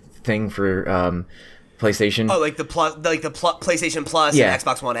 4K thing for PlayStation. Oh, like the PlayStation Plus Yeah. and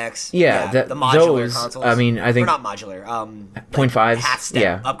Xbox One X. Yeah, the modular those, consoles. I mean, I think or not modular. 0.5, half step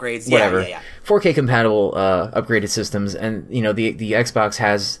yeah, upgrades. whatever. Yeah. 4K compatible upgraded systems, and the Xbox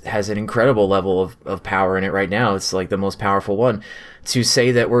has an incredible level of power in it right now. It's like the most powerful one. To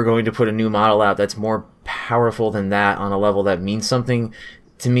say that we're going to put a new model out that's more powerful than that on a level that means something,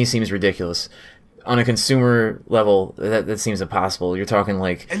 to me seems ridiculous. On a consumer level, that seems impossible. You're talking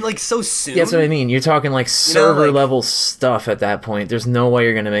like... And like so soon? Yeah, that's what I mean. You're talking like server level stuff at that point. There's no way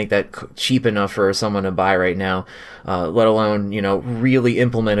you're going to make that cheap enough for someone to buy right now, let alone, really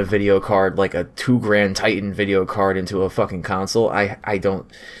implement a video card, like a $2,000 Titan video card into a fucking console. I don't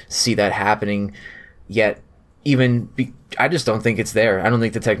see that happening yet. I just don't think it's there. I don't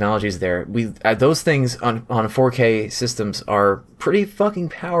think the technology is there. Those things on 4K systems are pretty fucking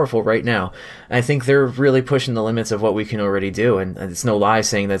powerful right now. And I think they're really pushing the limits of what we can already do. And it's no lie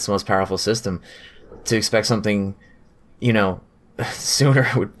saying that's the most powerful system. To expect something,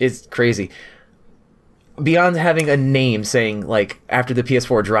 sooner is crazy. Beyond having a name saying, like, after the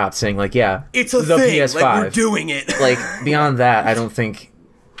PS4 dropped, saying, like, yeah, it's a the thing. PS5. Like, we're doing it. Like, beyond that, I don't think,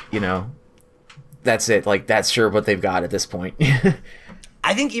 that's it. Like, that's sure what they've got at this point.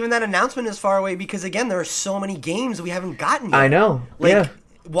 I think even that announcement is far away because, again, there are so many games we haven't gotten yet. I know. Like, yeah.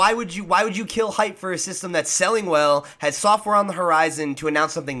 Why would you kill hype for a system that's selling well, has software on the horizon to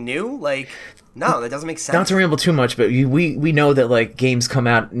announce something new? Like, no, that doesn't make sense. Not to ramble too much, but we know that like games come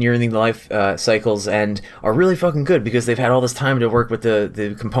out nearing the life cycles and are really fucking good because they've had all this time to work with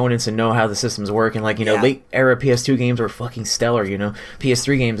the components and know how the systems work. And like late era PS2 games were fucking stellar.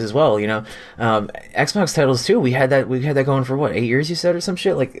 PS3 games as well. Xbox titles too. We had that going for what, 8 years? You said, or some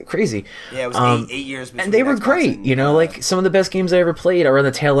shit like crazy. Yeah, it was 8 years. And they were Xbox great. Like some of the best games I ever played are on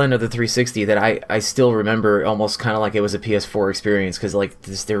the tail end of the 360 that I still remember almost kind of like it was a PS4 experience because like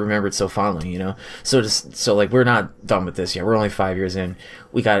they're remembered so fondly. So like we're not done with this yet. We're only 5 years in.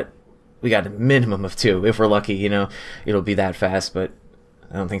 We got a minimum of 2 if we're lucky. It'll be that fast, but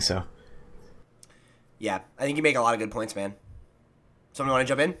I don't think so. Yeah, I think you make a lot of good points, man. Somebody want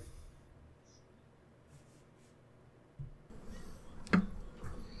to jump in?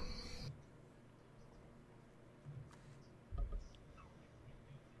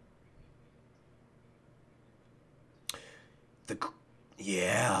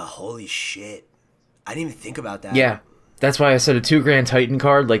 Yeah, holy shit. I didn't even think about that. Yeah, that's why I said a $2,000 Titan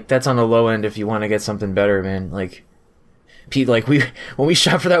card. Like, that's on the low end if you want to get something better, man. Like, Pete, like, when we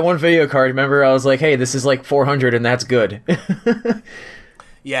shot for that one video card, remember, I was like, hey, this is like 400 and that's good.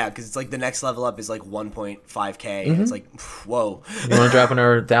 Yeah, because it's like the next level up is like 1.5K. And it's like, whoa. You want to drop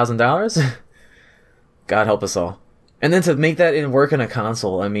another $1,000? God help us all. And then to make that work on a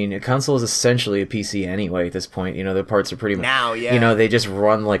console, I mean, a console is essentially a PC anyway at this point. The parts are pretty much... Now, yeah. They just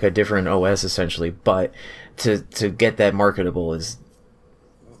run like a different OS essentially. But to get that marketable is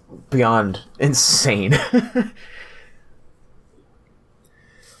beyond insane.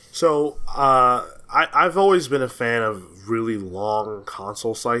 So, I've always been a fan of really long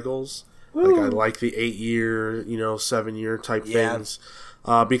console cycles. Woo. Like, I like the 8-year, 7-year type things.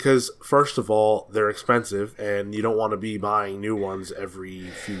 Because, first of all, they're expensive, and you don't want to be buying new ones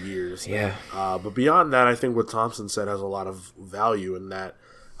every few years. Yeah. But beyond that, I think what Thompson said has a lot of value in that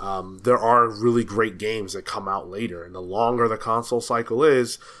there are really great games that come out later. And the longer the console cycle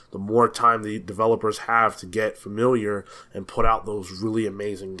is, the more time the developers have to get familiar and put out those really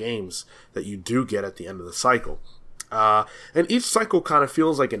amazing games that you do get at the end of the cycle. And each cycle kind of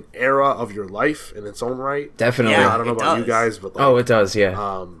feels like an era of your life in its own right. Definitely. I don't know about you guys, but like, it does,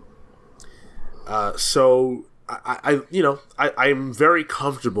 yeah. So I'm very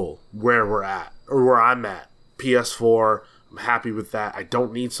comfortable where we're at, or where I'm at. PS4, I'm happy with that. I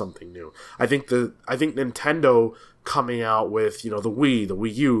don't need something new. I think Nintendo coming out with, the Wii, the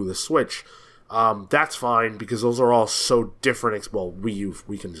Wii U, the Switch, that's fine because those are all so different. Well, Wii U,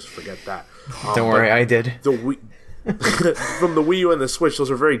 we can just forget that. Don't worry, I did. The Wii, from the Wii U and the Switch, those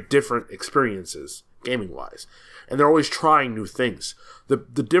are very different experiences, gaming-wise. And they're always trying new things. The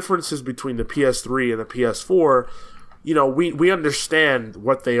differences between the PS3 and the PS4, we understand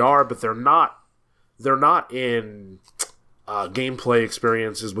what they are, but they're not in gameplay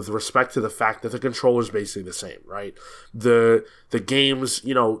experiences with respect to the fact that the controller's basically the same, right? The games,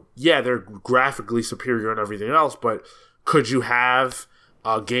 they're graphically superior and everything else, but could you have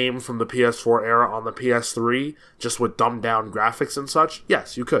a game from the PS4 era on the PS3 just with dumbed down graphics and such?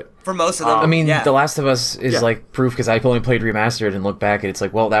 Yes, you could. For most of them. I mean, The Last of Us is like proof because I've only played remastered and look back and it's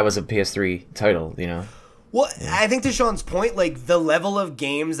like, well, that was a PS3 title, Well, I think to Sean's point, like the level of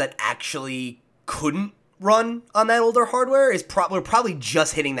games that actually couldn't run on that older hardware is we're probably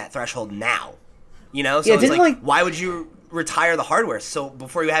just hitting that threshold now. So it's like, why would you retire the hardware so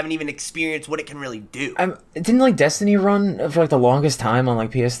before you haven't even experienced what it can really do? Didn't Destiny run for like the longest time on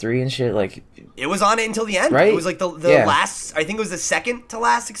like PS3 and shit? Like it was on it until the end, right? It was like the last. I think it was the second to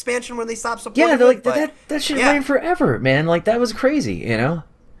last expansion where they stopped supporting. Yeah, that shit ran forever, man. Like that was crazy, Yeah,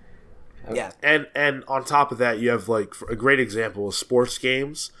 and on top of that, you have like a great example of sports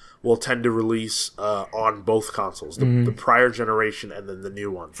games will tend to release on both consoles, the prior generation and then the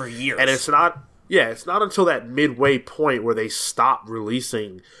new one for years. And it's not until that midway point where they stop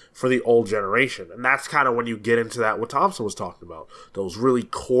releasing for the old generation, and that's kind of when you get into that what Thompson was talking about, those really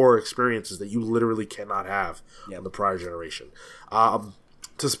core experiences that you literally cannot have on the prior generation.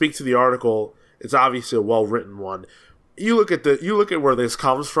 To speak to the article, it's obviously a well written one. You look at where this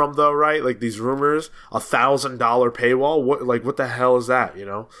comes from, though, right? Like these rumors, $1,000 paywall. What the hell is that?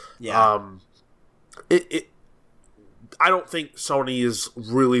 Yeah. I don't think Sony is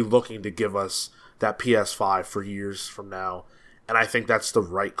really looking to give us that PS5 for years from now, and I think that's the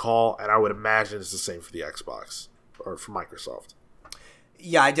right call. And I would imagine it's the same for the Xbox or for Microsoft.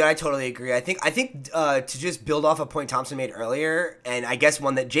 Yeah, I totally agree. I think to just build off a point Thompson made earlier, and I guess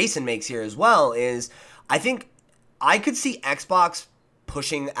one that Jason makes here as well, is I think I could see Xbox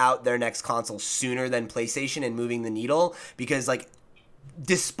pushing out their next console sooner than PlayStation and moving the needle because, like,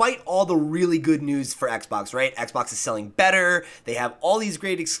 despite all the really good news for Xbox, right? Xbox is selling better. They have all these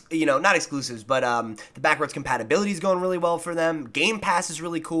great, not exclusives, but the backwards compatibility is going really well for them. Game Pass is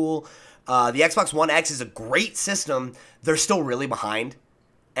really cool. The Xbox One X is a great system. They're still really behind,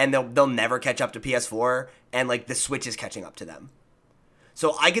 and they'll never catch up to PS4, and, like, the Switch is catching up to them.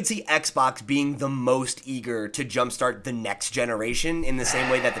 So I could see Xbox being the most eager to jumpstart the next generation in the same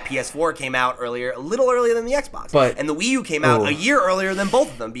way that the PS4 came out a little earlier than the Xbox. And the Wii U came out a year earlier than both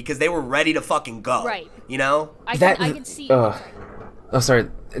of them because they were ready to fucking go. Right. I can see. Sorry.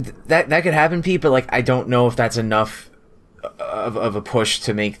 That could happen, Pete, but, like, I don't know if that's enough of a push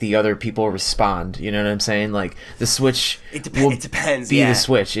to make the other people respond. You know what I'm saying? Like, the Switch it depends. Be the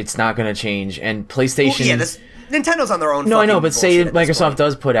Switch. It's not going to change. And PlayStation... Nintendo's on their own. No, I know, but say Microsoft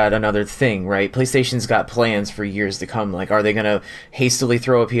does put out another thing, right? PlayStation's got plans for years to come. Like, are they going to hastily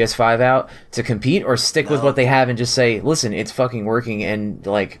throw a PS5 out to compete, or stick with what they have and just say, "Listen, it's fucking working," and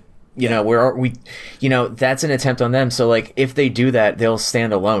like, where are we? That's an attempt on them. So, like, if they do that, they'll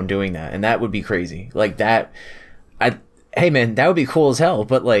stand alone doing that, and that would be crazy. Like that, hey man, that would be cool as hell.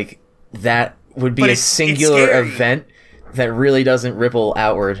 But like, that would be a singular event that really doesn't ripple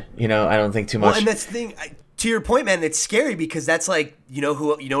outward. I don't think too much. Well, and that's the thing. To your point, man, it's scary because that's like, what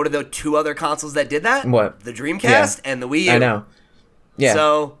are the two other consoles that did that? What? The Dreamcast and the Wii U. I know. Yeah.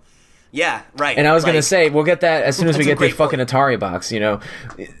 So, yeah, right. And I was going to say, we'll get that as soon as we get the fucking Atari box, As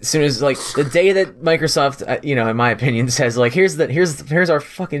soon as, like, the day that Microsoft, in my opinion, says, like, here's our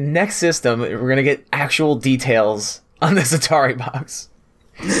fucking next system, we're going to get actual details on this Atari box.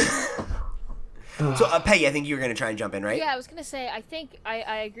 So, Peggy, I think you were going to try and jump in, right? Yeah, I was going to say, I think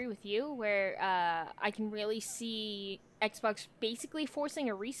I agree with you, where I can really see Xbox basically forcing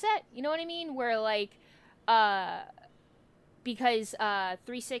a reset, you know what I mean? Where, like, because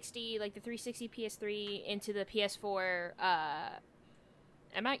 360, like the 360 PS3 into the PS4,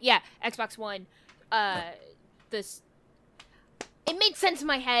 Xbox One, it made sense in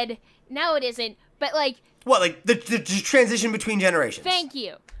my head, now it isn't, but, like... What, like, the transition between generations? Thank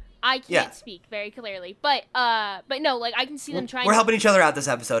you. I can't speak very clearly, but no, like I can see them trying. We're helping each other out this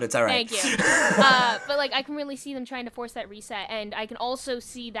episode. It's all right. Thank you. But like I can really see them trying to force that reset, and I can also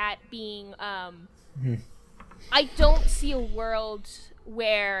see that being. I don't see a world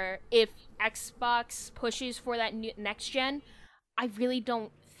where if Xbox pushes for that next gen, I really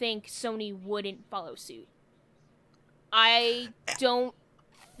don't think Sony wouldn't follow suit. I don't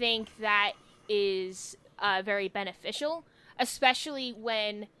think that is very beneficial, especially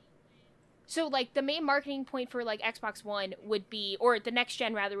when. So, like, the main marketing point for, like, Xbox One would be, or the next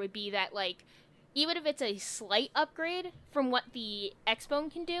gen, rather, would be that, like, even if it's a slight upgrade from what the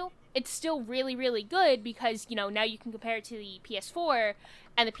Xbone can do, it's still really, really good because, you know, now you can compare it to the PS4,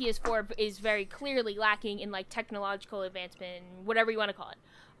 and the PS4 is very clearly lacking in, like, technological advancement, whatever you want to call it.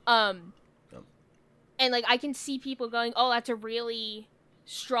 And, like, I can see people going, oh, that's a really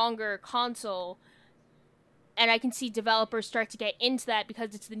stronger console. And I can see developers start to get into that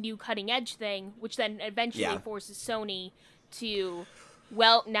because it's the new cutting edge thing, which then eventually forces Sony to,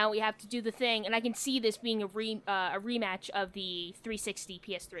 well, now we have to do the thing. And I can see this being a rematch of the 360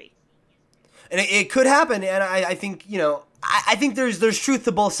 PS3. And it could happen, and I think, you know, I think there's truth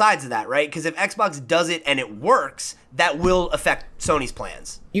to both sides of that, right? Because if Xbox does it and it works, that will affect Sony's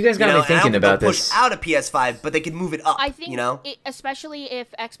plans. You guys got me thinking about this. Push out a PS5, but they could move it up. I think, you know, especially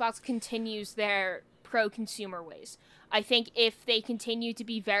if Xbox continues their pro-consumer ways. I think if they continue to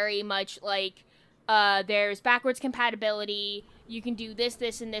be very much like there's backwards compatibility, you can do this,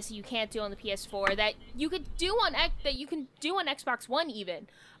 this, and this you can't do on the PS4 that you could do on Xbox One even.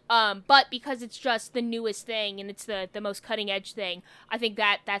 But because it's just the newest thing and it's the most cutting edge thing, I think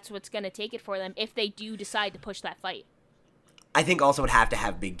that's what's going to take it for them if they do decide to push that fight. I think also would have to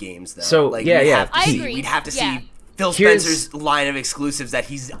have big games though. So like, I agree. We'd have to see Phil Spencer's line of exclusives that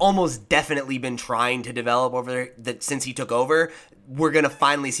he's almost definitely been trying to develop over there that since he took over. We're going to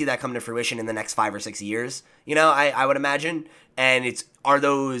finally see that come to fruition in the next 5 or 6 years, you know, I would imagine. And are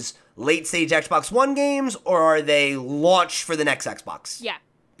those late stage Xbox One games or are they launched for the next Xbox? Yeah.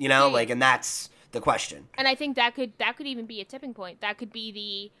 You know, and that's the question. And I think that could even be a tipping point. That could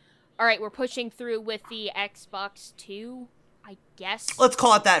be all right, we're pushing through with the Xbox 2, I guess. Let's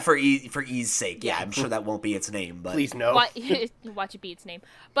call it that for ease sake. Yeah, I'm sure that won't be its name, but please no. Watch it be its name.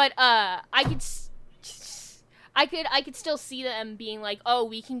 But I could still see them being like, "Oh,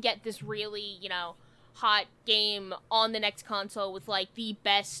 we can get this really, you know, hot game on the next console with like the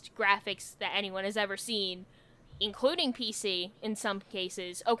best graphics that anyone has ever seen." Including PC in some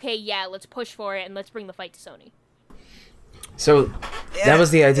cases. Okay, yeah, let's push for it and let's bring the fight to Sony. So that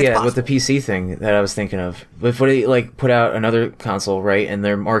was the idea with the PC thing that I was thinking of. If they like put out another console, right, and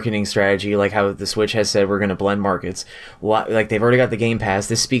their marketing strategy, like how the Switch has said we're going to blend markets, like they've already got the Game Pass.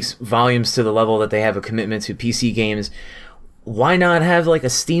 This speaks volumes to the level that they have a commitment to PC games. Why not have like a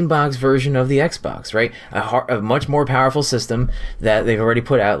Steambox version of the Xbox, right? A much more powerful system that they've already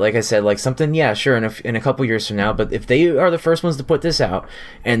put out. Like I said, like something, yeah, sure, in a couple years from now. But if they are the first ones to put this out,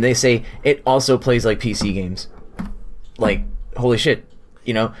 and they say it also plays like PC games, like holy shit,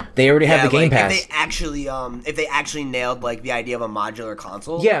 you know, they already have the Game Pass. If they actually nailed like the idea of a modular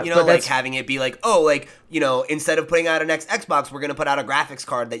console, yeah, you know, like having it be like, oh, like, you know, instead of putting out a next Xbox, we're gonna put out a graphics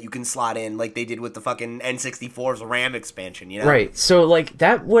card that you can slot in, like they did with the fucking N64's RAM expansion, you know? Right. So like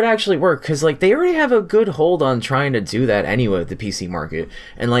that would actually work because like they already have a good hold on trying to do that anyway with the PC market,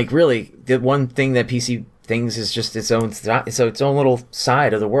 and like really the one thing that PC things is just its own little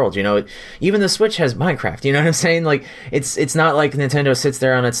side of the world, you know. Even the Switch has Minecraft, you know what I'm saying? Like it's not like Nintendo sits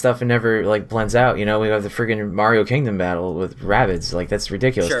there on its stuff and never like blends out, you know. We have the friggin' Mario Kingdom battle with Rabbids, like that's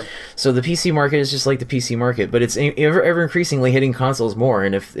ridiculous. Sure. So the PC market is just like the PC market, but it's ever increasingly hitting consoles more.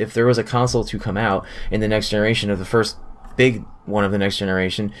 And if there was a console to come out in the next generation of the first big one of the next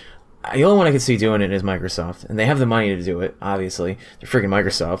generation, the only one I could see doing it is Microsoft, and they have the money to do it. Obviously, they're friggin'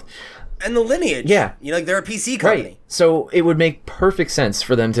 Microsoft. And the lineage. Yeah. You know, like they're a PC company. Right. So it would make perfect sense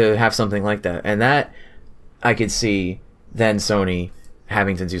for them to have something like that. And that I could see then Sony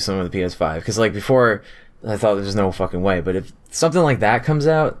having to do some of the PS5. Because like before, I thought there was no fucking way. But if something like that comes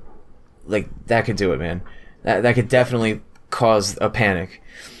out, like that could do it, man. That could definitely cause a panic.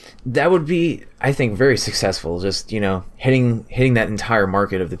 That would be, I think, very successful. Just, you know, hitting that entire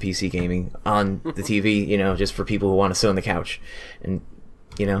market of the PC gaming on the TV, you know, just for people who want to sit on the couch. And,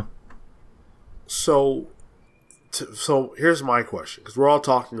 you know. So here's my question, because we're all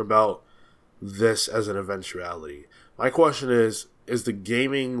talking about this as an eventuality. My question is the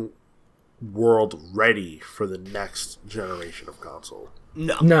gaming world ready for the next generation of console?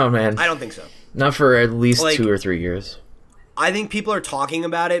 No. No, man. I don't think so. Not for at least like, 2 or 3 years. I think people are talking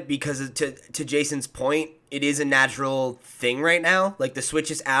about it because to Jason's point, it is a natural thing right now. Like the Switch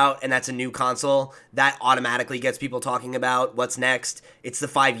is out and that's a new console. That automatically gets people talking about what's next. It's the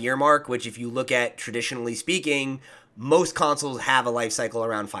 5-year mark, which if you look at traditionally speaking, most consoles have a life cycle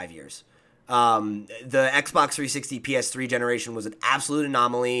around 5 years. The Xbox 360 PS3 generation was an absolute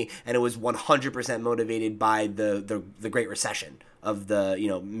anomaly, and it was 100% motivated by the Great Recession of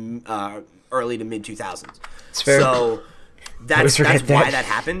the early to mid 2000s. So that's why that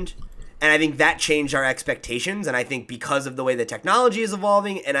happened. And I think that changed our expectations, and I think because of the way the technology is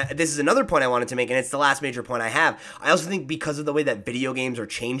evolving, and this is another point I wanted to make, and it's the last major point I have, I also think because of the way that video games are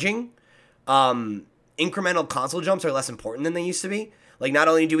changing, incremental console jumps are less important than they used to be. Like, not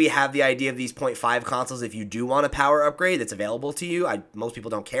only do we have the idea of these 0.5 consoles if you do want a power upgrade that's available to you, most people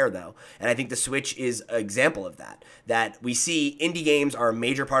don't care, though. And I think the Switch is an example of that. That we see indie games are a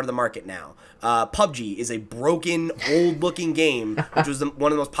major part of the market now. PUBG is a broken, old-looking game, which was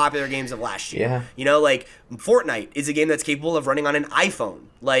one of the most popular games of last year. Yeah. You know, like, Fortnite is a game that's capable of running on an iPhone.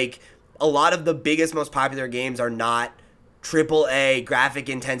 Like, a lot of the biggest, most popular games are not AAA graphic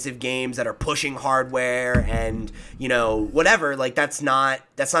intensive games that are pushing hardware and, whatever. Like, that's not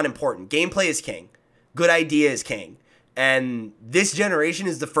important. Gameplay is king. Good idea is king. And this generation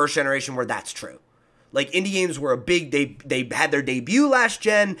is the first generation where that's true. Like, indie games were they had their debut last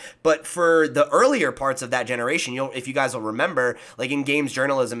gen, but for the earlier parts of that generation, if you guys will remember, like in games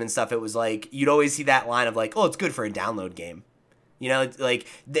journalism and stuff, it was like, you'd always see that line of like, oh, it's good for a download game. Like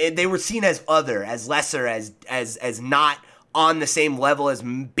they were seen as other, as lesser, as not on the same level as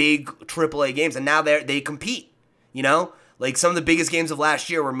big AAA games, and now they compete. Like some of the biggest games of last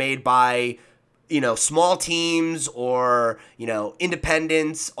year were made by small teams or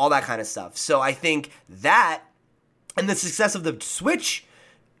independents, all that kind of stuff. So I think that and the success of the Switch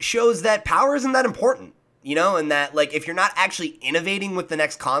shows that power isn't that important. And that like if you're not actually innovating with the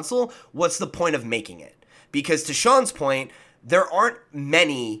next console, what's the point of making it? Because to Sean's point, there aren't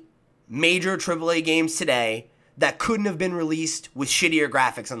many major AAA games today that couldn't have been released with shittier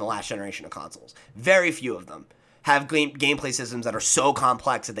graphics on the last generation of consoles. Very few of them have gameplay systems that are so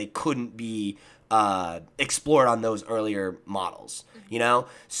complex that they couldn't be explored on those earlier models.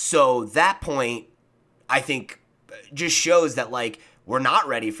 So that point, I think, just shows that like we're not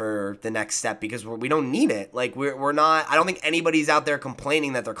ready for the next step because we don't need it. Like we're not. I don't think anybody's out there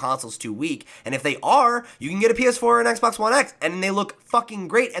complaining that their console's too weak. And if they are, you can get a PS4 or an Xbox One X, and they look fucking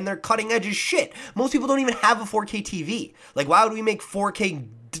great, and they're cutting edge as shit. Most people don't even have a 4K TV. Like, why would we make 4K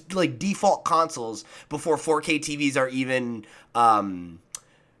like default consoles before 4K TVs are even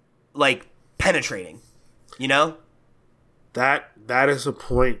like penetrating? That is a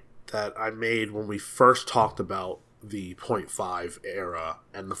point that I made when we first talked about the 0.5 era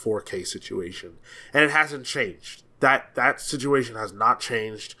and the 4K situation, and it hasn't changed. That situation has not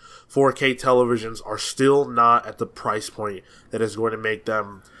changed. 4K televisions are still not at the price point that is going to make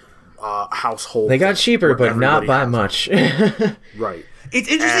them household. They got cheaper, but not by much. Right. It's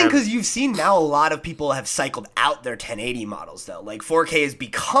interesting because you've seen now a lot of people have cycled out their 1080 models, though. Like 4K is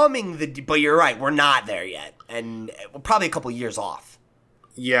becoming but you're right, we're not there yet, and we're probably a couple years off.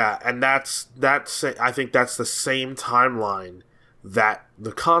 Yeah, and that's I think that's the same timeline that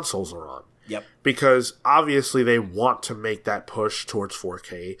the consoles are on. Yep. Because obviously they want to make that push towards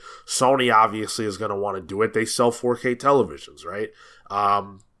 4K. Sony obviously is going to want to do it. They sell 4K televisions, right?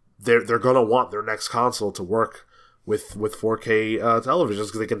 They're going to want their next console to work with 4K televisions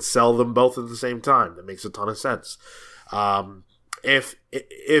because they can sell them both at the same time. That makes a ton of sense. If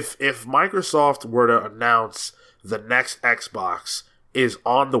Microsoft were to announce the next Xbox is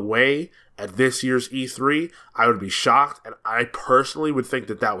on the way at this year's E3, I would be shocked, and I personally would think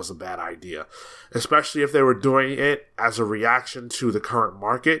that was a bad idea, especially if they were doing it as a reaction to the current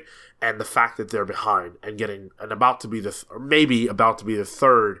market and the fact that they're behind and about to be the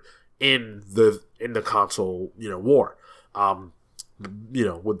third in the console war.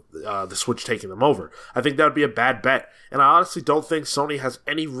 With the Switch taking them over. I think that would be a bad bet. And I honestly don't think Sony has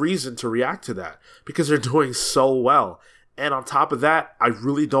any reason to react to that because they're doing so well. And on top of that, I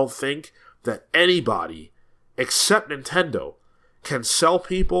really don't think that anybody except Nintendo can sell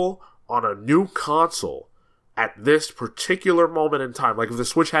people on a new console at this particular moment in time. Like if the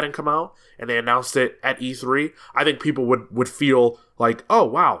Switch hadn't come out and they announced it at E3, I think people would feel like, oh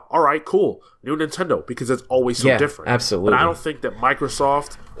wow, all right, cool, new Nintendo, because it's always so different. Absolutely. But I don't think that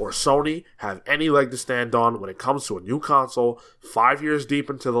Microsoft or Sony have any leg to stand on when it comes to a new console 5 years deep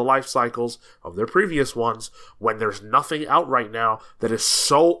into the life cycles of their previous ones, when there's nothing out right now that is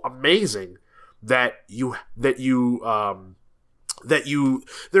so amazing that there's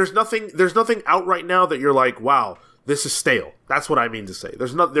nothing out right now that you're like, wow, this is stale. That's what I mean to say.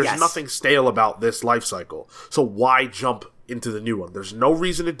 There's Yes. nothing stale about this life cycle. So why jump into the new one? There's no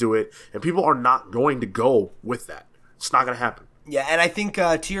reason to do it, and people are not going to go with that. It's not going to happen. Yeah, and I think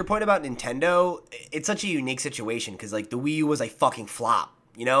to your point about Nintendo, it's such a unique situation because like the Wii U was a fucking flop,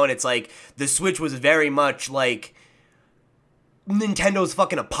 you know, and it's like the Switch was very much like Nintendo's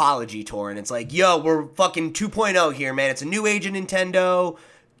fucking apology tour, and it's like, yo, we're fucking 2.0 here, man. It's a new age of Nintendo.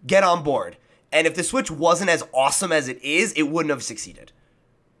 Get on board. And if the Switch wasn't as awesome as it is, it wouldn't have succeeded.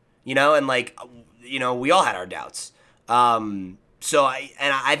 You know, and like, you know, we all had our doubts. So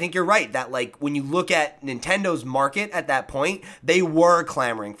I think you're right that like when you look at Nintendo's market at that point, they were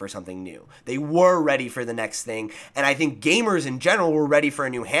clamoring for something new. They were ready for the next thing, and I think gamers in general were ready for a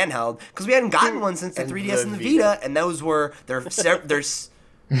new handheld because we hadn't gotten one since the 3DS and the Vita, and those were they're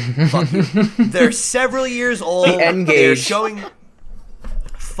fuck you. They're several years old. The N They're gauge. showing.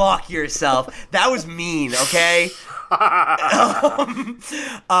 Fuck yourself. That was mean. Okay. But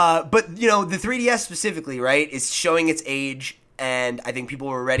you know the 3DS specifically, right, is showing its age, and I think people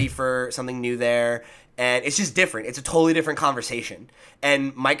were ready for something new there, and it's just different. It's a totally different conversation.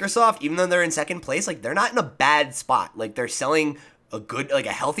 And Microsoft, even though they're in second place, like they're not in a bad spot. Like they're selling a good, like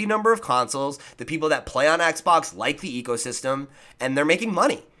a healthy number of consoles. The people that play on Xbox like the ecosystem, and they're making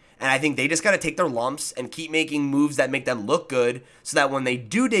money. And I think they just got to take their lumps and keep making moves that make them look good so that when they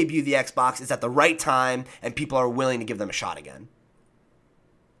do debut the Xbox, it's at the right time and people are willing to give them a shot again.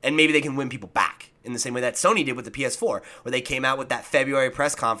 And maybe they can win people back in the same way that Sony did with the PS4, where they came out with that February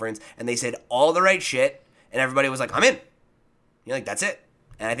press conference and they said all the right shit and everybody was like, I'm in. You're like, that's it.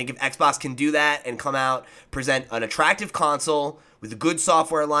 And I think if Xbox can do that and come out, present an attractive console with a good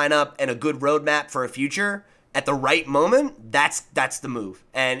software lineup and a good roadmap for a future at the right moment, that's the move.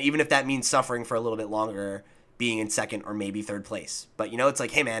 And even if that means suffering for a little bit longer, being in second or maybe third place. But, you know, it's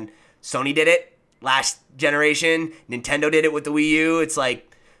like, hey, man, Sony did it last generation. Nintendo did it with the Wii U. It's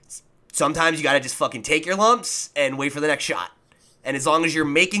like sometimes you got to just fucking take your lumps and wait for the next shot. And as long as you're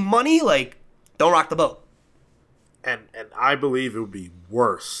making money, like, don't rock the boat. And I believe it would be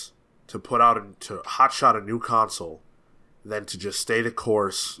worse to put out to hotshot a new console than to just stay the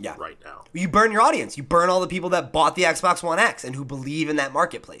course right now. You burn your audience. You burn all the people that bought the Xbox One X and who believe in that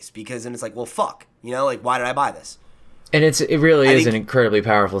marketplace, because then it's like, well, fuck. You know, like, why did I buy this? And it really is an incredibly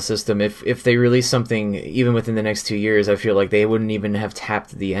powerful system. If they release something even within the next 2 years, I feel like they wouldn't even have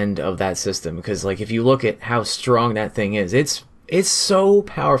tapped the end of that system, because like if you look at how strong that thing is, it's so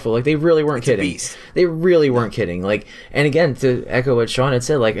powerful. Like they really weren't kidding. A beast. They really weren't kidding. Like, and again, to echo what Sean had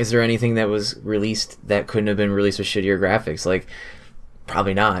said, like, is there anything that was released that couldn't have been released with shittier graphics? Like,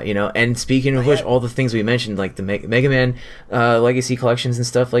 probably not, you know. And speaking of which, all the things we mentioned, like the Mega Man Legacy collections and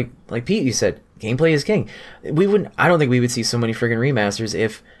stuff, like Pete, you said, gameplay is king. I don't think we would see so many friggin' remasters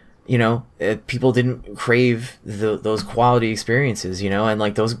if, you know, people didn't crave those quality experiences, you know, and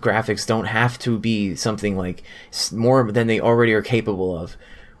like those graphics don't have to be something like more than they already are capable of,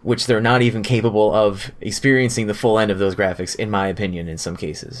 which they're not even capable of experiencing the full end of those graphics, in my opinion, in some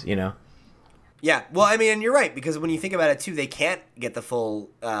cases, you know. Yeah, well, I mean, and you're right, because when you think about it, too, they can't get the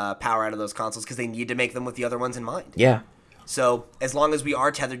full power out of those consoles because they need to make them with the other ones in mind. Yeah. So as long as we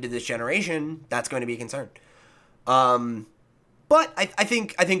are tethered to this generation, that's going to be a concern. But I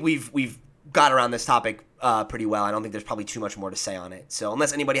think we've got around this topic pretty well. I don't think there's probably too much more to say on it. So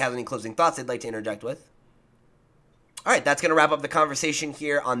unless anybody has any closing thoughts they'd like to interject with. All right, that's going to wrap up the conversation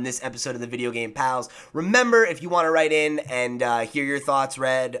here on this episode of the Video Game Pals. Remember, if you want to write in and hear your thoughts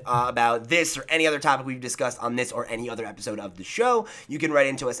read about this or any other topic we've discussed on this or any other episode of the show, you can write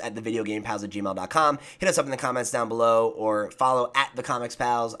into us at thevideogamepals@gmail.com. Hit us up in the comments down below or follow at the Comics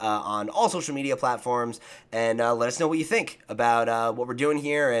Pals on all social media platforms and let us know what you think about what we're doing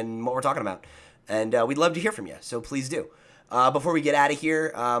here and what we're talking about. And we'd love to hear from you, so please do. Before we get out of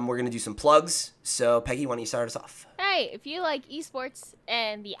here, we're going to do some plugs. So, Peggy, why don't you start us off? Hey, if you like esports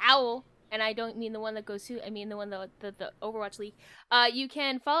and the OWL, and I don't mean the one that goes to, I mean the one the Overwatch League, you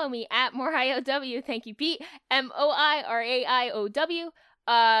can follow me at MoreIOW. Thank you, Pete. MoiRaiow.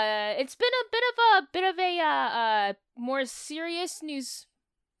 It's been a bit of a more serious news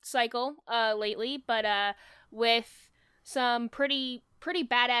cycle lately, but with some pretty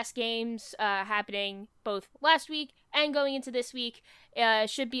badass games happening both last week and going into this week.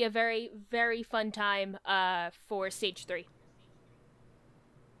 Should be a very, very fun time for Stage 3.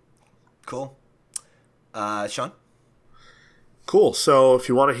 Cool. Sean? Cool. So if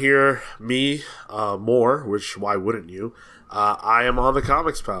you want to hear me more, which why wouldn't you, I am on the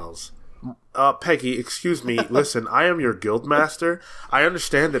Comics Pals. Peggy, excuse me. Listen, I am your guild master. I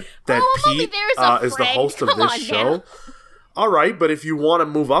understand that Pete is the host of this show. Now. All right, but if you want to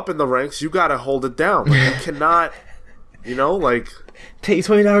move up in the ranks, you got to hold it down. Like, you cannot You know, like pay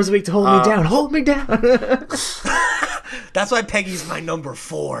 $20 a week to hold me down. Hold me down. That's why Peggy's my number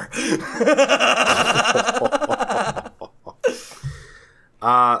 4.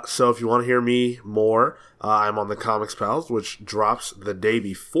 So if you want to hear me more, I'm on the Comics Pals, which drops the day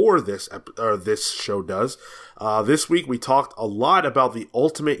before this show does. This week we talked a lot about the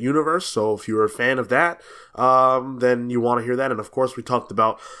Ultimate Universe, so if you're a fan of that, then you want to hear that. And of course we talked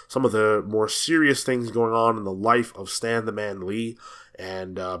about some of the more serious things going on in the life of Stan the Man Lee,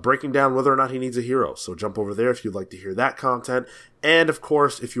 and breaking down whether or not he needs a hero. So jump over there if you'd like to hear that content. And of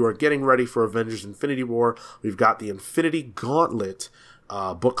course, if you are getting ready for Avengers Infinity War, we've got the Infinity Gauntlet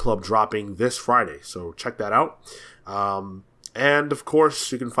book club dropping this Friday, so check that out. And of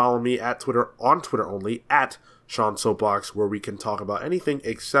course, you can follow me at Twitter, on Twitter only, at Sean Soapbox, where we can talk about anything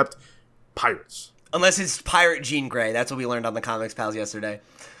except pirates. Unless it's Pirate Jean Grey. That's what we learned on the Comics Pals yesterday.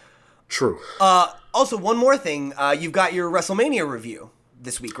 True. Also, one more thing. You've got your WrestleMania review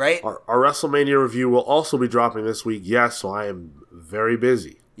this week, right? Our WrestleMania review will also be dropping this week, yes, so I am very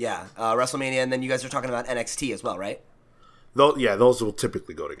busy. Yeah, WrestleMania, and then you guys are talking about NXT as well, right? Those will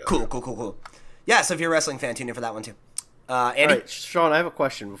typically go together. Cool. Yeah, so if you're a wrestling fan, tune in for that one too. Andy? All right, Sean, I have a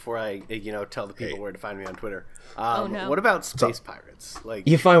question before I, tell the people where to find me on Twitter. No. What about space pirates? Like,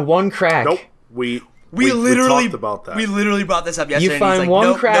 You find one crack. Nope. We literally talked about that. We literally brought this up yesterday. You find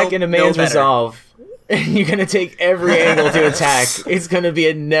one crack in a man's resolve, and you're going to take every angle to attack. It's going to be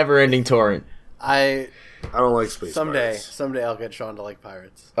a never-ending torrent. I don't like space pirates. Someday I'll get Sean to like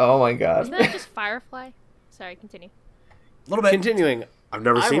pirates. Oh my god. Isn't that just Firefly? Sorry, continue. A little bit. Continuing. I've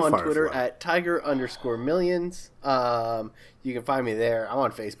never seen I'm on Firefly. Twitter at Tiger_millions. You can find me there. I'm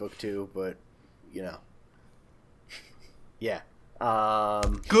on Facebook too, but yeah.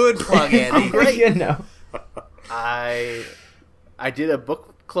 Good plug, Andy. Great. I did a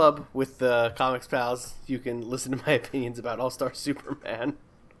book club with the Comics Pals. You can listen to my opinions about All-Star Superman.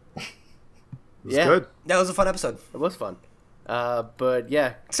 It was good. That was a fun episode. It was fun. But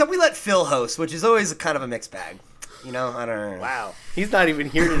yeah. Except we let Phil host, which is always kind of a mixed bag. I don't know. Wow. He's not even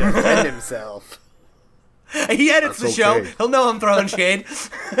here to defend himself. He edits the show. okay. He'll know I'm throwing shade.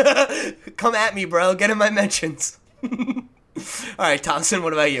 Come at me, bro. Get in my mentions. All right, Thompson,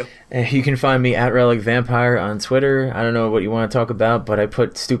 what about you? You can find me at Relic Vampire on Twitter. I don't know what you want to talk about, but I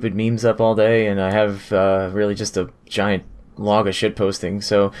put stupid memes up all day, and I have really just a giant log of shit posting.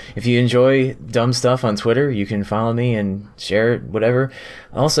 So if you enjoy dumb stuff on Twitter, you can follow me and share it, whatever.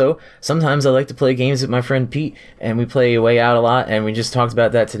 Also, sometimes I like to play games with my friend Pete, and we play Way Out a lot, and we just talked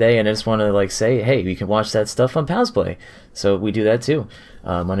about that today, and I just want to say, hey, you can watch that stuff on Pals Play. So we do that too,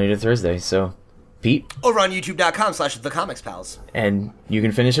 Monday to Thursday. So Pete? Over on youtube.com/thecomicspals. And you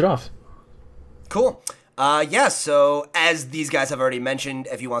can finish it off. Cool. So as these guys have already mentioned,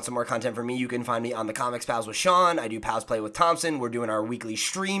 if you want some more content from me, you can find me on the Comics Pals with Sean. I do Pals Play with Thompson. We're doing our weekly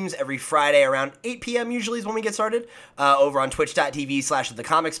streams every Friday around 8 p.m. usually is when we get started, over on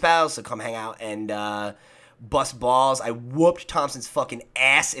twitch.tv/thecomicspals. So come hang out and bust balls. I whooped Thompson's fucking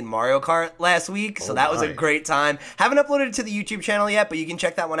ass in Mario Kart last week, so that was a great time. Haven't uploaded it to the YouTube channel yet, but you can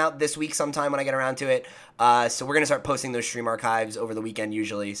check that one out this week sometime when I get around to it. So we're going to start posting those stream archives over the weekend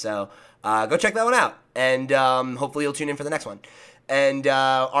usually, so go check that one out, and hopefully you'll tune in for the next one. And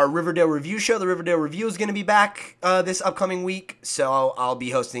our Riverdale Review show, the Riverdale Review, is going to be back this upcoming week, so I'll be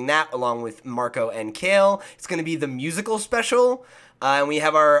hosting that along with Marco and Kale. It's going to be the musical special, and we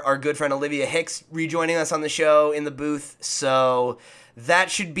have our good friend Olivia Hicks rejoining us on the show in the booth, so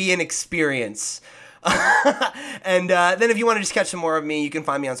that should be an experience. And then if you want to just catch some more of me, you can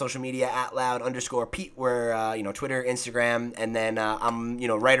find me on social media at loud_Pete, where Twitter, Instagram, and then I'm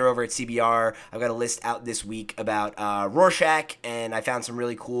writer over at CBR. I've got a list out this week about Rorschach, and I found some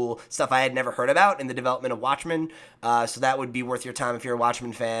really cool stuff I had never heard about in the development of Watchmen. So that would be worth your time if you're a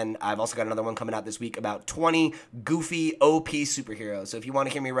Watchmen fan. I've also got another one coming out this week about 20 goofy OP superheroes. So if you want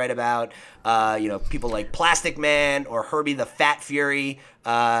to hear me write about people like Plastic Man or Herbie the Fat Fury,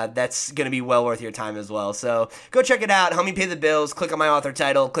 that's going to be well worth your time as well. So go check it out. Help me pay the bills. Click on my author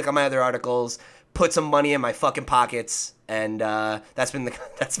title. Click on my other articles. Put some money in my fucking pockets. And that's been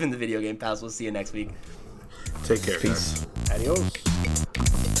the Video Game Pals. We'll see you next week. Take care. Peace. Adios.